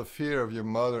feel the fear of your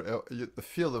mother,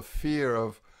 feel the fear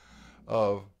of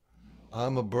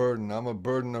I'm a burden. I'm a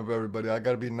burden of everybody. I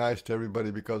got to be nice to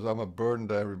everybody because I'm a burden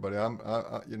to everybody.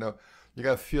 You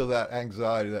got to feel that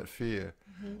anxiety, that fear.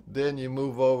 Hmm. Then you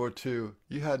move over to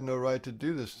you had no right to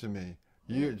do this to me.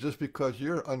 You Mm. just because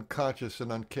you're unconscious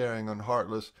and uncaring and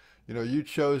heartless, you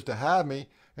chose to have me,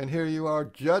 and here you are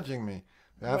judging me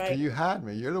after Right. you had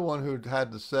me. You're the one who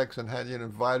had the sex and had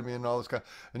invited me and all this kind,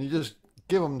 and you just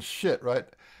give them shit, right?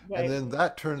 And Right. then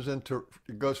that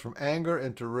it goes from anger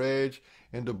into rage,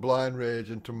 into blind rage,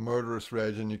 into murderous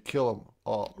rage, and you kill them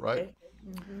all, right?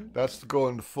 Okay. Hmm. That's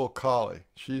going to full collie.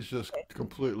 She's just Okay.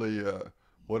 completely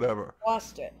whatever.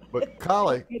 Lost it. But In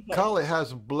a good way. collie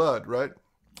has blood, right?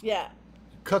 Yeah.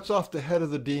 Cuts off the head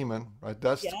of the demon, right?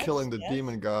 That's Yes. killing the Yes.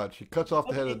 demon god. She cuts off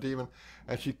the head of Okay. the demon,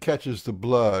 and she catches the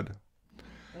blood,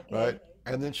 right? Okay.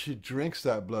 And then she drinks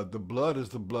that blood. The blood is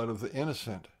the blood of the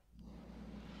innocent.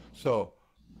 So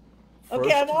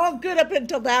Okay, I'm first, all good up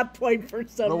until that point for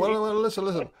no, some reason.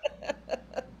 listen.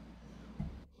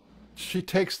 She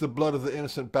takes the blood of the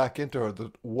innocent back into her.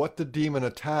 What the demon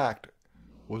attacked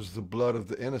was the blood of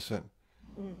the innocent.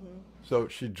 Hmm. So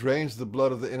she drains the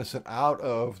blood of the innocent out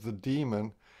of the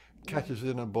demon, Hmm. catches it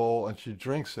in a bowl, and she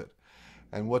drinks it.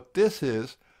 And what this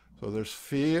is, so there's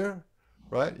fear,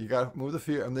 right? You got to move the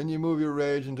fear, and then you move your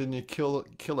rage, and then you kill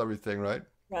everything, right?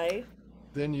 Right.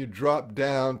 Then you drop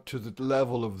down to the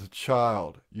level of the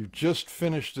child. You've just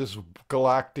finished this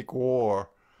galactic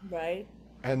war, Right.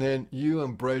 and then you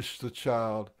embrace the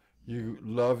child. You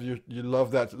love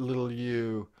that little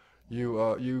you.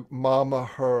 You mama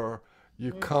her.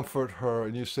 You Hmm. comfort her,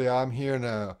 and you say, "I'm here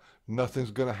now.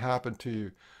 Nothing's gonna happen to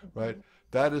you," right? Hmm.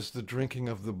 That is the drinking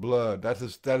of the blood. That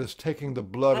is taking the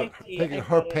blood, I see. taking I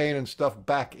her got it. pain and stuff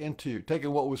back into you,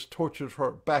 taking what was tortured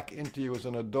her back into you as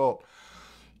an adult.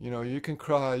 You can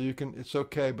cry, it's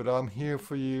okay, but I'm here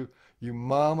for you. You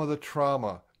mama the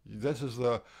trauma. This is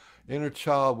the inner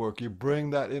child work. You bring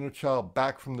that inner child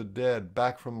back from the dead,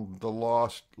 back from the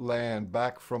lost land,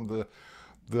 back from the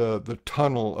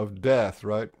tunnel of death,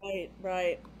 right? Right.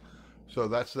 Right. So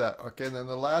that's that. Okay, and then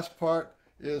the last part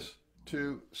is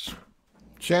to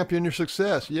champion your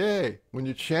success. Yay. When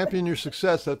you champion your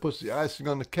success, that puts the icing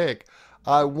on the cake.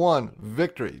 I won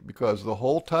victory because the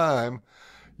whole time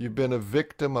you've been a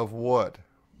victim of what?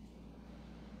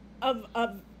 Of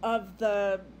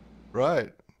the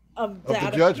Right. of Of the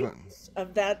that judgment. abuse,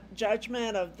 of that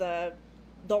judgment, of the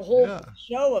whole Yeah.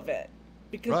 show of it.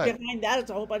 Because Right. behind that is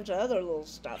a whole bunch of other little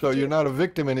stuff So too. you're not a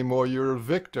victim anymore, you're a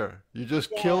victor. You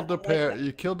just Yeah, killed the I like parent, that.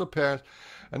 you killed the parents.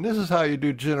 And this is how you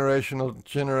do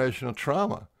generational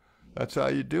trauma. That's how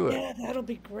you do it. Yeah, that'll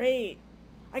be great.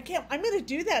 I'm gonna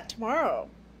do that tomorrow.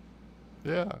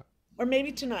 Yeah. Or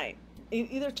maybe tonight.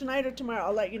 Either tonight or tomorrow.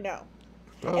 I'll let you know.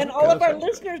 Oh, And okay, all of that our sounds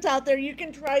good. listeners out there, you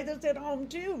can try this at home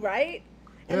too, right?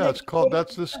 And Yeah, then it's go called to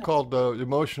that's this is called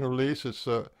emotional release.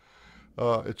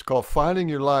 It's called finding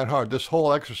your lion heart. This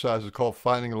whole exercise is called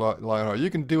finding your lion heart. You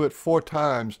can do it 4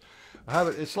 times. I have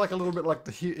it. It's like a little bit like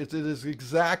it is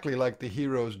exactly like the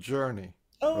hero's journey,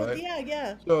 oh right? yeah,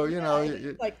 yeah. So Yeah, it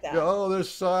is like that. oh,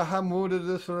 there's I'm wounded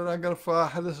this and I gotta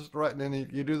fight. This is right, and then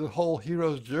you do the whole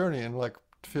hero's journey in like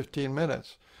 15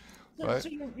 minutes, So, right? so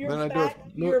you're, And you're then I do it back.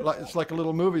 You're like it's like a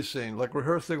little movie scene, like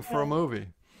rehearsing for a yeah, movie.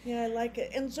 yeah, I like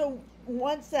it. And so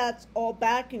once that's all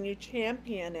back and you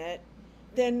champion it,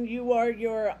 then you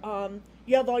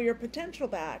have all your potential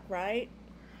back, right?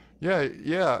 Yeah,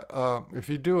 yeah. If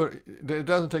you do it, it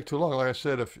doesn't take too long. Like I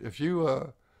said, if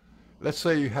you let's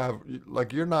say you have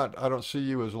like you're not. I don't see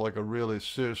you as like a really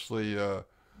seriously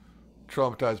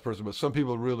traumatized person, but some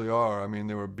people really are. I mean,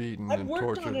 they were beaten I've and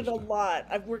worked on tortured and it a stuff. lot.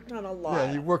 I've worked on a Yeah,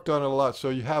 you lot. worked on it a lot,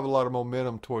 so you have a lot of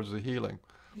momentum towards the healing.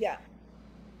 Yeah.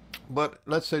 But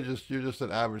let's say you're just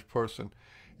an average person.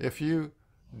 If you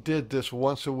did this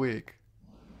once a week,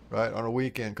 right, on a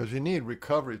weekend, because you need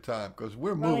recovery time, because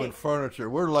we're moving Right. furniture.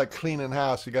 We're like cleaning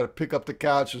house. You got to pick up the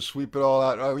couch and sweep it all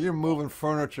out. Oh, you're moving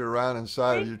furniture around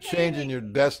inside of you. Right.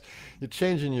 You're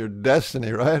changing your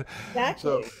destiny, right?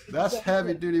 So Exactly. that's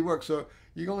heavy Exactly. duty work. So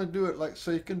you only do it like,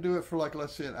 so you can do it for like,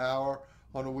 let's say an hour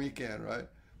on a weekend, right?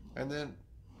 And then,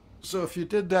 so if you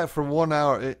did that for 1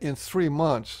 hour in 3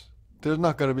 months, there's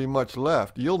not going to be much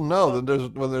left. You'll know Oh,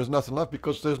 that there's nothing left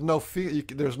because there's no feel.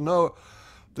 There's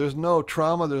no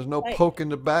trauma. There's no right. poke in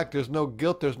the back. There's no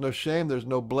guilt. There's no shame. There's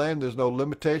no blame. There's no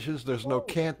limitations. There's no Oh,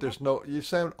 can't. There's no. You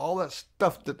saying all that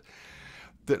stuff that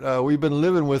we've been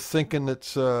living with, thinking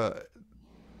it's us.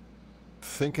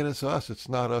 It's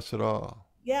not us at all.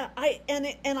 yeah.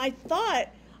 And I thought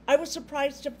I was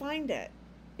surprised to find it.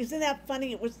 Isn't that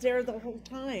funny? It was there the whole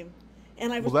time,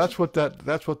 and I Well, was just.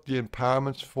 that's what the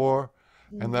empowerment's for,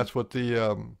 and Mhm. that's what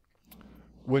the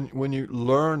when you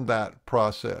learn that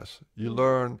process, you Mhm.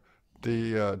 learn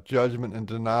the judgment and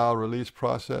denial release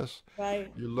process.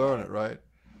 Right. You learn Right. it, right?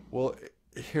 Well,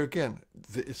 here again,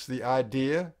 it's the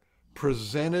idea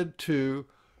presented to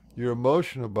your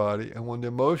emotional body, and when the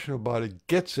emotional body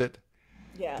gets it,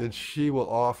 Yeah. then she will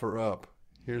offer up.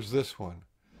 Here's this one.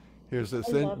 Here's this.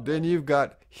 I Then love then it. you've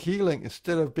got healing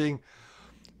instead of being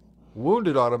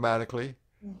wounded automatically.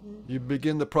 Hmm. You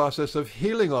begin the process of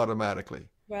healing automatically.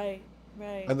 Right.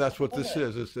 Right. And that's I what love this it.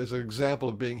 is. It's an example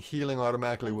of being healing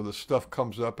automatically where the stuff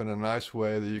comes up in a nice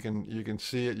way that you can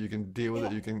see it, you can deal with Yeah.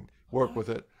 it, you can work Oh, with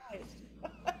it. nice.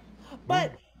 Mm.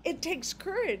 But it takes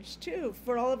courage too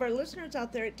for all of our listeners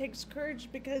out there. It takes courage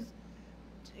because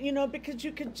because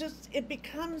you could just it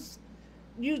becomes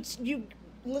you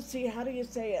let's see, how do you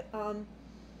say it?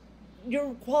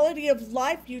 Your quality of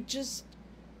life, you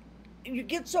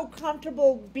get so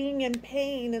comfortable being in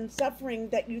pain and suffering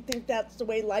that you think that's the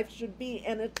way life should be,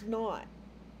 and it's not.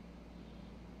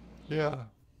 Yeah,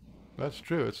 that's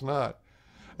true. It's not.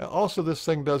 And also, this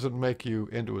thing doesn't make you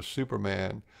into a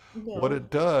Superman. What No. it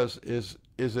does is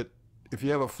it if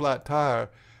you have a flat tire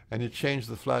and you change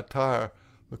the flat tire,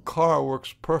 the car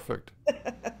works perfect.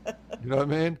 You know what I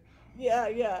mean? Yeah,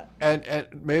 yeah, And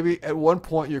maybe at one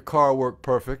point your car worked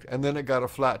perfect, and then it got a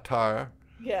flat tire,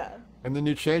 yeah. and then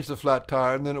you change the flat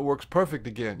tire, and then it works perfect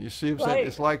again. You see what I'm saying? Right,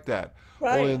 It's like that.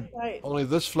 right, Only right. only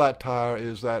this flat tire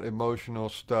is that emotional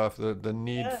stuff, Yeah,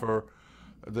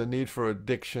 the need for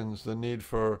addictions, the need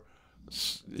for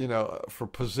for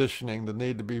positioning, the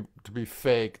need to be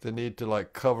fake, the need to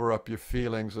like cover up your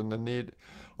feelings, and the need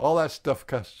all that stuff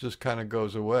just kind of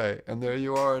goes away. And there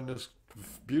you are in this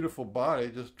beautiful body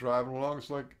just driving along. It's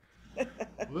like, well,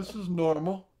 this is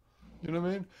normal. You know what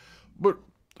I mean? But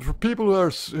for people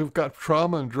who've got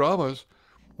trauma and dramas,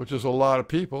 which is a lot of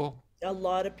people, a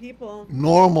lot of people.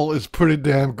 normal is pretty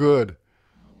damn good.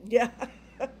 Yeah,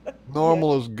 yeah,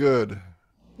 Normal is good.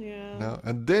 yeah. No,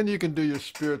 and then you can do your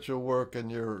spiritual work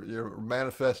and your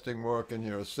manifesting work and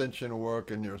your ascension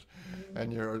work and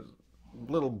your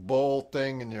little bowl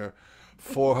thing and your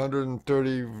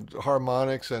 430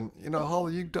 harmonics and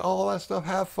all that stuff.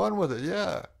 Have fun with it,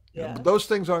 yeah. Yeah, But those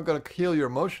things aren't going to heal your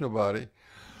emotional body,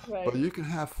 but right. you can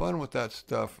have fun with that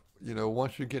stuff.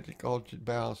 Once you get it all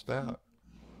balanced out.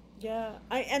 Yeah,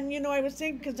 I was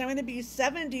thinking because I'm going to be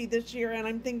 70 this year, and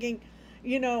I'm thinking,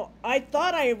 I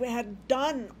thought I had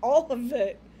done all of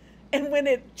it, and when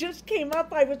it just came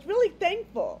up, I was really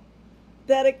thankful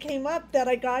that it came up, that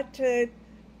I got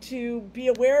to be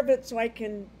aware of it, so I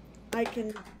can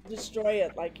destroy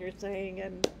it, like you're saying,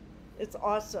 and it's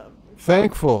awesome. It's awesome.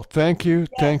 Thankful. Thank you. Yes.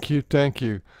 Thank you. Thank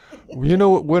you.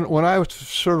 When I was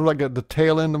sort of like at the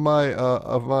tail end of my it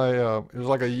was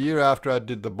like a year after I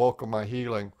did the bulk of my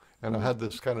healing, and I had Mhm.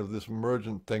 this kind of this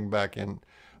emergent thing back in.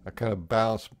 I kind of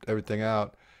balanced everything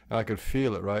out, and I could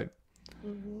feel it, right?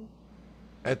 Mhm.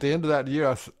 At the end of that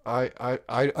year,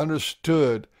 I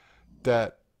understood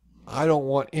that I don't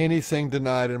want anything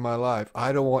denied in my life.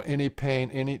 I don't want any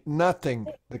pain, nothing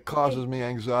that Right. causes me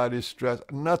anxiety, stress,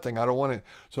 nothing. I don't want it.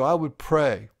 So I would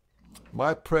pray.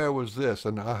 My prayer was this,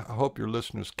 and I hope your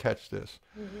listeners catch this.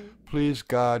 Mhm. Please,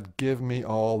 God, give me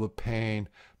all the pain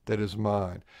that is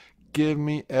mine. Give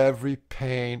me every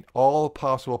pain, all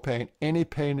possible pain, any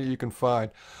pain that you can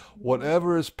find. Mhm.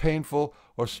 Whatever is painful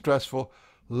or stressful,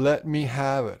 let me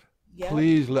have it. Yep.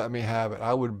 Please let me have it.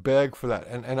 I would beg for that.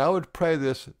 And I would pray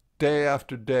this day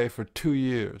after day for 2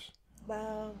 years. Wow.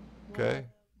 Wow. Okay?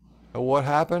 And what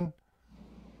happened?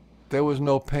 There was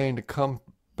no pain to come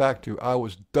back to. I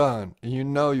was done. And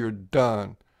you're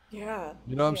done. Yeah.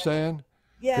 You know what I'm Yeah. saying?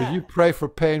 Because Yeah. you pray for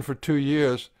pain for 2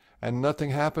 years and nothing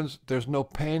happens, there's no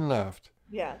pain left.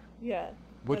 Yeah. Yeah.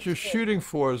 What That's you're good. shooting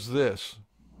for is this.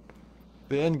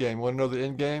 The end game. Want to know the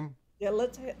end game? Yeah,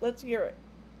 let's hear it.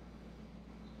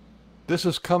 This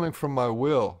is coming from my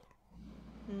will.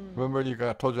 Mm. Remember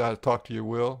I told you how to talk to your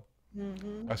will?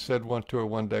 Mm-hmm. I said one to her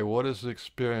one day, what is the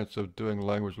experience of doing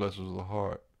language lessons of the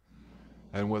heart?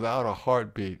 And without a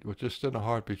heartbeat, with just in a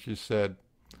heartbeat, she said,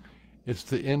 it's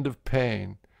the end of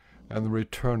pain and the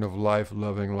return of life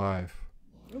loving life.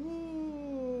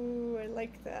 Ooh, I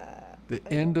like that. The I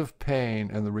end like. of pain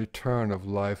and the return of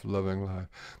life loving life.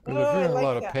 Because if Oh, you're I in a like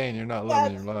lot of that. pain, you're not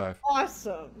loving your That's life.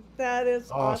 awesome. That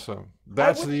is awesome. Awesome. I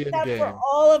That's wish the end that for game.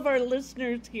 all of our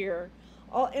listeners here,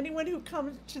 all anyone who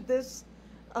comes to this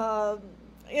um,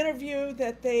 interview,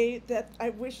 that I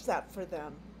wish that for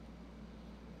them.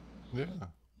 Yeah.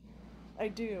 I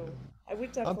do. I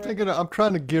wish that I'm for thinking, everyone. I'm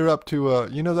trying to gear up to,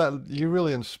 that you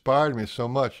really inspired me so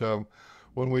much.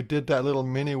 When we did that little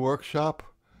mini workshop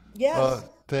Yes.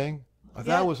 thing,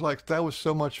 Yes. that was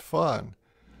so much fun.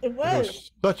 It And there was.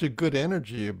 was such a good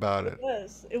energy about It it.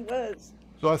 was. It was.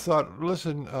 So I thought,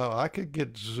 listen, I could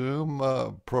get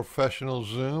Zoom, professional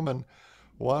Zoom, and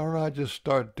why don't I just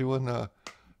start doing a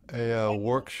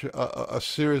workshop, a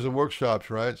series of workshops,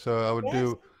 right? So I would Yes.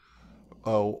 do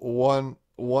one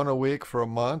a week for a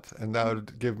month, and that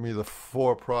would give me the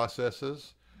four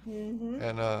processes. Mm-hmm.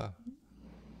 And I'm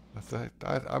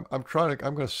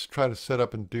going to try to set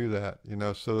up and do that,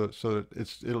 so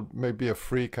that it'll maybe a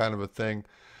free kind of a thing.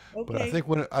 But Okay.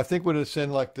 I think when it's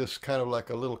in like this kind of like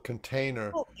a little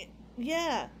container. Oh,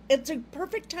 yeah. It's a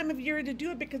perfect time of year to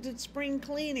do it because it's spring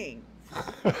cleaning.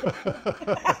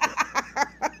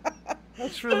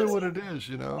 That's really That's what it is.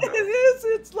 It is.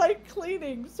 It's like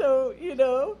cleaning. So,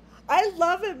 I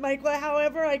love it, Michael.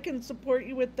 However, I can support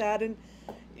you with that. And,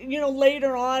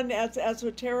 later on, as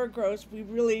Otero grows, we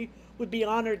really would be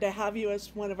honored to have you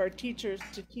as one of our teachers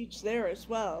to teach there as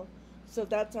well. So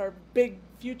that's our big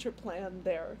future plan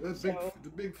there. So, The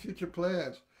big future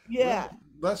plans. yeah.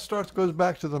 That goes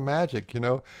back to the magic.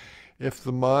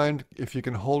 If you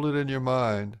can hold it in your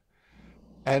mind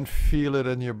and feel it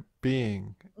in your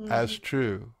being Hmm. as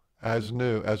true, as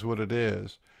new, as what it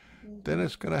is, then Hmm.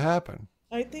 it's going to happen.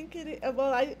 I think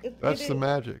well, it That's the is.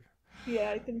 magic.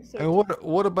 Yeah, I think so And too.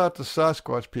 what about the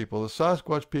Sasquatch people? The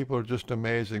Sasquatch people are just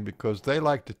amazing because they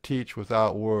like to teach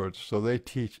without words, so they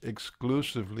teach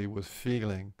exclusively with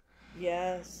feeling.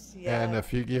 Yes, And yeah.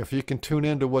 if you can tune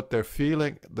into what they're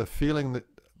feeling,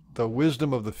 the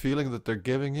wisdom of the feeling that they're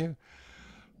giving you,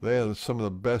 they are some of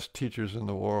the best teachers in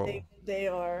the world. They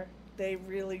are. They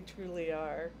really truly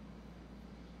are.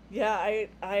 Yeah,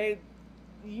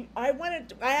 I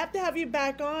wanted I have to have you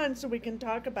back on so we can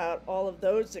talk about all of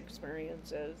those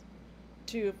experiences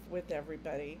too with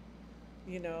everybody,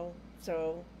 you know.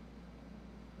 So,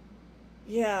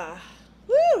 yeah.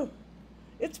 Woo!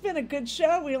 It's been a good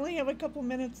show. We only have a couple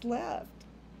minutes left.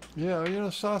 Yeah, the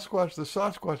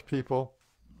Sasquatch people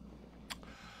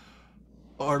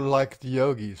are like the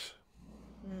yogis.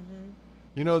 Hmm.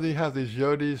 They have these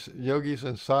yogis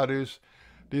and sadhus.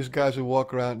 These guys who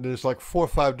walk around. There's like 4 or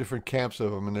 5 different camps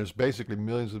of them, and there's basically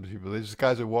millions of people. These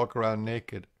guys who walk around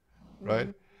naked, right?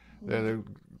 Hmm. They Hmm.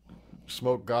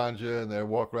 smoke ganja and they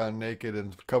walk around naked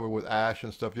and covered with ash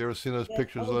and stuff. You ever seen those Yeah.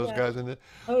 pictures of Oh those yeah. guys in it?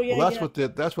 Oh Well, yeah,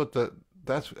 yeah.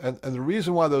 and the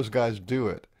reason why those guys do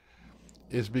it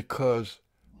is because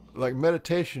like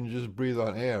meditation, you just breathe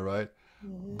on air, right?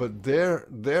 Hmm. But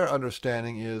their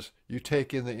understanding is you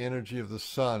take in the energy of the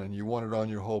sun and you want it on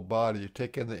your whole body. You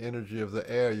take in the energy of the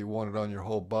air, you want it on your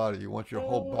whole body. You want your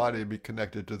whole body Oh. to be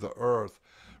connected to the earth,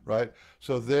 right?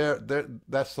 So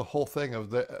that's the whole thing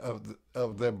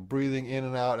of them breathing in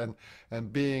and out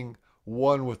and being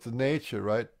one with the nature,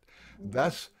 right? Hmm.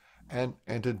 That's and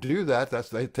to do that, that's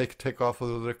they take off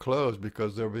of their clothes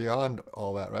because they're beyond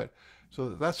all that, right? So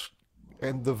that's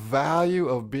and the value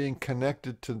of being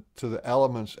connected to the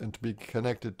elements and to be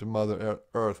connected to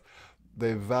Earth,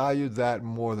 they valued that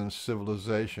more than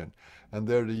civilization. And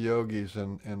they're the yogis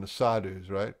and the sadhus,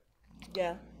 right?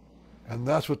 Yeah. And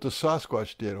that's what the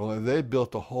Sasquatch did. Only they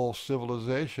built a whole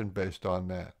civilization based on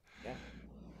that.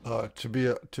 Yeah. To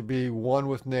be one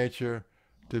with nature,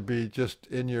 to be just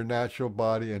in your natural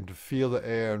body, and to feel the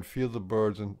air and feel the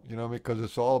birds, and because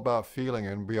it's all about feeling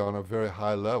and be on a very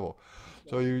high level.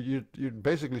 So Yeah. you're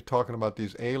basically talking about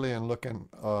these alien looking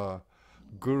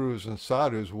gurus and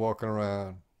sadhus walking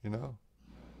around, you know.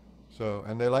 So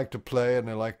and they like to play and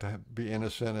they like to be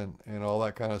innocent and all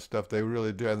that kind of stuff. They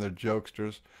really do, and they're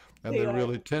jokesters and They they're are.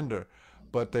 really tender.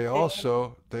 But They are.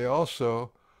 they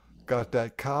also got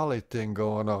that Kali thing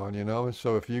going on, And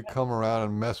so if you come around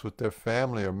and mess with their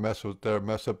family or mess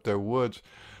up their woods,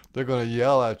 they're going to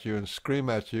yell at you and scream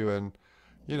at you and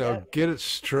Yeah, get it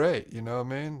straight. You know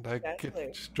what I mean? Like get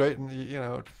exactly.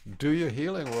 straighten. Do your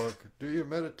healing work, do your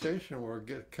meditation work,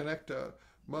 connect to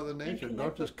Mother And Nature. Don't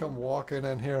connect with just come walking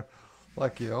in here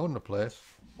like you own the place.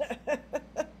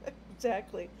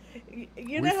 exactly. You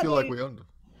We know how feel like they, we own it.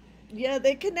 yeah,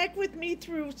 they connect with me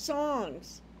through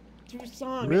songs, through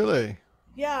song. Really?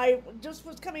 Yeah, I just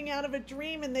was coming out of a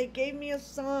dream and they gave me a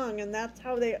song and that's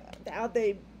how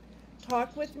they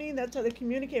talk with me. That's how they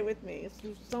communicate with me. It's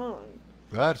through song.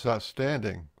 That's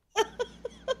outstanding.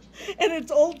 And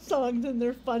it's old songs and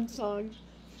they're fun songs.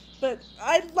 But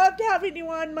I loved having you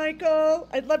on, Michael.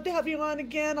 I'd love to have you on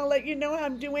again. I'll let you know how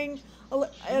I'm doing.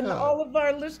 And Yeah. all of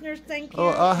our listeners, thank Oh,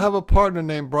 you. I have a partner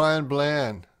named Brian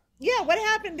Bland. Yeah, what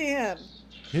happened to him?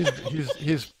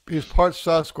 He's part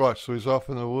Sasquatch, so he's off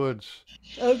in the woods.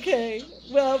 Okay.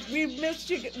 Well, we missed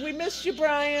you. We missed you,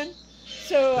 Brian.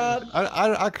 So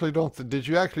I actually don't. Did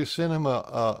you actually send him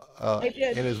I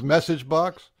did. in his message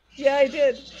box? Yeah, I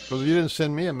did. Because you didn't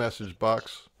send me a message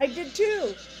box I did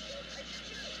too.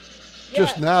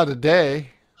 just Yeah, now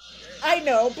today. I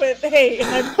know, but hey,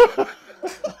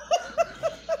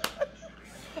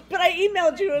 but I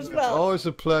emailed you as It's well. always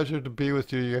a pleasure to be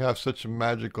with you. You have such a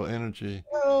magical energy.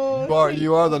 Oh,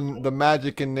 You are the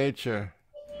magic in nature.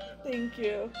 thank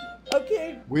you.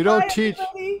 Okay, We don't bye teach.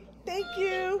 everybody. Thank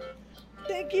you.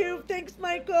 Thank you. Thanks,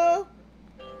 Michael.